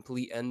the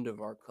complete end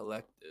of our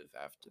collective.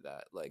 After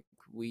that, like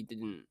we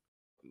didn't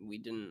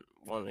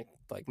want to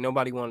like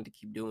nobody wanted to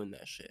keep doing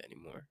that shit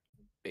anymore.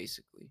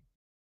 Basically.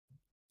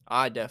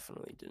 I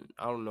definitely didn't.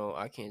 I don't know.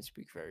 I can't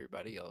speak for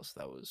everybody else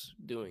that was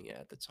doing it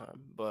at the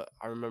time, but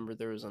I remember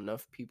there was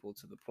enough people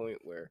to the point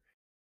where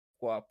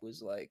Guap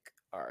was like,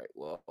 "All right,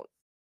 well,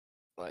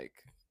 like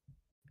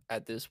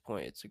at this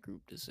point, it's a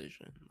group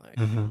decision. Like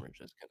Hmm.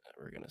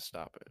 we're gonna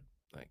stop it.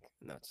 Like,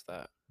 and that's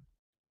that."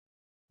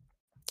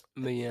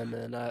 But yeah,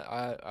 man,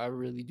 I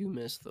really do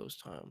miss those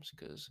times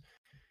because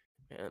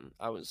and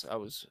I was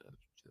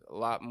a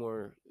lot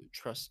more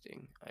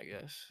trusting, I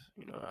guess.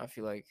 I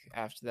feel like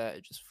after that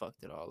it just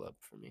fucked it all up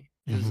for me.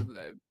 Because Hmm.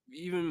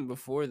 even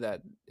before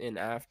that and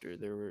after,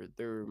 there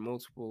were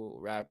multiple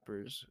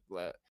rappers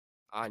that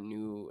I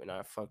knew and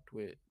I fucked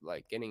with,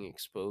 like getting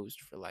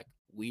exposed for like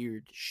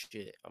weird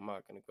shit. I'm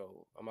not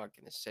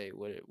gonna say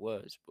what it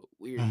was, but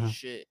Hmm.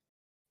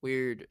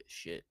 weird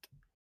shit.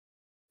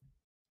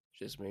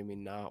 Just made me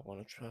not want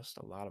to trust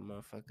a lot of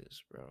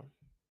motherfuckers, bro.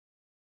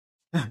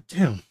 God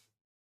damn.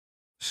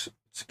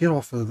 To get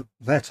off of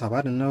that top,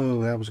 I didn't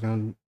know that was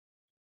gonna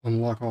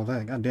unlock all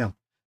that. God damn.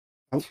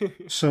 Oh,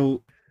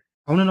 so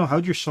I want to know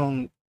how'd your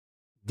song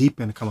 "Deep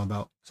End" come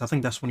about? Because I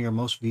think that's one of your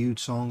most viewed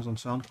songs on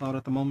SoundCloud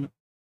at the moment.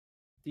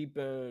 Deep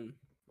in,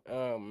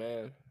 oh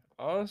man,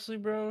 honestly,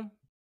 bro,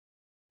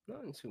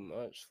 nothing too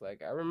much.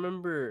 Like I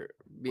remember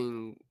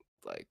being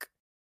like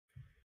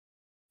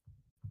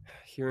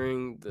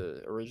hearing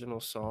the original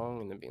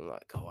song and then being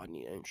like, "Oh, I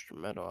need an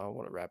instrumental. I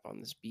want to rap on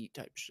this beat,"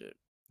 type shit.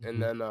 And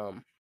Hmm.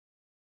 then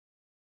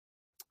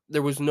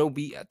there was no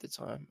beat at the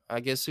time. I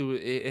guess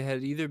it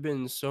had either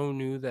been so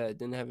new that it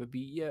didn't have a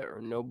beat yet,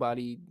 or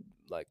nobody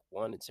like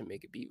wanted to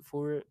make a beat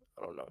for it.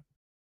 I don't know,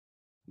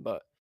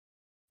 but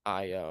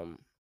I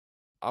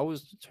I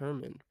was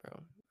determined,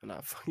 bro,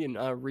 and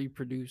I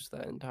reproduced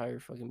that entire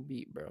fucking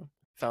beat, bro.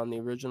 Found the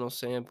original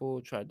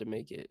sample, tried to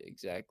make it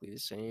exactly the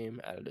same,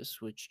 added a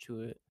switch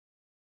to it.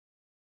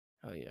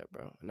 Oh yeah,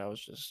 bro. And I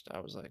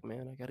was like,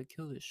 man, I gotta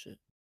kill this shit.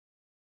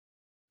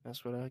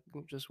 That's what I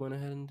just went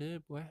ahead and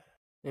did, boy.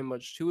 Ain't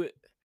much to it.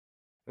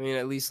 I mean,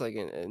 at least like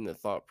in the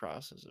thought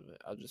process of it,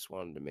 I just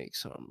wanted to make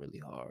something really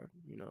hard.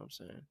 You know what I'm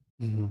saying?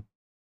 Hmm.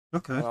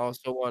 Okay. And I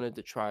also wanted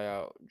to try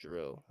out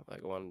drill.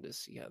 Like I wanted to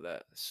see how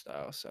that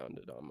style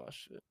sounded on my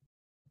shit.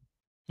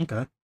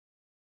 Okay.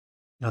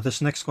 Now,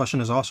 this next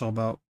question is also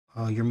about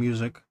your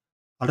music.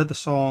 How did the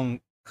song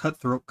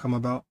 "Cutthroat" come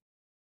about?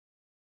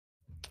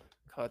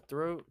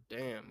 Cutthroat,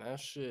 damn, that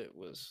shit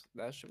was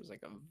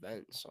like a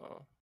vent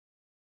song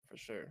for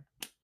sure.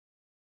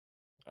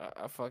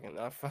 I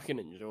fucking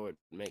enjoyed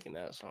making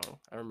that song.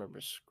 I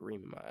remember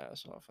screaming my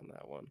ass off on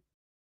that one.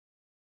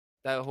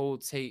 That whole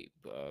tape,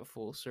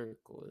 full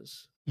circle,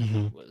 is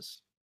Mm-hmm.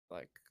 was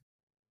like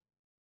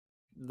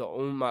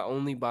my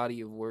only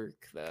body of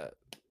work that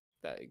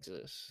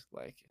exists,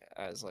 like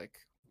as like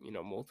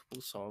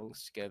multiple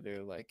songs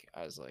together, like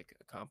as like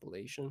a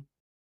compilation.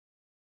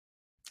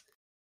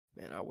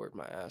 Man, I worked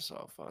my ass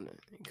off on it.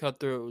 And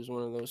Cutthroat was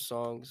one of those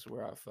songs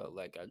where I felt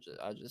like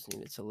I just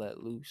needed to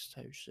let loose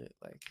type shit.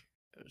 Like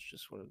it was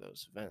just one of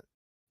those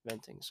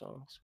venting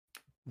songs.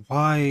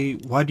 Why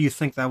do you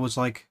think that was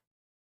like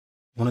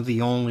one of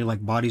the only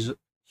like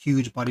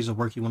huge bodies of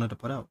work you wanted to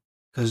put out?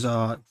 Because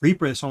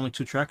Reaper is only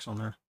 2 tracks on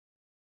there.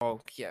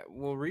 Oh yeah,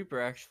 well Reaper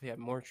actually had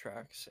more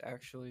tracks.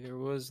 Actually, there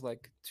was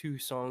like two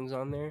songs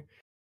on there,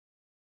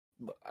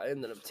 but I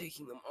ended up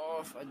taking them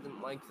off. I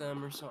didn't like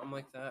them or something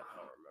like that. I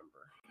don't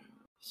remember.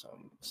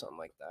 Something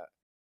like that.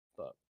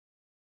 But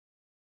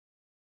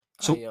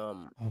So,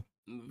 I oh,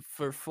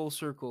 for full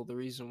circle, the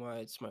reason why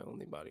it's my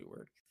only body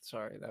work.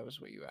 Sorry, that was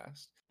what you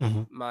asked.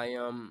 mhm. My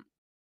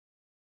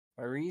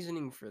my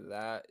reasoning for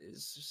that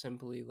is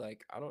simply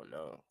like I don't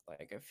know.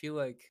 Like I feel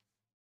like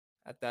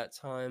at that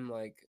time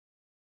like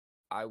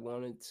I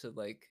wanted to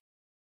like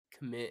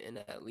commit and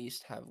at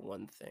least have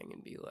one thing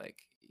and be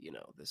like,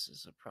 this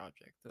is a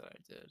project that I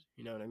did.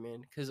 You know what I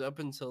mean? Because up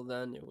until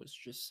then, it was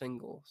just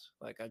singles.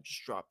 Like I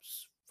just dropped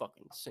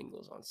fucking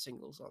singles on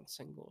singles on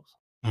singles.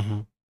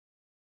 Mhm.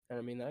 And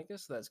I mean, I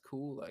guess that's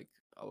cool. Like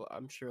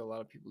I'm sure a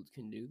lot of people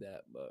can do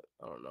that, but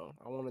I don't know.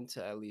 I wanted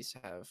to at least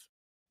have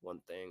one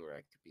thing where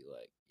I could be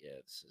like, yeah,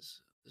 this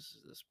is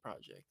this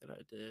project that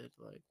I did.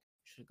 Like,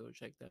 you should go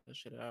check that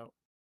shit out.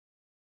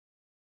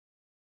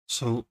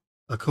 So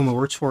Akuma,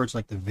 we're towards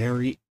like the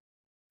very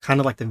kind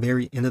of like the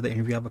very end of the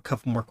interview. I have a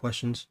couple more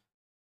questions.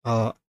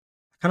 I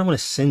kind of want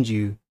to send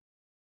you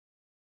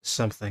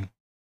something,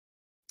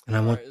 and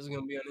I All want right, is it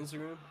gonna be on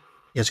Instagram?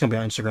 yeah, it's gonna be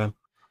on Instagram,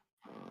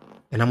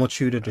 and I want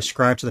you to All right,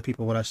 describe to the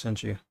people what I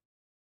sent you.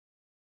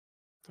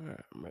 all right,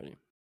 I'm ready.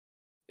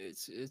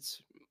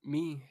 It's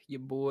me, your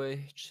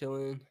boy,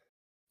 chilling,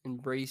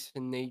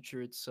 embracing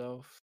nature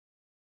itself,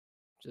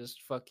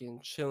 just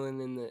fucking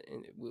chilling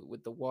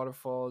with the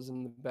waterfalls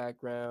in the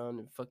background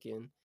and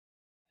fucking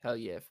hell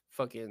yeah,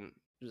 fucking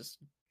just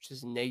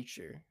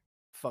nature.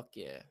 Fuck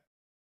yeah,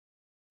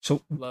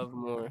 So, love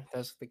more.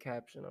 That's what the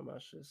caption on my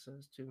shit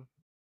says too.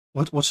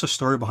 what's the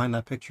story behind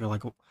that picture?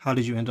 Like, how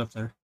did you end up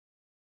there?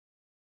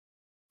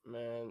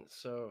 Man,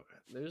 so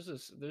there's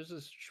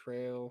this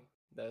trail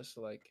that's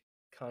like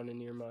kind of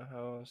near my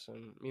house,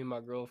 and me and my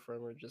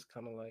girlfriend were just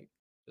kind of like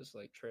just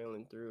like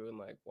trailing through and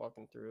like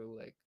walking through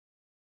like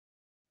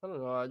I don't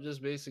know. I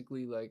just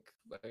basically like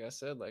I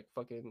said, like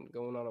fucking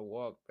going on a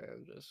walk,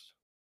 man, just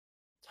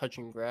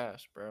touching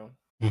grass, bro.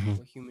 Hmm.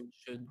 What humans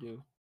should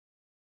do.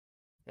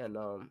 And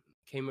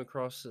came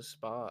across this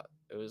spot.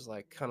 It was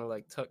like kind of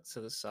like tucked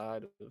to the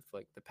side of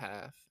like the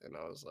path, and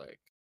I was like,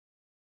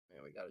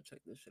 man, we gotta check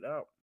this shit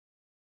out.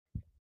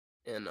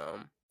 And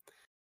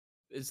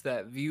it's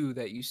that view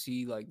that you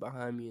see like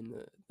behind me in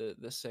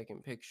the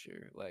second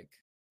picture, like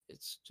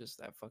it's just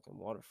that fucking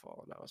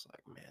waterfall, and I was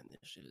like, man, this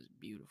shit is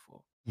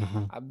beautiful.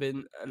 Hmm. I've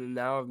been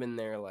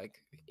there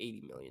like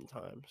 80 million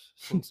times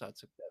since I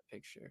took that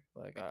picture.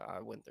 Like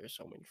I went there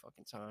so many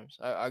fucking times.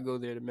 I go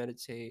there to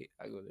meditate.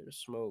 I go there to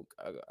smoke.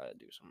 I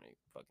do so many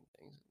fucking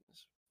things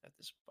at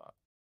this spot.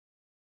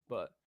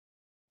 But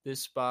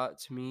this spot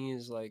to me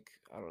is like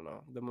I don't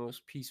know the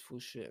most peaceful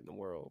shit in the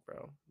world,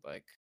 bro.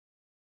 Like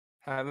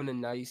having a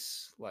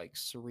nice like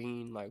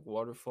serene like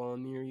waterfall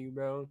near you,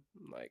 bro.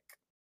 Like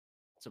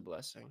it's a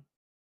blessing.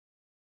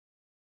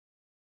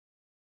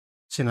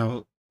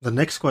 So, the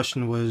next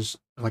question was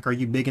like, are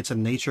you big into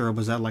nature, or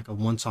was that like a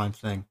one-time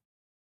thing?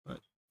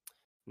 But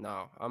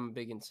No, I'm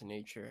big into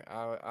nature.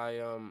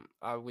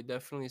 I would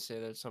definitely say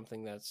that's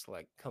something that's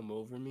like come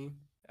over me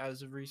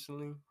as of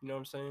recently. You know what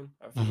I'm saying?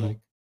 I feel hmm like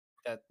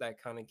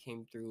that kind of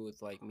came through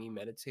with like me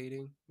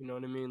meditating. You know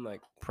what I mean?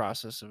 Like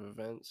process of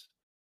events.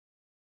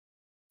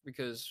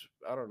 Because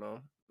I don't know.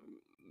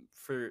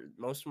 For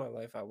most of my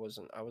life, I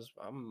wasn't.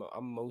 I'm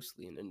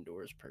mostly an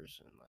indoors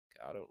person.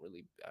 Like I don't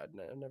really. I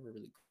never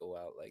really go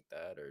out like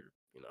that, or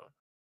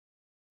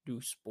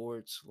do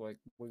sports like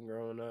when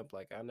growing up.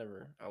 Like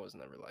I was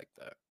never like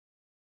that.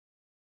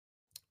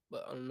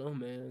 But I don't know,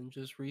 man.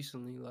 Just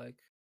recently, like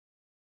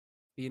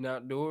being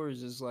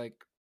outdoors is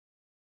like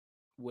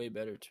way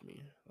better to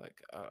me.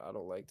 Like I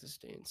don't like to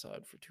stay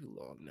inside for too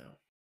long now.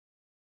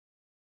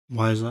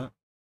 why is that?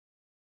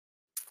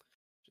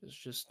 It's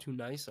just too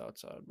nice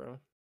outside, bro.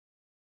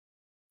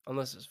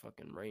 Unless it's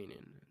fucking raining.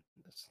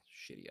 And That's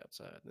shitty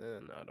outside.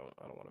 Then I don't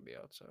want to be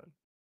outside.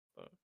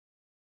 But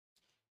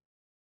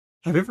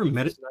Have you ever if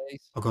met it? it's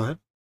nice, Oh, go ahead.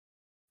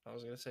 I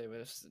was gonna say,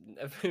 but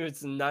if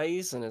it's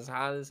nice and it's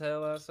hot as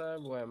hell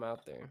outside, boy, I'm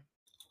out there.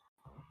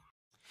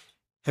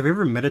 Have you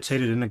ever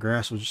meditated in the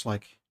grass with just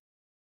like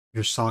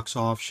your socks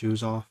off,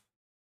 shoes off?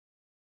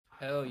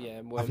 Hell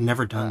yeah, boy. I've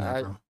never I done that,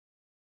 I bro.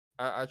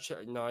 I try,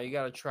 no, you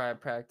gotta try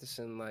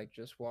practicing like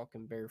just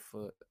walking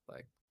barefoot,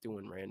 like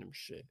doing random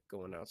shit,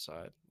 going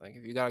outside. Like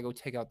if you gotta go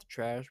take out the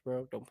trash,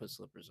 bro, don't put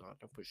slippers on,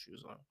 don't put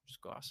shoes on,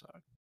 just go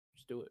outside,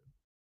 just do it.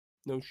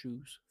 No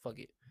shoes, fuck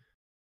it.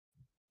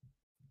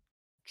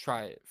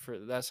 Try it for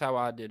that's how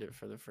I did it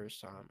for the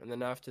first time, and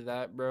then after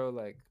that, bro,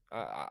 like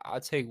I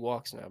take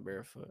walks now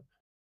barefoot.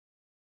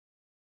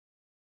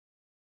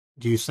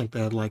 Do you think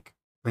that like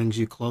brings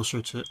you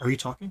closer to? Are you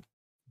talking?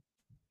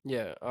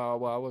 Yeah.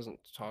 Well, I wasn't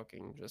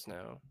talking just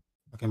now.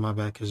 Okay, my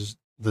bad, because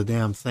the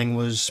damn thing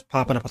was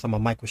popping up. I thought my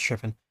mic was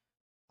tripping.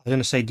 I was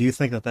gonna say, do you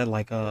think that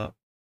like it's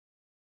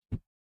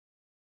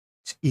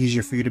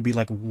easier for you to be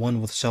like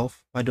one with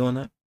self by doing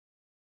that?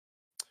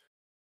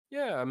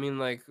 Yeah, I mean,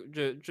 like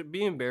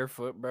being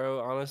barefoot, bro.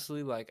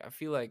 Honestly, like I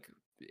feel like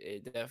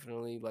it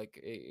definitely like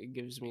it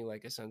gives me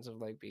like a sense of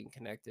like being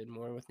connected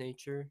more with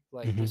nature,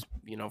 like Hmm. just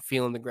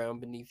feeling the ground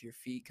beneath your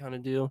feet, kind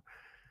of deal.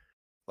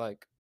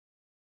 Like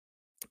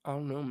I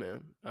don't know,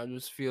 man. I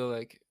just feel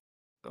like,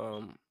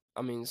 um,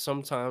 I mean,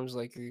 sometimes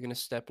like you're gonna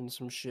step in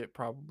some shit.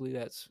 Probably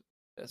that's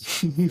not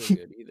gonna feel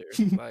good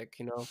either. Like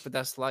but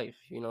that's life.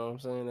 You know what I'm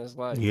saying? That's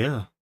life.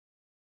 Yeah.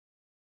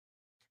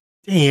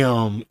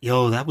 Damn,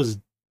 yo, that was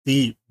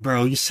deep,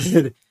 bro. You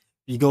said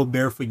you go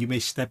barefoot, you may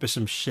step in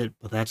some shit,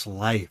 but that's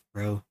life,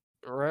 bro.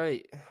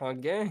 Right. On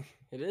gang.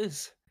 It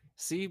is.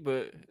 See,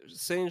 but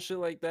saying shit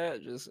like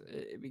that just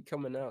it be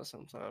coming out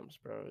sometimes,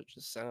 bro. It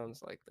just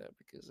sounds like that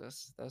because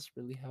that's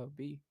really how it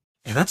be.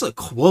 And that's a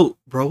quote,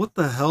 bro. What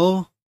the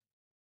hell?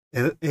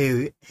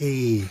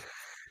 Hey,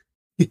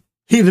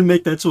 even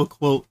make that to a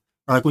quote.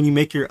 Or like when you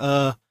make your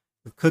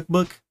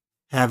cookbook,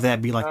 have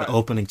that be like the Uh,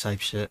 opening type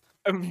shit.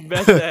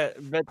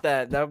 bet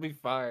that that would be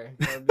fire.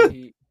 That would be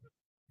heat.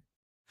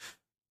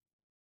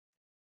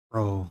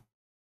 Bro,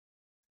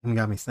 you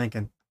got me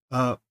thinking.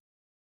 Uh,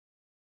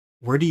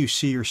 where do you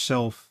see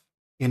yourself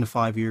in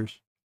 5 years?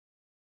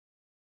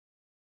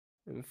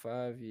 In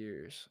 5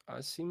 years,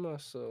 I see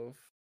myself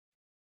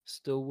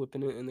still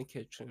whipping it in the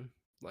kitchen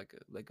like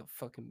a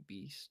fucking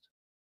beast,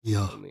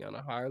 Yeah. only on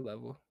a higher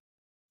level.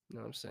 You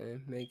know what I'm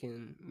saying?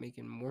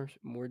 Making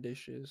more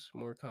dishes,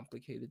 more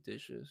complicated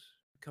dishes,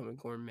 becoming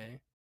gourmet.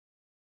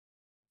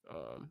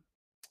 Um,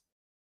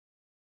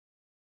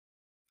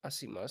 I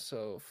see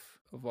myself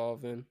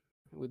evolving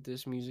with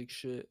this music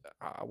shit.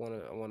 I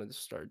wanted to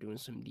start doing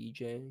some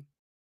DJing.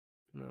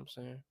 You know what I'm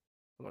saying?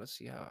 I want to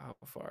see how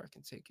far I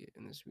can take it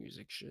in this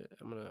music shit.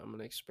 I'm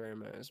gonna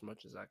experiment as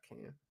much as I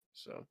can.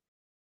 So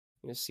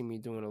you're gonna see me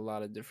doing a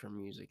lot of different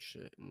music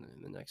shit in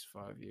the next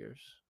 5 years,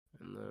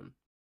 and then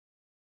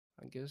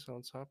I guess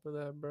on top of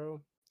that,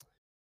 bro,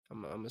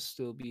 I'm gonna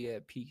still be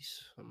at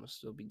peace. I'm gonna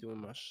still be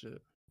doing my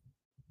shit.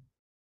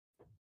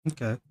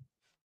 Okay.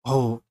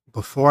 Oh,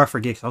 before I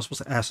forget, 'cause I was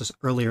supposed to ask this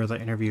earlier in the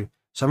interview.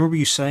 So I remember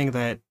you saying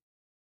that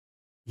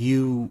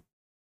you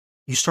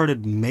you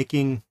started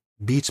making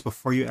beats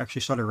before you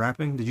actually started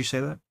rapping. Did you say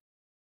that?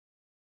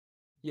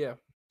 Yeah.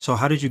 So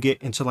how did you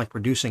get into like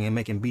producing and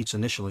making beats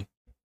initially?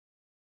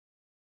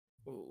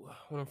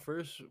 When I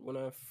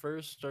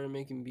first started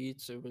making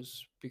beats, it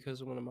was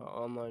because of one of my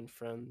online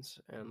friends,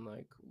 and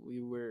like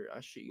I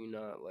shit you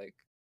not, like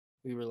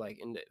we were like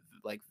into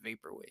like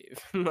vaporwave,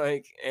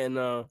 like and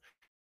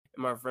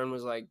my friend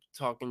was like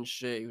talking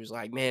shit. He was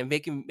like, "Man,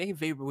 making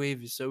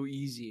vaporwave is so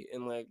easy,"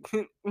 and like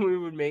we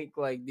would make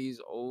like these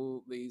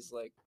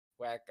like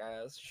whack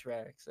ass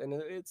tracks, and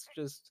it's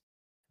just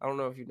I don't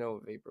know if you know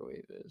what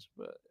vaporwave is,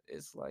 but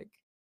it's like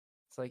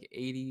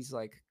 80s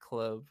like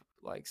club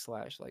like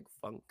slash like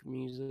funk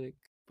music,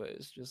 but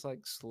it's just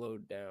like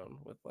slowed down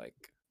with like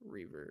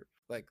reverb.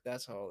 Like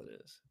that's all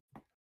it is.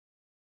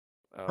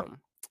 Um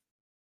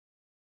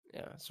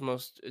yeah,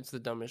 it's the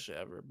dumbest shit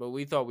ever. But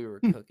we thought we were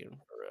cooking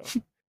for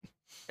real.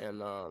 And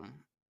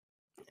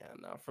yeah,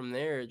 now from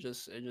there it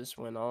just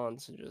went on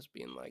to just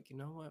being like, you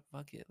know what,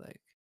 fuck it.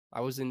 Like I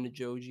was into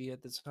Joji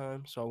at the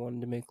time, so I wanted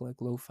to make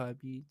like lo-fi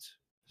beats.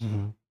 So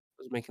Hmm.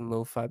 I was making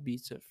lo-fi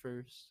beats at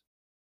first.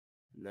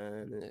 And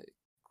then it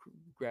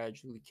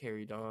gradually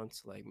carried on to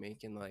like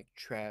making like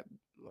trap,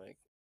 like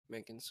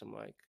making some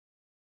like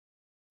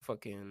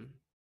fucking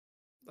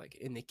like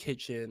in the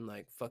kitchen,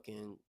 like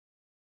fucking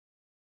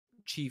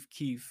Chief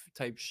Keef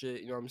type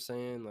shit. You know what I'm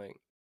saying? Like,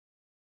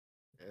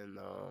 and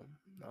no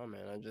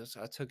man,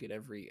 I took it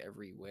every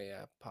way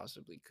I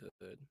possibly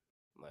could.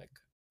 Like,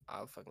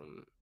 I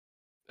fucking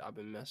I've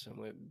been messing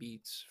with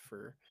beats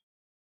for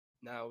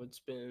now. It's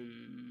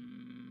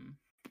been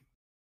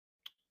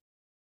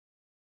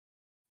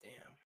damn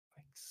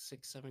like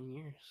 6 7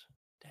 years.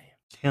 Damn,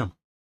 Damn.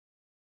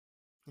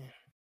 yeah,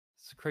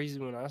 it's crazy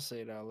when I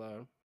say it out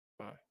loud.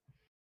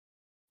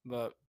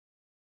 But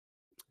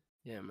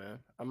yeah, man,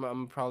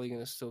 I'm probably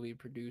gonna still be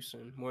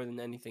producing more than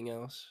anything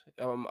else.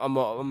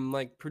 I'm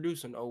like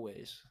producing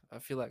always. I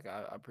feel like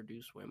I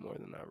produce way more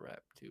than I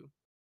rap too.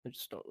 I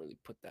just don't really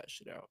put that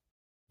shit out.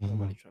 Mhm.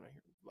 Nobody trying to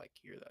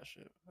hear that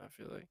shit. I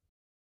feel like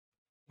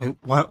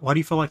Why do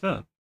you feel like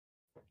that?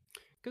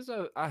 because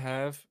I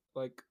have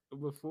like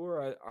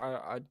before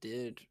I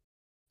did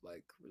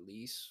like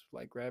release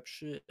like rap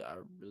shit. I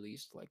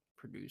released like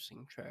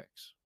producing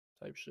tracks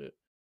type shit.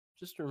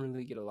 Just to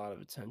really get a lot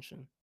of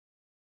attention.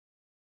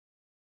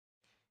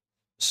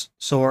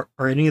 So are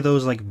any of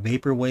those like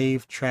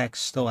vaporwave tracks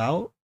still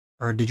out,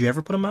 or did you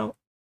ever put them out?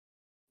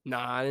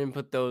 Nah, I didn't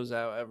put those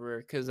out ever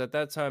because at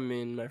that time,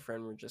 me and my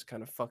friend were just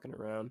kind of fucking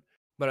around.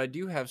 But I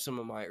do have some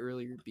of my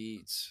earlier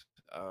beats,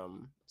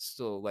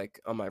 still like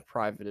on my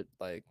private,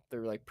 like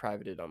they're like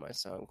privated on my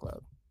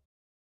SoundCloud.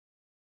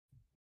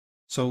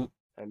 So,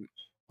 And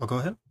oh, go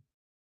ahead.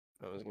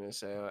 I was gonna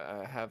say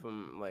I have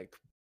them like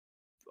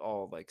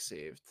all like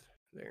saved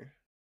there.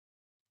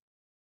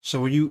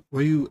 So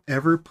were you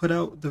ever put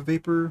out the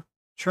vapor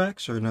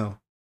tracks or no?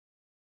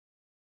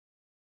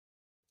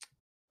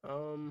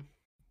 Um,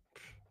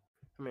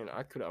 I mean,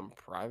 I could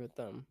unprivate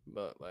them,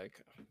 but like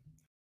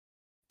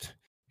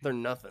they're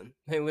nothing.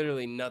 They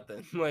literally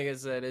nothing. Like I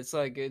said, it's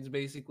like it's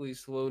basically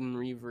slowed and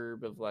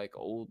reverb of like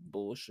old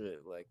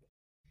bullshit. Like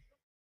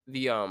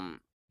the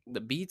um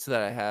the beats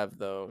that I have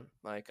though,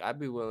 like I'd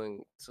be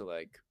willing to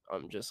like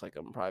just like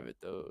unprivate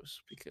those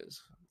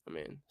because I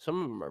mean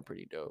some of them are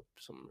pretty dope,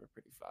 some of them are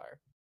pretty fire,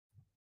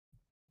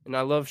 and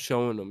I love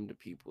showing them to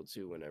people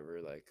too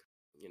whenever like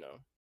you know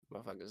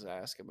motherfuckers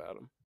ask about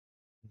them.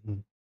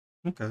 Mhm.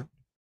 Okay.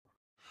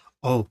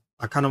 Oh,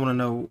 I kind of want to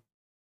know,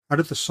 how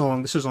did the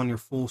song? This is on your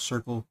Full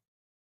Circle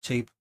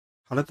tape.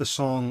 How did the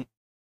song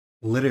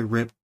 "Let It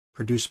Rip,"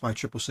 produced by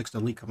 666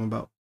 Delete, come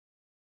about?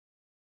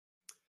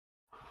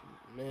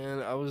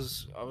 Man, I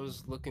was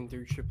looking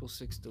through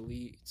 666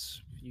 deletes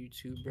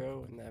YouTube,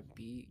 bro, and that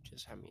beat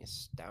just had me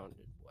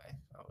astounded. Boy,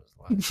 I was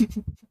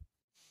like,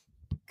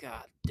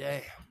 God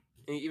damn.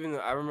 And even though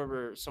I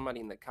remember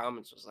somebody in the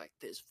comments was like,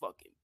 "This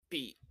fucking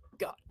beat,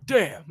 god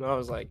damn." And I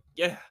was like,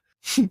 "Yeah,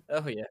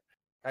 oh yeah,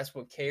 that's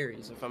what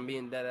carries." If I'm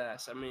being dead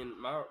ass, I mean,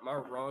 my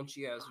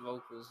raunchy ass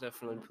vocals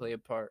definitely play a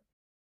part.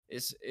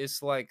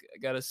 It's like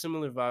got a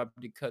similar vibe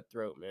to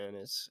Cutthroat, man.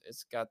 It's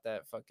got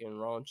that fucking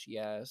raunchy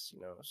ass,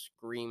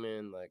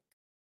 screaming like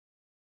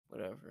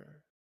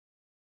whatever,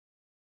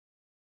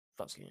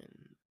 fucking.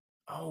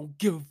 I don't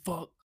give a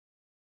fuck.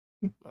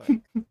 Like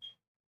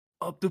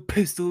up the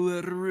pistol,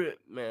 let it rip,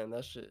 man.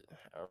 That shit,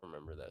 I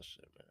remember that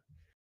shit, man.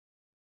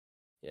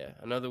 Yeah,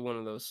 another one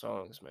of those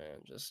songs, man.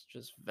 Just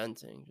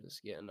venting,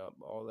 just getting up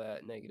all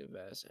that negative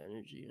ass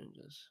energy and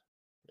just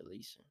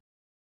releasing.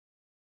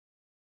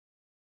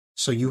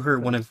 So you heard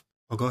But one it's of?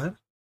 Oh, go ahead.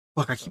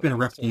 Fuck, I I keep was gonna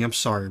interrupting say you. I'm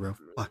sorry, bro.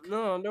 Fuck.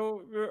 no,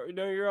 no,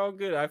 no. You're all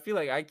good. I feel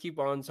like I keep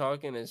on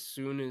talking as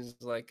soon as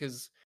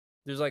cause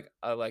there's like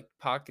a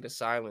pocket of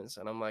silence,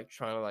 and I'm like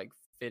trying to like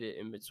fit it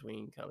in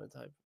between, kind of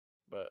type.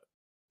 But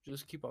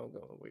just keep on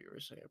going. What you were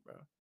saying, bro.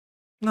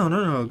 No,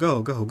 no, no.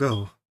 Go, go,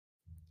 go.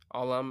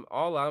 All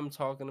I'm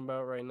talking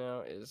about right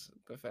now is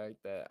the fact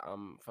that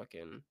I'm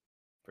fucking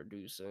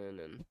producing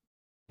and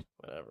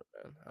whatever,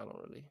 man. I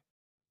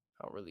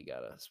don't really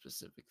got a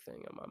specific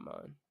thing on my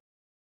mind.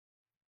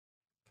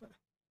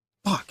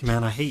 Fuck,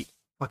 man. I hate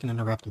fucking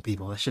interrupting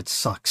people. That shit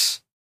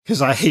sucks.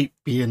 Because I hate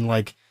being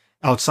like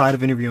outside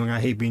of interviewing. I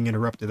hate being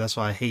interrupted. That's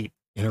why I hate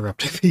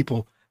interrupting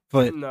people.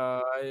 But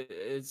No,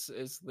 it's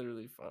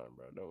literally fine,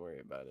 bro. Don't worry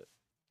about it.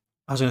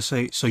 I was gonna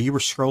say, so you were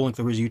scrolling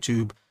through his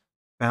YouTube,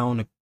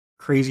 found a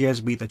crazy ass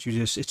beat that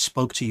it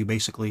spoke to you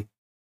basically,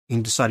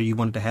 and decided you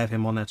wanted to have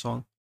him on that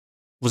song.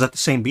 Was that the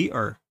same beat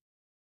or?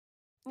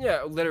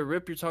 Yeah, let it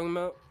rip. You're talking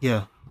about?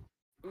 Yeah.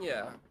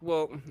 Yeah.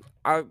 Well,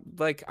 I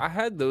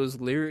had those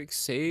lyrics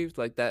saved,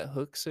 like that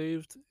hook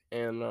saved,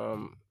 and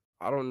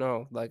I don't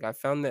know, like I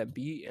found that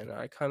beat and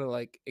I kind of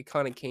like it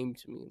kind of came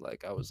to me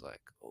like I was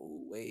like,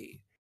 "Oh,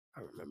 wait.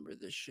 I remember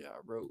this shit I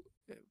wrote.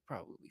 It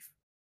probably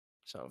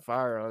sound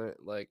fire on it."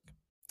 Like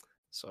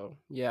so,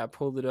 yeah, I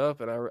pulled it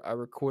up and I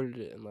recorded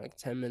it in like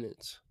 10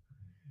 minutes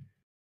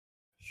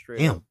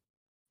straight up.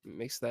 Damn.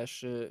 Mix that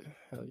shit.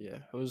 Hell yeah.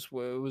 It was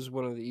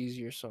one of the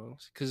easier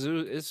songs cuz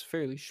it's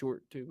fairly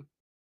short too.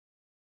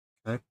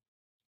 Okay.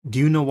 Do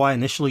you know why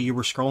initially you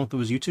were scrolling through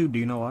his YouTube? Do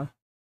you know why?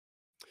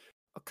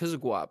 Cause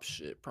of Guap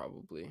shit,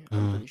 probably.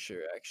 I'm Mm. pretty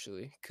sure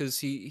actually, cause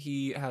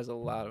he has a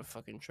lot of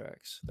fucking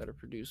tracks that are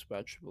produced by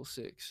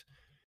 666,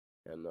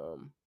 and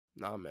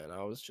nah, man,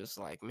 I was just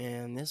like,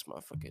 man, this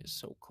motherfucker is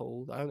so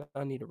cold.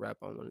 I need to rap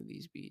on one of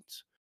these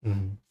beats.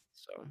 Mm.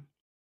 So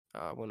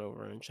I went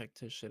over and checked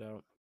his shit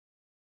out.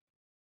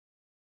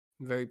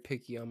 Very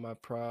picky on my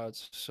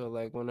prods, so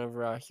like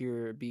whenever I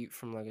hear a beat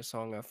from like a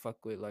song I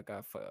fuck with, like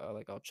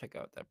I'll check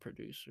out that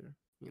producer.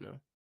 You know,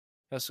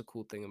 that's the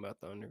cool thing about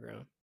the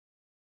underground.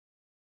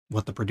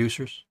 What, the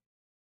producers?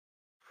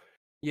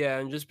 Yeah,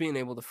 and just being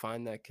able to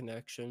find that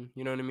connection.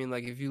 You know what I mean?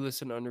 Like if you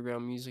listen to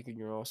underground music and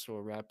you're also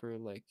a rapper,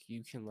 like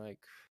you can like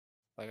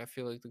I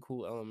feel like the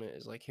cool element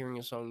is like hearing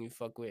a song you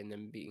fuck with and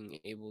then being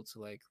able to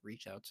like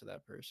reach out to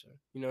that person.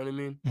 You know what I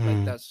mean? Like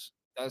Mm. that's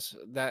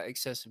that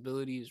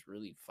accessibility is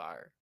really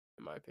fire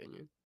in my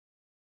opinion.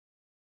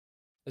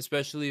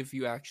 Especially if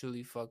you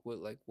actually fuck with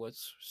like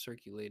what's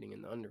circulating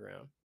in the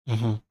underground.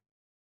 Mm-hmm.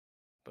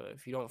 But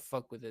if you don't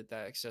fuck with it,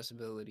 that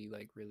accessibility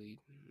like really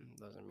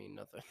doesn't mean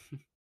nothing.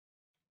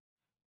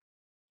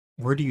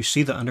 Where do you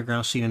see the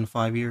underground scene in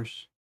 5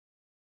 years?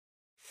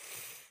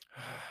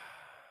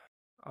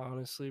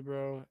 Honestly,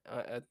 bro,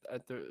 at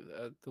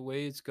the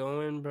way it's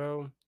going,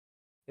 bro,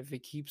 if it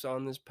keeps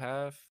on this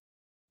path,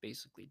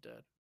 basically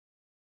dead.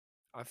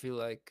 I feel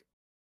like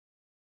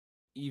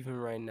even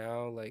right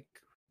now, like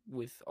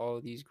with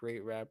all these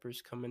great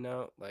rappers coming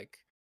out, like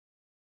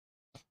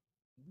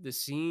the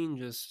scene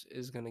just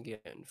is gonna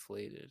get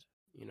inflated.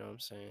 You know what I'm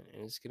saying?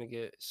 And it's gonna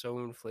get so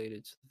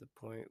inflated to the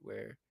point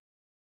where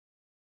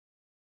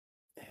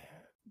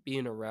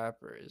being a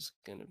rapper is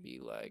gonna be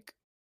like,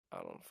 I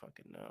don't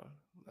fucking know.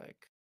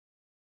 Like,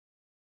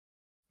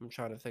 I'm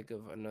trying to think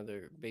of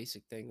another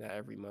basic thing that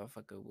every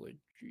motherfucker would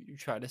you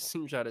try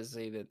to try to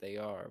say that they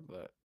are,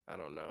 but I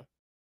don't know.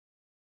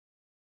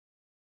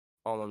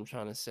 All I'm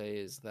trying to say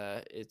is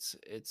that it's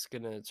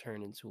gonna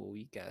turn into a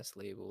weak ass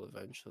label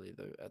eventually.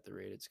 At the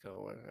rate it's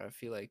going, I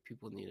feel like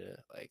people need to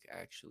like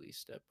actually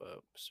step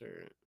up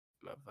certain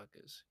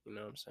motherfuckers. You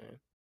know what I'm saying?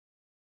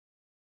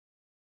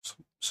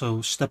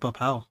 So step up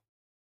how?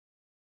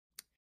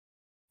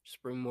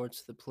 Just bring more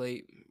to the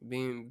plate,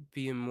 being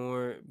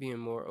more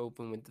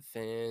open with the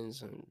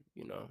fans, and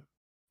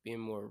being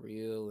more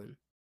real and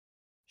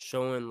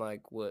showing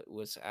like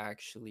what's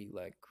actually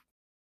like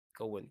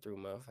going through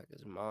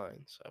motherfuckers'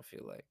 minds. I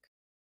feel like,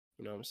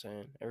 you know what I'm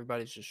saying?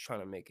 Everybody's just trying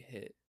to make a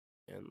hit,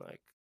 and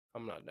like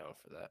I'm not down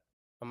for that.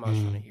 I'm not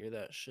trying to Mm, hear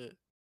that shit.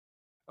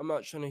 I'm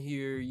not trying to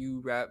hear you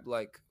rap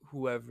like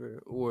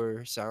whoever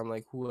or sound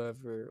like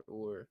whoever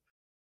or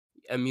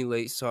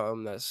emulate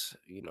something that's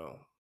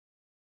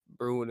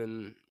brewing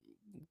and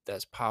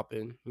that's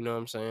popping. You know what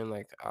I'm saying?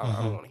 Like I don't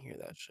mm-hmm. want to hear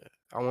that shit.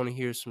 I want to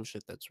hear some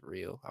shit that's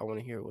real. I want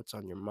to hear what's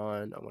on your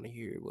mind. I want to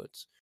hear what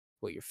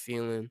you're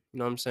feeling. You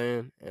know what I'm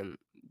saying? And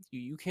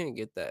you can't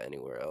get that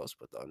anywhere else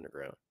but the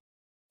underground.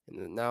 And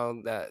then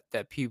now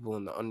that people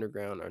in the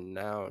underground are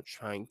now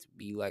trying to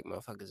be like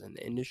motherfuckers in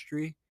the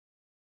industry,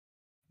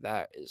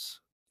 that is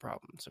a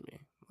problem to me.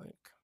 Like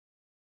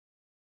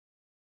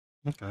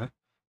Okay.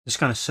 This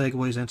kind of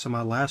segues into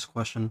my last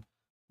question.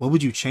 What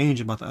would you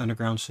change about the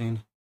underground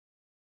scene?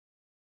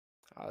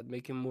 I'd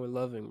make it more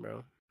loving,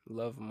 bro.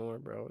 Love more,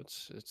 bro.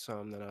 It's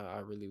something that I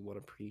really want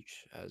to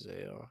preach as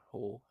a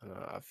whole, and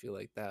I feel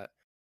like that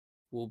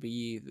will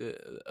be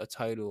a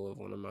title of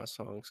one of my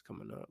songs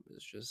coming up.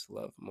 It's just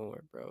love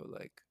more, bro.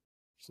 Like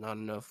there's not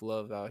enough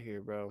love out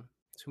here, bro.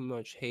 Too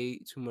much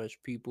hate, too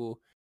much people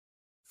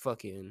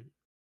fucking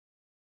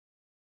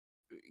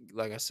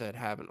like I said,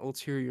 having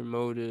ulterior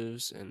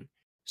motives and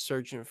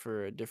searching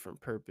for a different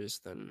purpose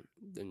than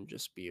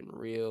just being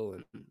real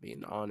and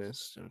being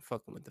honest and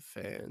fucking with the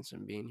fans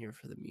and being here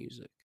for the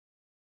music.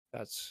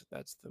 That's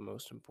the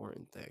most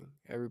important thing.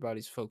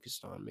 Everybody's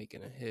focused on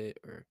making a hit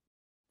or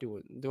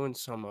doing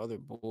some other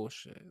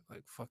bullshit.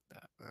 Like fuck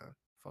that, man.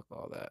 Fuck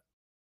all that.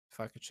 If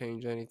I could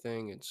change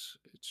anything, it's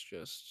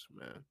just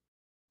man,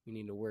 we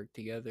need to work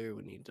together.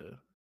 We need to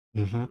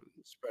Mm-hmm.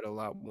 spread a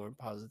lot more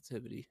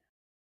positivity.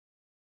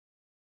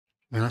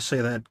 And I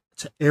say that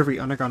to every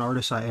underground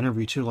artist I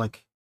interview too. Like,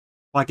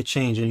 if I could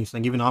change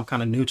anything, even though I'm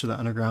kind of new to the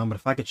underground, but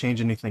if I could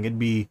change anything, it'd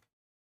be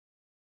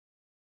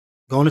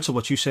going into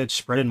what you said,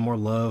 spreading more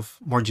love,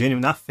 more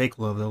genuine, not fake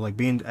love though, like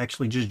being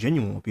actually just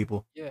genuine with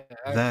people. Yeah,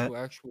 That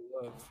actual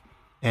love.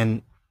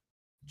 and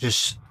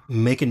just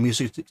making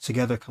music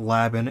together,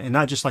 collabing, and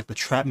not just like the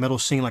trap metal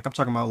scene. Like I'm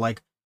talking about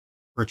like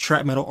where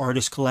trap metal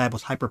artists collab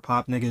with hyper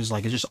pop niggas.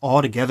 Like it's just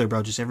all together,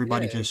 bro. Just Yeah,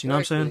 everybody, just you know what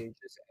I'm saying? exactly.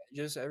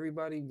 Just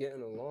everybody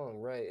getting along,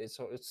 right? It's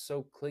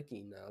so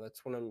clicky now.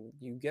 That's when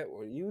you get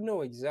what you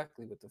know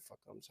exactly what the fuck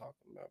I'm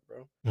talking about,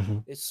 bro. Mm-hmm.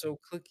 It's so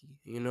clicky.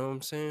 You know what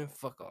I'm saying?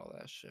 Fuck all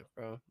that shit,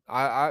 bro.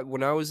 I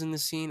when I was in the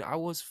scene, I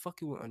was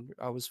fucking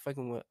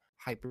with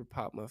hyper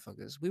pop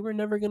motherfuckers. We were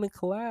never gonna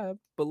collab,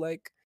 but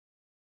like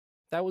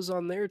that was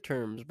on their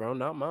terms, bro,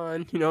 not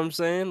mine. You know what I'm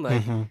saying?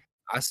 Like Mm-hmm.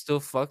 I still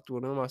fucked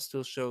with them. I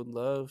still showed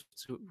love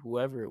to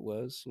whoever it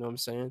was. You know what I'm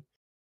saying?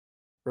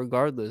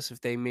 Regardless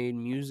if they made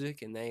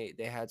music and they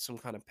had some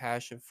kind of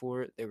passion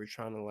for it, they were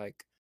trying to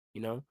like, you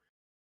know,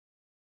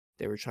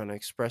 they were trying to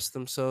express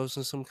themselves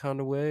in some kind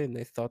of way, and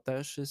they thought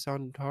that shit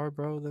sounded hard,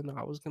 bro. Then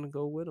I was gonna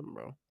go with them,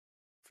 bro,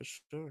 for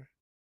sure.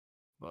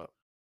 But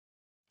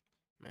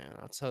man,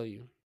 I'll tell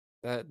you,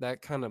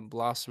 that kind of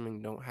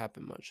blossoming don't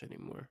happen much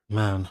anymore.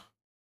 Man,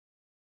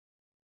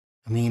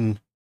 I mean,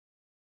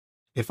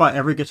 if I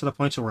ever get to the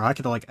point to where I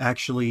could like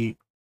actually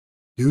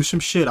do some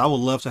shit, I would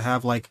love to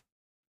have like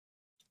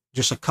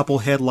just a couple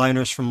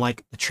headliners from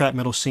like the trap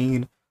metal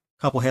scene,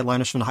 a couple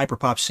headliners from the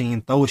hyperpop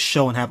scene. Those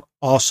show and have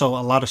also a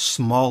lot of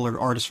smaller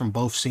artists from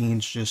both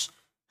scenes just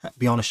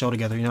be on a show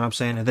together. You know what I'm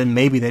saying? And then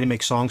maybe they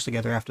make songs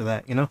together after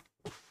that. You know.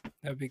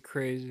 That'd be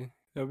crazy.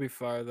 That'd be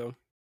fire though.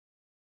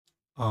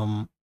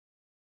 Um.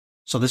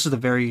 So this is the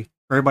very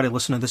everybody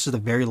listening. This is the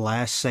very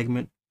last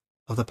segment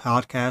of the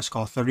podcast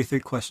called 33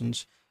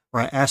 Questions,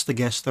 where I ask the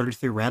guests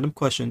 33 random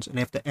questions and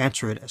they have to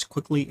answer it as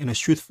quickly and as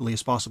truthfully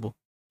as possible.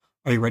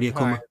 Are you ready,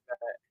 All right, Akuma?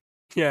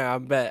 Yeah, I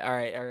bet. All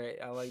right.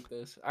 I like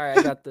this. All right,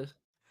 I got this.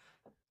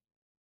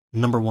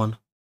 Number one,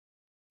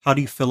 how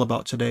do you feel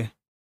about today?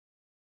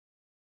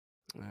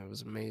 That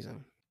was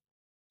amazing.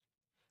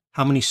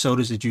 How many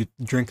sodas did you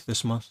drink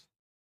this month?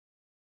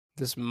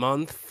 This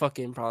month,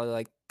 fucking probably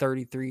like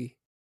 33.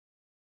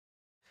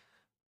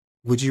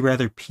 Would you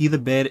rather pee the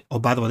bed? Oh,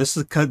 by the way, this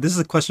is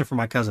a question for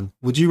my cousin.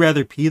 Would you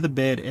rather pee the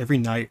bed every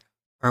night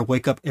or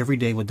wake up every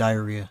day with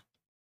diarrhea?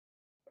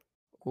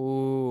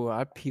 Ooh,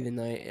 I pee the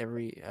night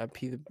every. I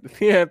pee the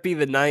yeah, I pee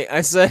the night.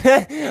 I said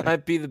I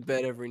pee the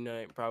bed every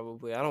night.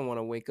 Probably. I don't want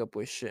to wake up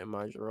with shit in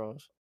my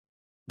drawers.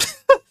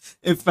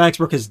 In fact,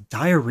 bro, because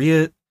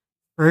diarrhea,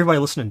 for everybody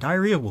listening,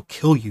 diarrhea will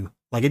kill you.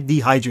 Like it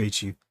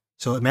dehydrates you.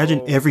 So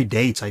imagine Oh every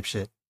day type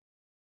shit.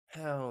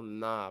 hell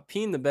nah.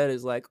 Peeing the bed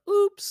is like,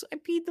 oops, I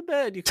peed the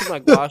bed. You can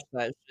like wash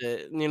that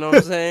shit. You know what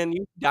I'm saying?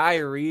 You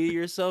diarrhea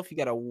yourself. You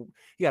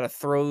gotta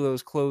throw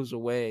those clothes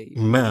away.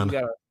 Man.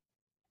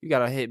 You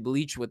gotta hit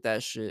bleach with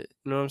that shit.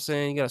 You know what I'm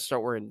saying? You gotta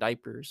start wearing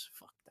diapers.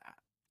 Fuck that.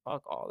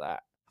 Fuck all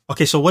that.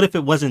 Okay, so what if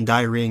it wasn't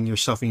diarrheaing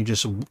yourself and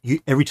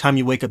every time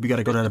you wake up you got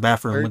to go It to the just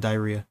bathroom with hurts.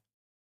 diarrhea?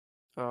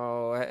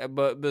 Oh,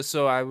 but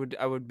so I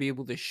would be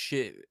able to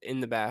shit in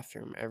the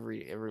bathroom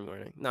every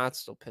morning. Nah, I'd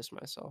still piss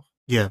myself.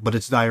 Yeah, but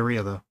it's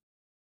diarrhea though.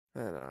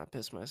 I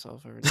piss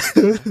myself every day,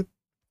 so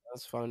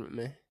that's fine with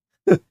me.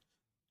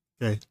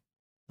 Okay.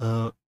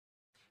 Uh,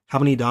 how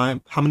many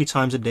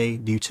times a day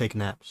do you take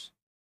naps?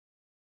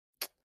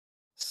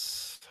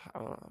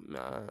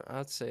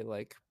 I'd say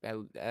like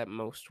at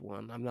most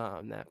one. I'm not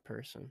on that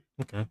person.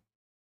 Okay.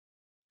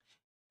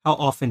 How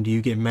often do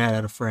you get mad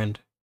at a friend?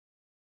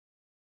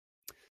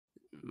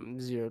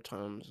 Zero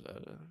times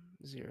out of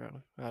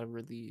zero.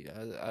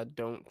 I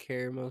don't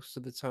care most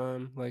of the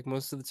time. Like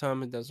most of the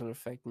time, it doesn't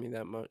affect me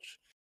that much.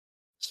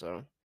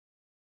 So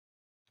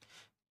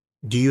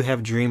Do you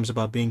have dreams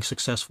about being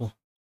successful?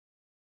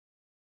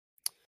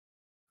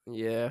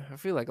 yeah, I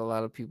feel like a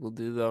lot of people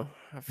do though.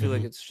 I feel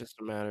like Hmm. it's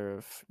just a matter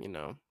of you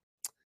know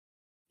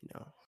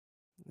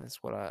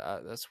that's what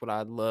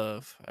I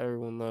love.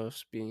 Everyone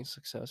loves being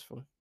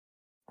successful.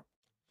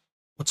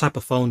 What type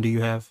of phone do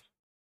you have?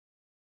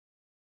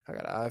 I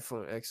got an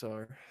iPhone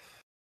XR.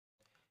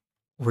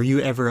 Were you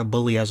ever a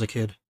bully as a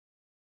kid?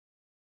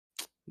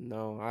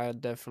 No, I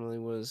definitely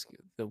was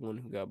the one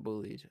who got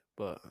bullied,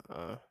 but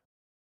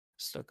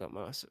stuck up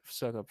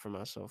for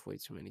myself way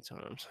too many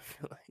times. I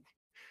feel like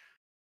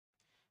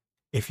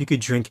If you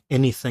could drink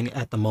anything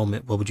at the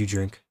moment, what would you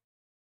drink?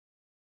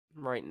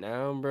 right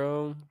now,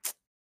 bro,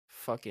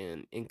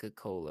 fucking Inca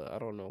Cola. I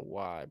don't know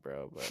why,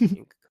 bro, but Inca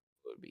Cola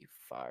would be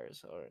fire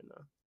as hell right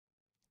now.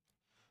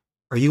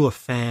 Are you a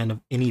fan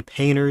of any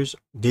painters,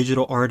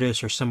 digital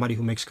artists, or somebody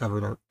who makes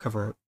cover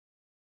art?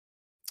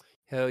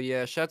 Hell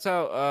yeah! Shouts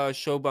out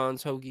Shoban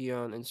Toki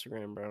on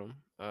Instagram, bro.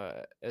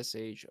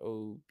 SHOBONTOKI.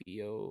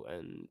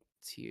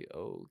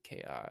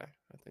 I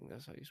think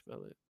that's how you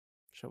spell it.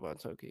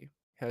 Shoban Toki.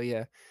 Hell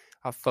yeah.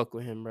 I fuck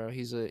with him, bro.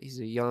 He's a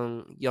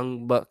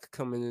young buck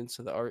coming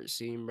into the art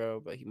scene, bro,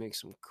 but he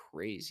makes some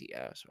crazy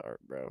ass art,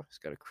 bro. He's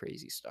got a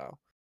crazy style.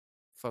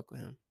 Fuck with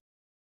him.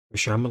 For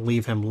sure, I'm gonna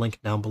leave him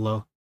linked down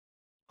below.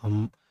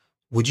 Um,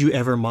 would you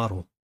ever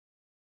model?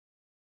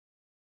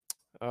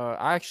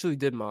 I actually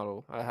did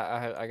model.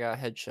 I got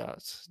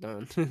headshots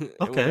done when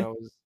Okay.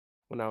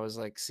 I was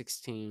like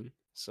 16.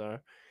 So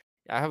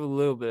I have a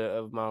little bit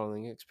of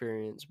modeling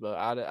experience, but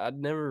I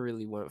never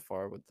really went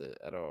far with it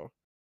at all.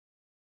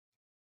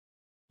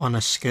 On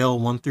a scale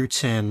 1 through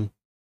 10,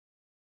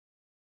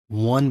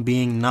 1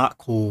 being not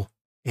cool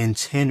and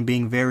 10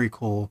 being very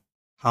cool,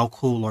 how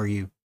cool are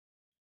you?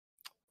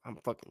 I'm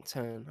fucking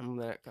 10. I'm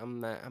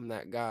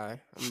that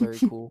guy. I'm very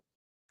cool.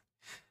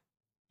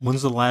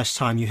 When's the last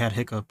time you had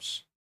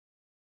hiccups?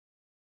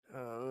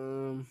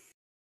 Um,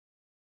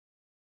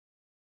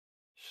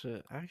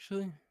 shit.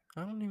 Actually,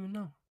 I don't even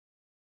know.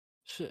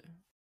 Shit.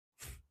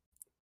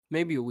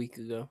 Maybe a week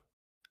ago.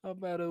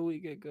 About a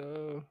week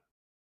ago.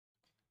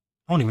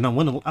 I don't even know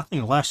when. I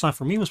think the last time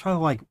for me was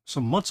probably like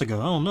some months ago.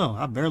 I don't know.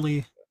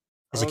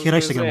 As I a was kid, I used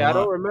gonna to get them say a I don't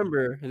lot.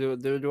 remember.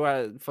 Do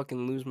I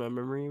fucking lose my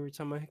memory every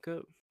time I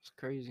hiccup? It's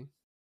crazy.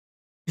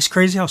 It's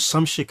crazy how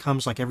some shit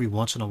comes like every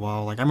once in a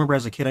while. Like I remember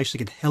as a kid, I used to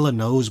get hella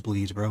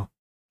nosebleeds, bro.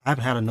 I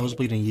haven't had a Damn,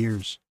 nosebleed in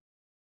years.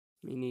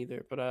 me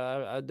neither. But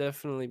I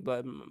definitely,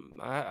 but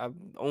I've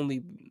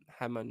only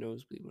had my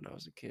nosebleed when I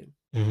was a kid.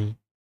 Hmm.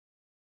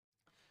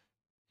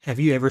 Have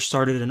you ever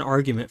started an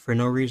argument for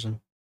no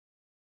reason?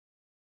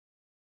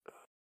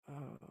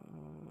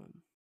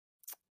 Um,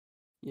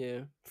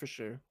 yeah, for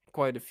sure.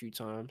 Quite a few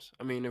times.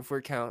 I mean, if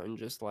we're counting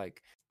just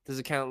like, does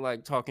it count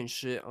like talking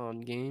shit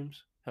on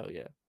games? Hell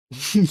yeah.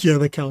 Yeah,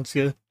 that counts.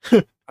 Yeah.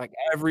 Like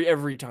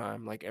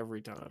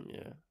every time.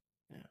 Yeah,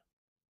 yeah.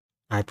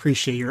 I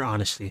appreciate your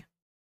honesty.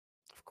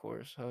 Of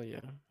course. Hell yeah.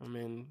 I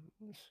mean,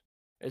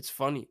 it's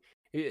funny.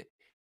 It,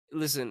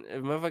 listen,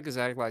 if motherfuckers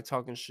act like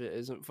talking shit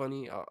isn't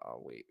funny,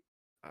 I'll wait.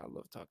 I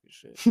love talking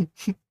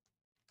shit.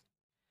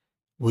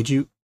 Would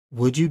you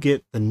would you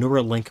get the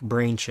Neuralink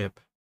brain chip?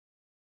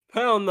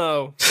 Hell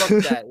no.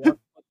 Fuck that. Y'all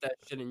put that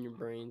shit in your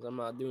brains. I'm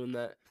not doing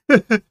that.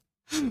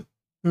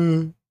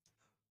 Mm.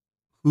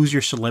 Who's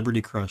your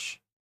celebrity crush?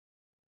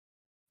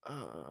 Uh,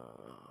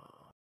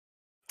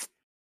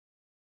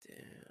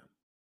 damn.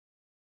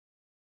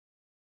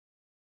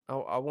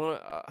 I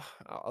want.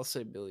 I'll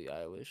say Billie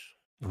Eilish.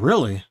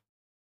 Really?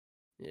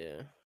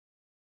 Yeah.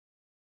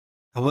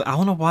 I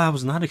don't know why I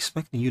was not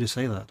expecting you to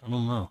say that. I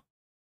don't know.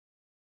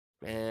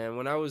 Man,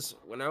 when I was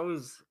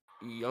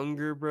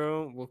younger,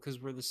 bro. Well, cause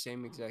we're the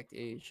same exact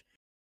age.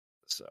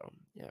 So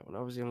yeah, when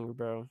I was younger,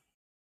 bro.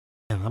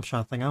 Man, I'm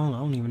trying to think. I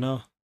don't even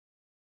know.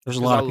 There's a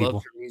Cause lot I of loved people.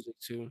 her music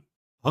too.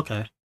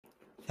 Okay.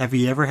 Have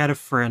you ever had a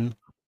friend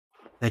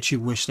that you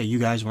wish that you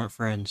guys weren't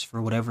friends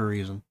for whatever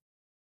reason?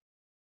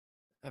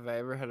 Have I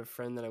ever had a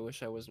friend that I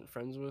wish I wasn't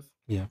friends with?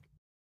 Yeah.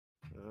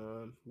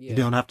 You Yeah,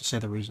 don't have to say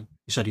the reason.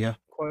 You said yeah.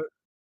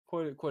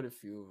 quite, quite a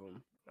few of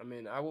them. I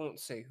mean, I won't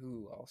say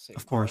who. Of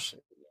I'll course. say.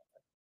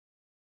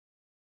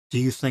 Do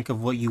you think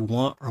of what you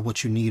want or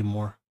what you need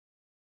more?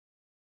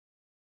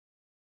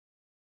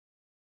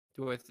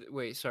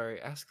 Wait?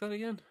 Sorry. Ask that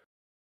again.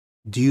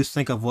 Do you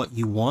think of what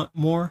you want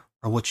more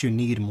or what you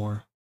need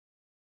more?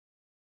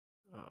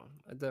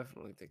 I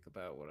definitely think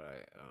about what I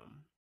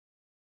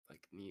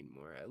like need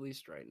more. At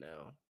least right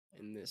now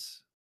in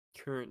this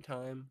current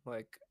time.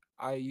 Like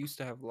I used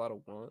to have a lot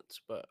of wants,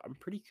 but I'm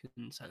pretty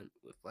content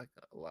with like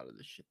a lot of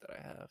the shit that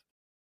I have.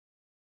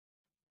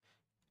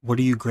 What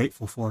are you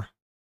grateful for?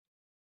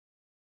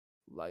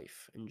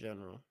 Life in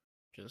general,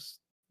 just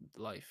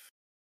life.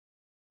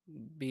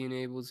 Being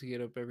able to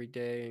get up every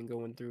day and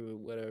going through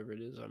whatever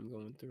it is I'm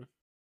going through.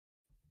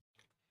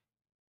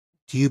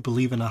 Do you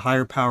believe in a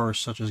higher power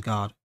such as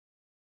God?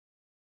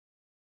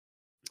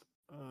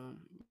 Um,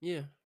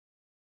 yeah,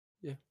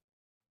 yeah.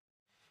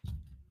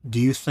 Do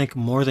you think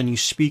more than you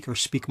speak or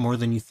speak more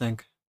than you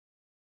think?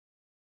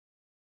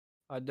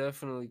 I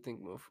definitely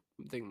think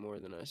more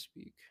than I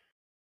speak.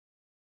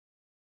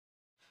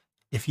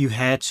 If you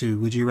had to,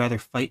 would you rather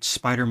fight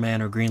Spider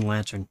Man or Green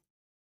Lantern?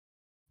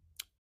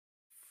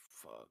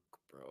 Fuck,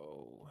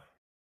 bro.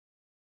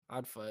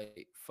 I'd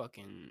fight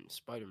fucking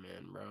Spider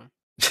Man, bro.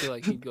 I feel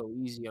like he'd go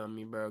easy on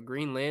me, bro.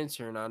 Green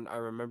Lantern, I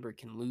remember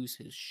can lose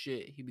his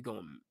shit. He'd be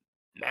going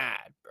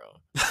mad,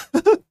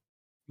 bro.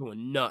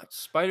 Going nuts.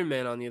 Spider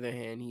Man, on the other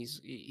hand,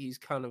 he's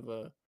kind of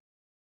a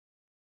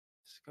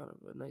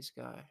nice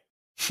guy.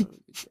 Kind of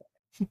a good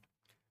guy.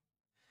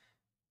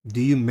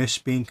 Do you miss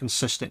being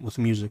consistent with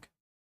music?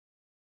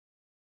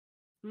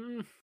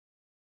 Mm,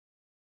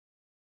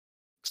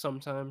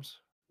 sometimes.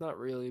 Not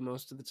really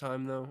most of the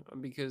time though,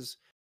 because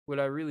what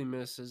I really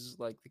miss is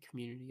like the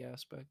community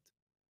aspect.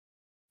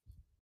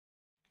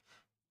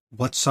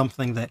 What's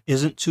something that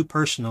isn't too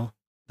personal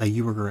that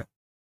you regret?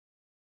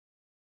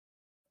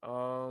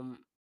 Um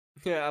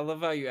yeah, I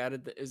love how you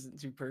added the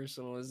isn't too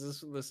personal. Is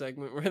this the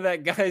segment where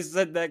that guy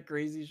said that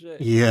crazy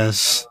shit?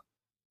 Yes.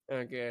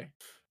 Okay.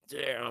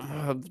 Damn,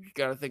 I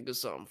gotta think of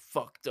something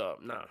fucked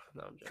up. Nah,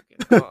 no, I'm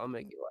joking. I'll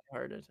make it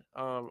lighthearted.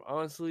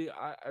 Honestly,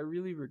 I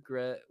really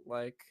regret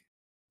like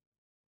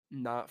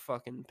not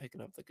fucking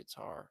picking up the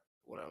guitar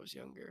when I was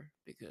younger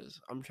because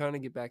I'm trying to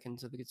get back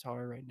into the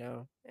guitar right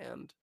now,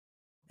 and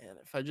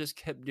if I just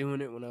kept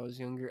doing it when I was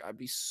younger, I'd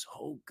be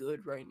so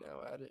good right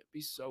now at it.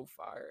 Be so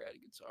fire at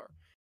guitar.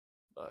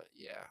 But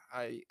yeah,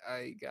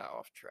 I got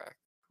off track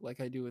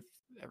like I do with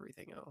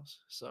everything else.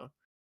 So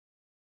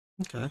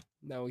Okay.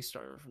 now we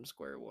starting from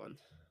square one.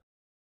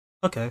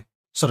 Okay.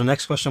 So the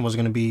next question was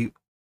going to be,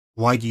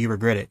 why do you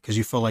regret it? Because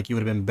you feel like you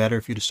would have been better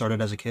if you'd have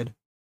started as a kid.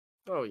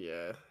 Oh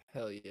yeah,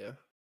 hell yeah.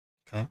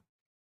 Okay.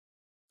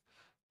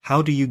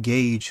 How do you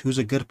gauge who's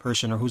a good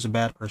person or who's a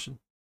bad person?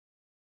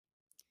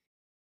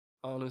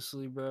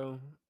 Honestly, bro,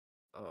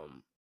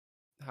 um,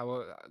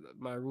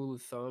 my rule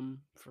of thumb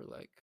for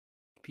like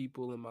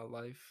people in my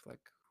life, like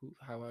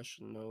how I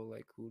should know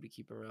like who to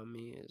keep around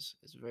me is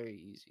very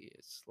easy.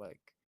 It's like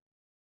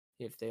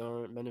if they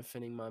aren't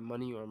benefiting my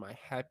money or my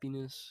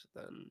happiness,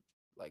 then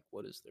like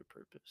what is their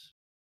purpose?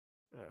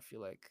 And I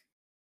feel like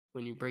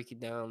when you break it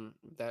down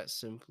that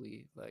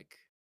simply, like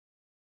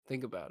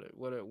think about it.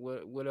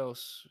 What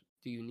else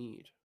do you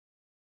need?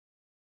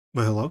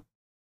 Well, hello.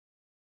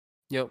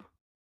 Yep.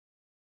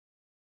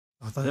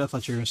 I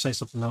thought you were going to say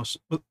something else.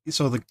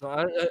 So the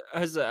No,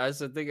 I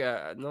said, think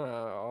no.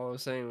 All I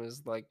was saying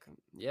was like,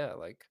 yeah,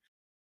 like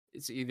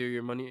it's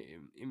either money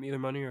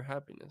or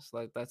happiness.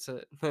 Like that's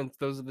it.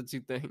 Those are the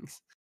two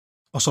things.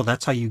 also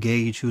that's how you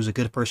gauge who's a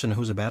good person and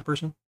who's a bad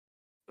person.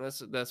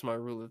 That's my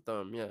rule of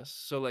thumb. Yes.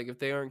 So like, if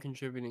they aren't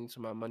contributing to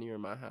my money or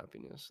my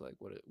happiness, like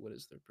what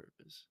is their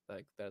purpose?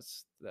 Like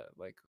that's that.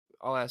 Like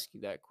I'll ask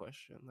you that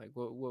question. Like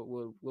what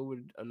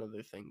would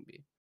another thing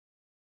be?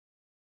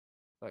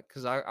 Like,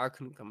 cause I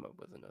couldn't come up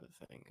with another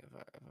thing if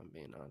I'm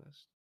being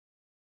honest.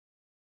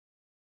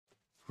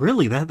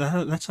 Really?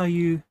 That's how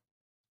you.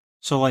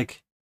 So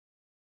like,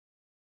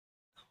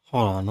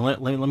 hold on.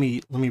 Let me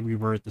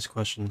reword this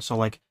question. So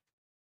like,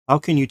 how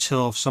can you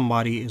tell if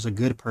somebody is a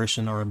good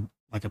person or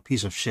like a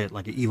piece of shit,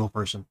 like an evil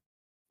person?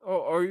 Oh,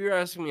 or you're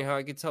asking me how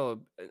I could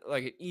tell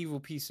like an evil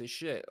piece of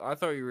shit. I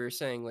thought you were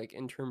saying like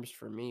in terms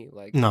for me,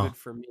 like No. good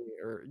for me,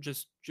 or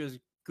just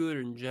good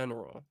in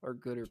general, or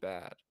good or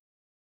bad.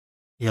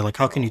 Yeah, like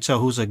how can you Um, tell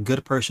who's a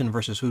good person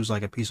versus who's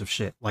like a piece of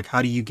shit? Like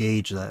how do you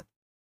gauge that?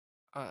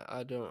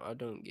 I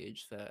don't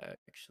gauge that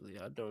actually.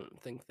 I don't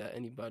think that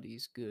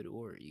anybody's good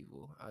or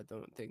evil. I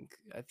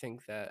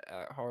think that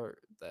at heart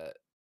that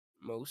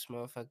most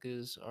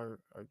motherfuckers are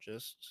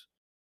just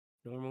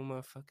normal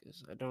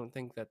motherfuckers. I don't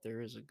think that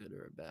there is a good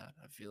or a bad.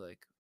 I feel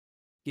like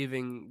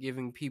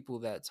giving people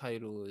that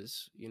title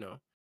is,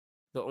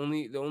 the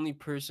only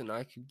person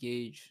I could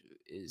gauge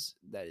is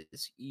that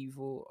it's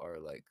evil are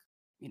like,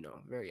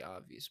 very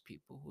obvious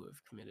people who have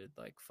committed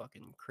like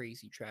fucking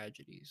crazy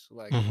tragedies.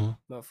 Like Mm-hmm.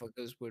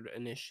 motherfuckers would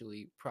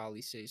initially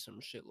probably say some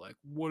shit like,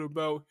 "What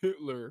about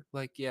Hitler?"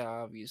 Like, yeah,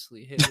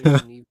 obviously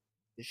Hitler's an evil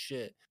piece of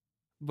shit.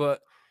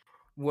 But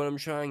what I'm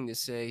trying to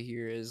say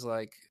here is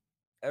like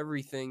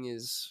everything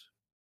is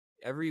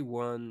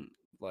everyone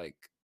like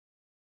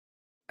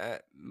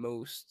at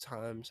most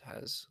times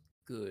has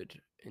good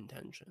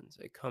intentions.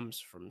 It comes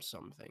from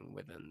something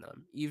within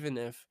them, even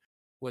if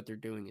what they're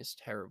doing is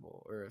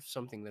terrible or if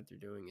something that they're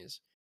doing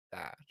is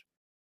bad.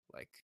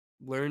 Like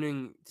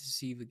learning to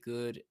see the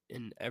good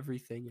in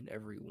everything and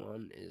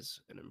everyone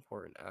is an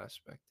important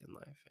aspect in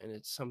life, and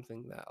it's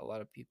something that a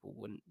lot of people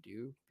wouldn't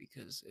do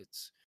because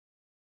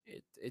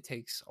it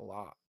takes a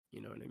lot.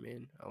 You know what I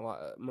mean? A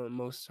lot.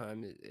 Most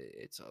time,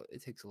 it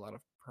takes a lot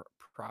of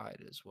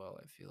pride as well.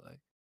 I feel like.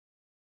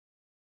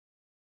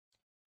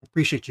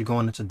 Appreciate you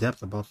going into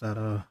depth about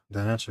that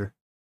answer.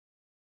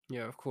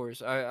 Yeah, of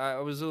course. I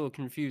was a little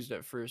confused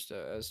at first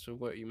as to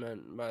what you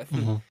meant by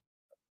Mm-hmm.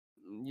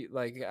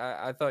 like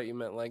I thought you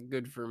meant like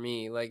good for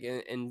me, like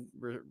in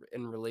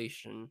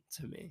relation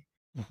to me.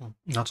 Mm-hmm.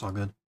 That's all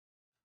good.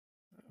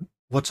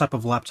 What type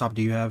of laptop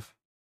do you have?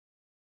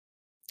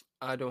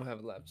 I don't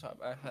have a laptop.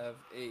 I have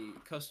a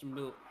custom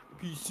built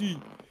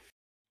PC.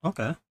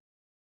 Okay.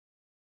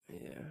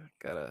 Yeah,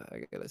 I got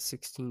a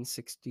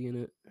 1660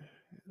 in it.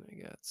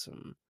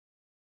 And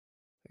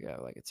I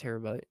got like a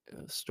terabyte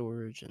of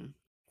storage and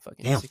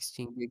fucking Damn.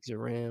 16 gigs of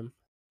RAM.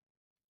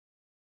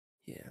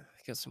 Yeah,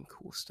 I got some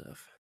cool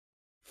stuff.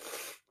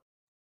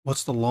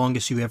 What's the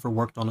longest you ever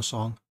worked on a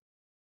song?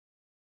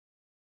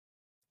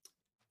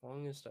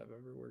 Longest I've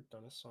ever worked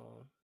on a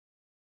song.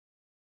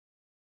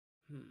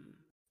 Hmm.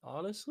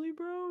 Honestly,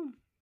 bro,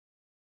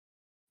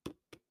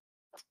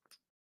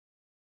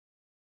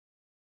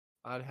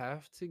 I'd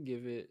have to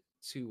give it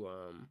to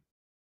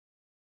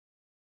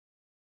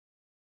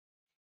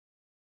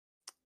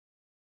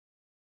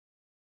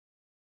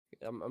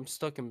I'm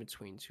stuck in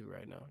between two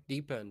right now.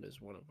 Deep End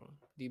is one of them.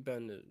 Deep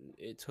End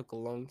it took a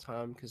long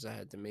time cuz I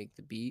had to make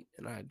the beat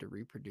and I had to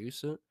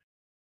reproduce it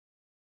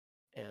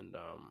and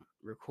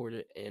record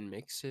it and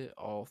mix it,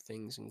 all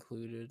things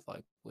included,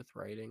 like with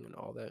writing and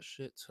all that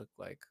shit took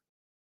like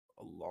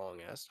a long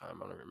ass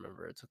time. I don't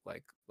remember. It took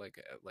like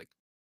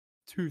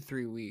 2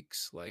 3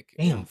 weeks like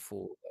in Damn.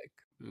 full like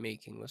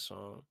making the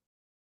song.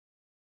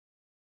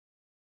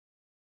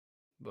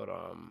 But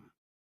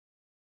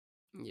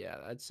yeah,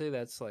 I'd say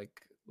that's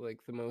like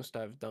the most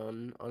I've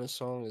done on a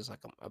song is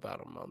like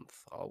about a month.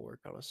 I'll work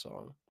on a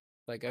song.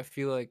 Like I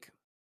feel like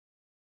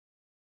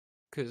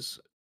because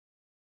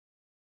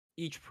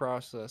each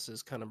process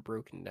is kind of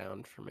broken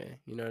down for me.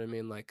 You know what I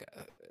mean? Like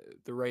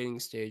the writing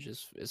stage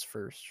is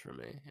first for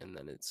me, and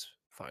then it's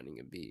finding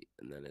a beat,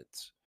 and then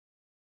it's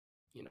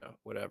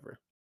whatever.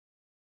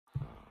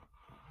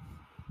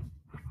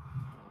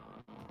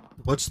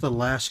 What's the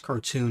last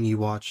cartoon you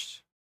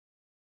watched?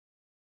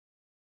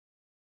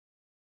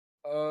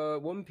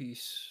 One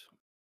Piece.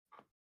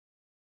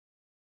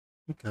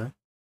 Okay.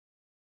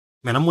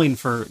 Man, I'm waiting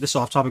for this is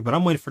off topic, but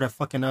I'm waiting for that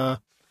fucking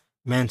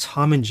man,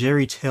 Tom and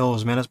Jerry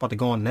Tales, man. That's about to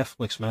go on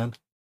Netflix, man.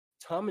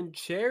 Tom and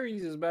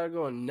Cherries is about to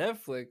go on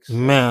Netflix. That's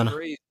Man.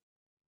 crazy.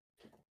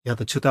 Yeah,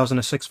 the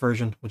 2006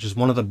 version, which is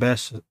one of the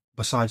best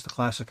besides the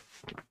classic.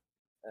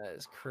 That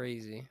is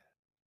crazy.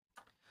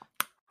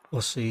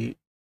 Let's see.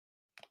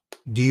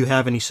 Do you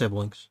have any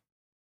siblings?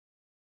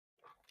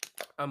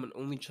 I'm an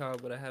only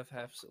child, but I have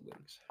half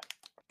siblings.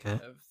 Okay.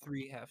 I have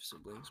three half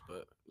siblings,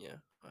 but yeah,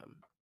 I'm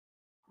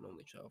an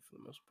only child for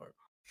the most part.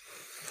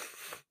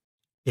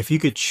 If you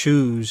could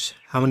choose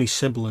how many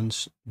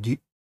siblings do you,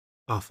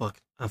 oh fuck,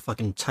 I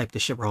fucking typed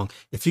this shit wrong.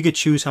 If you could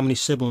choose how many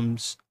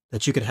siblings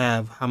that you could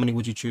have, how many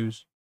would you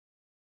choose?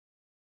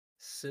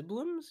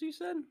 Siblings, you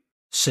said?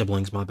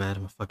 Siblings, my bad.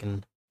 I'm a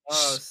fucking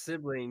Oh,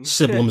 siblings.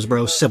 siblings,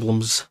 bro.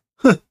 Siblings.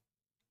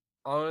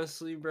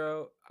 Honestly,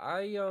 bro,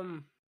 I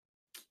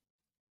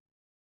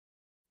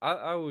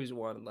always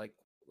wanted like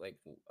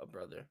a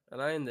brother,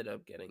 and I ended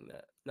up getting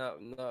that.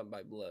 Not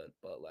by blood,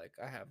 but like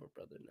I have a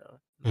brother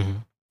now. Hmm.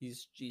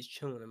 He's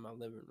chilling in my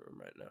living room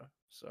right now.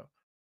 So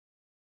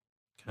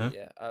Okay.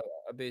 yeah, I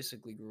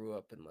basically grew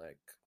up in like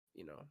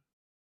you know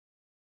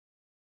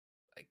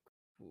like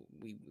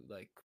we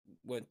like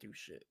went through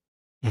shit.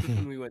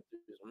 Hmm. We went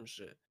through some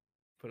shit.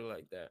 Put it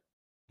like that.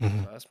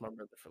 Hmm. So that's my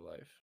brother for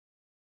life.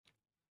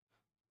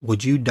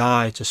 Would you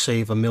die to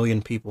save a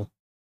million people?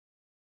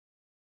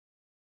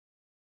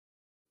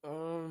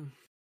 Um,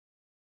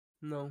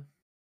 no,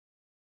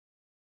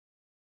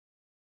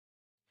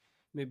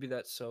 maybe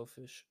that's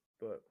selfish,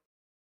 but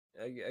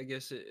I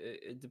guess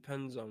it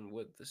depends on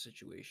what the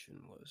situation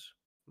was.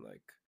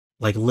 Like,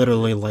 Like if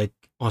literally, like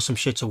on some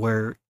shit to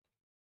where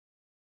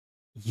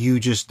you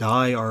just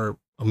die or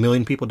a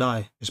million people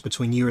die. It's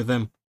between you or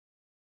them.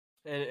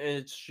 and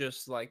it's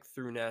just like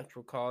through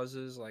natural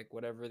causes, like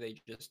whatever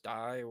they just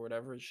die or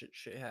whatever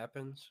shit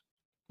happens.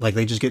 Like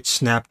they just get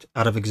snapped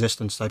out of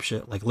existence type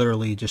shit. Like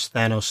literally just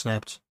Thanos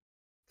snapped.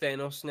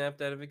 Thanos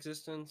snapped out of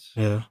existence.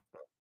 Yeah.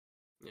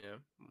 Yeah,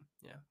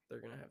 yeah, they're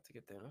gonna have to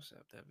get Thanos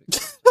snapped out of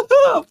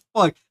existence.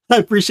 Fuck. I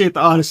appreciate the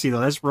honesty though.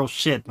 That's real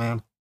shit,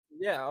 man.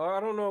 Yeah, I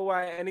don't know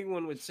why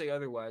anyone would say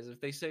otherwise. If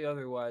they say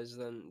otherwise,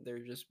 then they're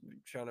just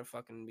trying to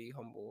fucking be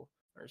humble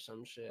or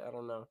some shit. I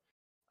don't know.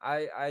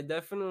 I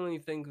definitely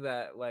think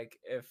that, like,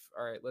 if,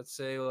 all right, let's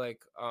say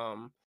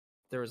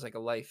there was like a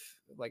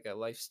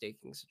life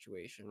staking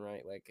situation,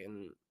 right? Like,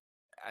 and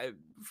I,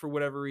 for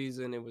whatever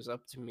reason, it was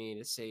up to me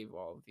to save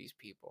all of these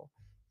people,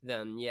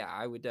 then yeah,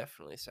 I would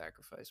definitely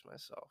sacrifice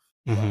myself.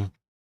 But Hmm.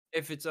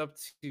 if it's up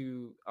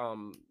to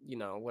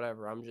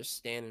whatever, I'm just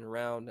standing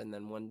around and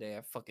then one day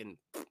I fucking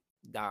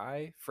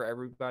die for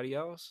everybody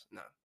else.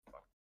 No.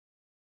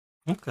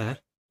 Okay.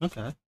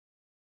 Okay.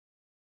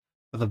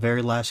 For the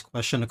very last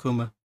question,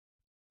 Akuma,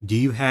 do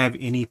you have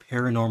any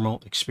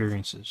paranormal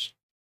experiences?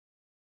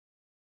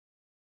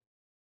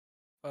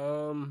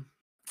 Um,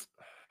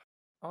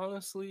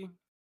 honestly,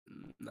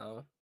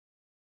 no.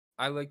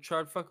 I like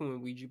tried fucking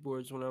with Ouija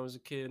boards when I was a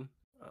kid.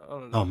 I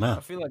don't Oh know. man.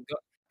 I feel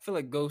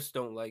like ghosts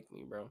don't like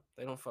me, bro.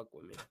 They don't fuck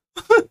with me.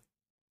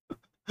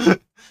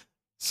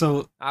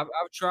 So I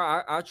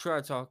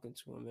tried talking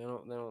to them. They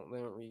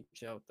don't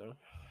reach out though.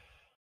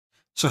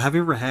 so have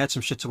you ever had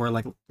some shit to where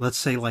like let's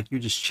say like you're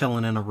just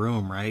chilling in a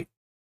room, right?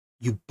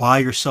 You by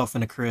yourself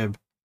in a crib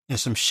and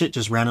some shit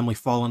just randomly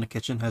fall in the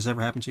kitchen. Has that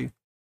ever happened to you?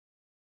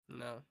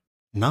 No.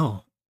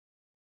 No.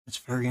 It's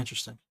very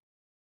interesting.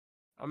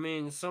 I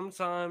mean,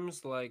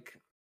 sometimes I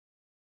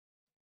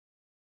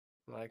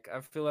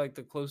feel like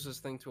the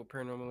closest thing to a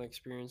paranormal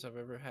experience I've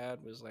ever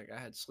had was like I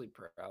had sleep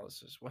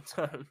paralysis one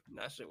time.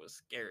 That shit was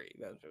scary.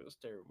 That shit was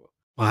terrible.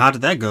 Well, how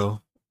did that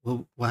go?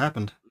 What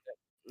happened?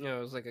 It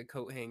was like a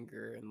coat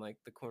hanger in like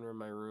the corner of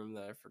my room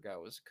that I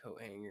forgot was a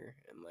coat hanger,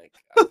 and like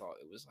I thought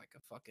it was like a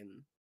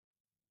fucking,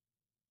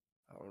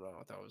 I don't know,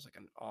 I thought it was like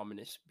an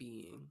ominous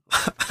being,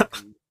 like a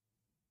fucking,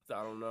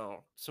 I don't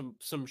know, some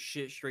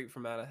shit straight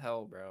from out of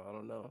hell, bro. I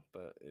don't know,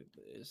 but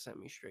it sent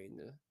me straight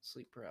into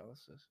sleep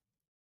paralysis.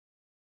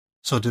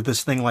 So did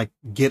this thing like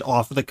get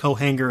off of the coat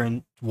hanger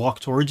and walk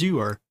towards you,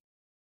 or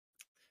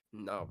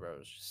No, bro, it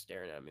was just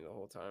staring at me the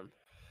whole time.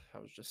 I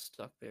was just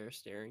stuck there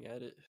staring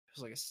at it. It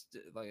was like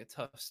like a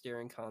tough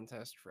staring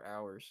contest for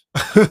hours.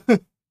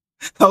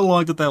 how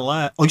long did that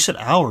last? Oh, you said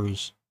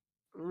hours.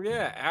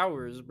 Yeah,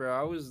 hours, bro.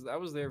 I was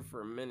there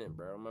for a minute,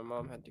 bro. My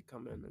mom had to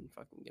come in and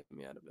fucking get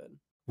me out of bed.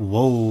 That was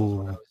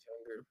when I Whoa. was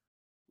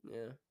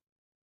younger. Yeah.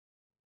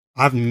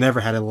 I've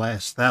never had it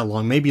last that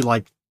long. Maybe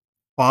like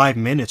 5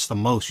 minutes the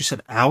most. You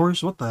said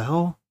hours? What the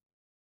hell?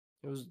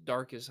 It was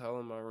dark as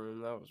hell in my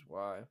room. That was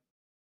why.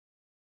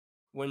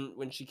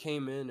 When she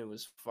came in, it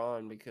was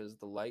fine because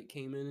the light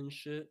came in and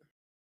shit,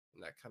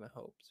 and that kind of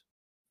helped.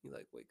 You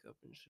like wake up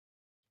and shit.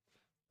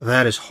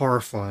 That is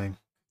horrifying.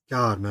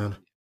 God, man.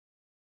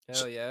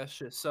 So, Hell yeah, that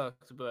shit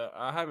sucked, but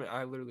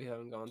I literally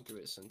haven't gone through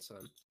it since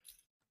then.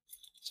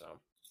 So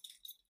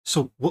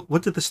so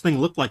what did this thing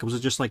look like? Was it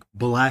just like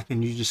black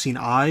and you just seen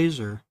eyes,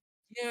 or?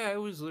 yeah, it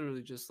was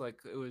literally just like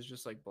it was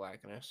just like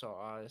black, and I saw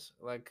eyes.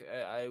 Like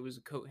it was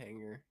a coat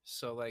hanger,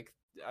 so like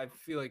I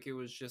feel like it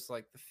was just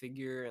like the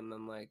figure, and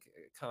then like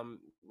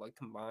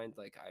combined,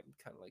 like I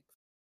kind of like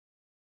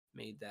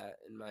made that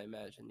in my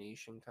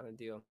imagination, kind of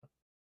deal.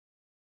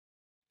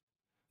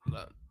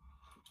 But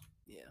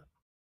yeah,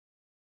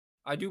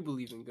 I do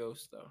believe in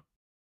ghosts, though.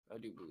 I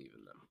do believe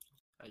in them.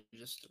 I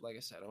just, like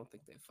I said, I don't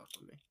think they fuck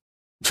with me.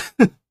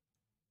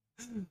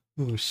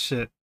 Oh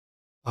shit.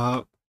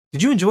 Uh,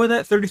 did you enjoy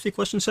that 33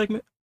 question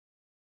segment?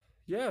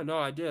 Yeah, no,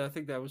 I did. I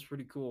think that was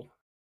pretty cool.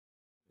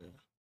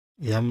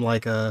 Yeah, I'm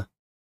like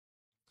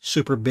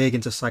super big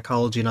into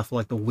psychology, and I feel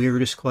like the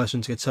weirdest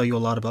questions can tell you a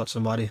lot about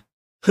somebody.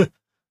 That's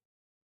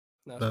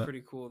but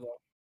pretty cool, though.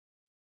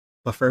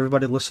 but for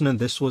everybody listening,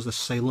 this was the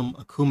Salem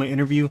Akuma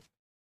interview.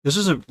 This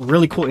is a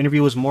really cool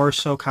interview. It was more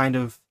so kind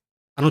of,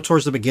 I know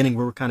towards the beginning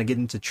we were kind of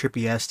getting into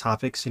trippy ass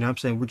topics. You know what I'm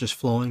saying? We're just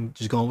flowing,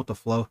 just going with the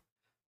flow.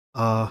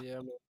 Hell Uh, yeah,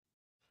 man.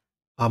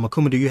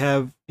 Akuma, do you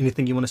have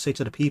anything you want to say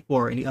to the people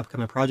or any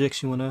upcoming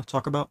projects you want to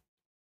talk about?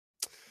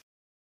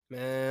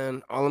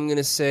 Man, all I'm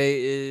gonna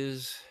say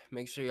is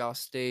make sure y'all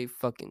stay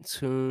fucking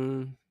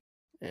tuned,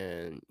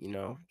 and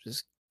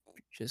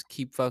just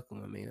keep fucking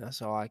with me.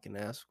 That's all I can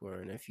ask for.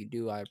 And if you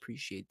do, I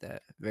appreciate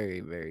that very,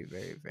 very,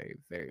 very, very,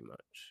 very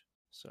much.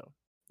 So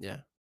yeah,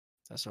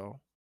 that's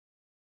all.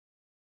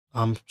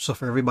 So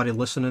for everybody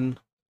listening,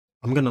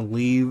 I'm gonna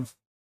leave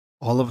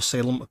all of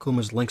Salem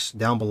Akuma's links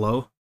down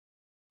below.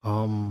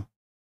 Um,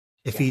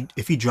 Yeah.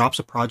 if he drops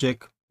a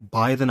project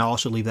by, then I'll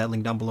also leave that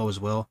link down below as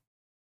well.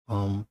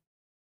 Um,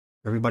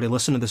 everybody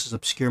listening, this is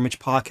Obscure Mitch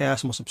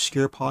Podcast, most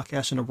obscure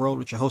podcast in the world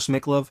with your host,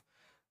 Make Love.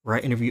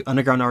 right? Interview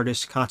underground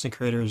artists, content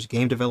creators,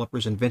 game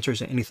developers,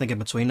 inventors, and anything in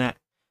between that.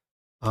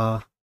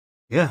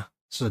 Yeah,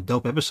 this is a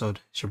dope episode.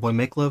 It's your boy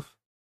Make Love,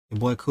 your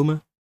boy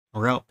Kuma.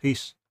 We're out.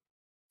 Peace.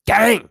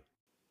 Gang!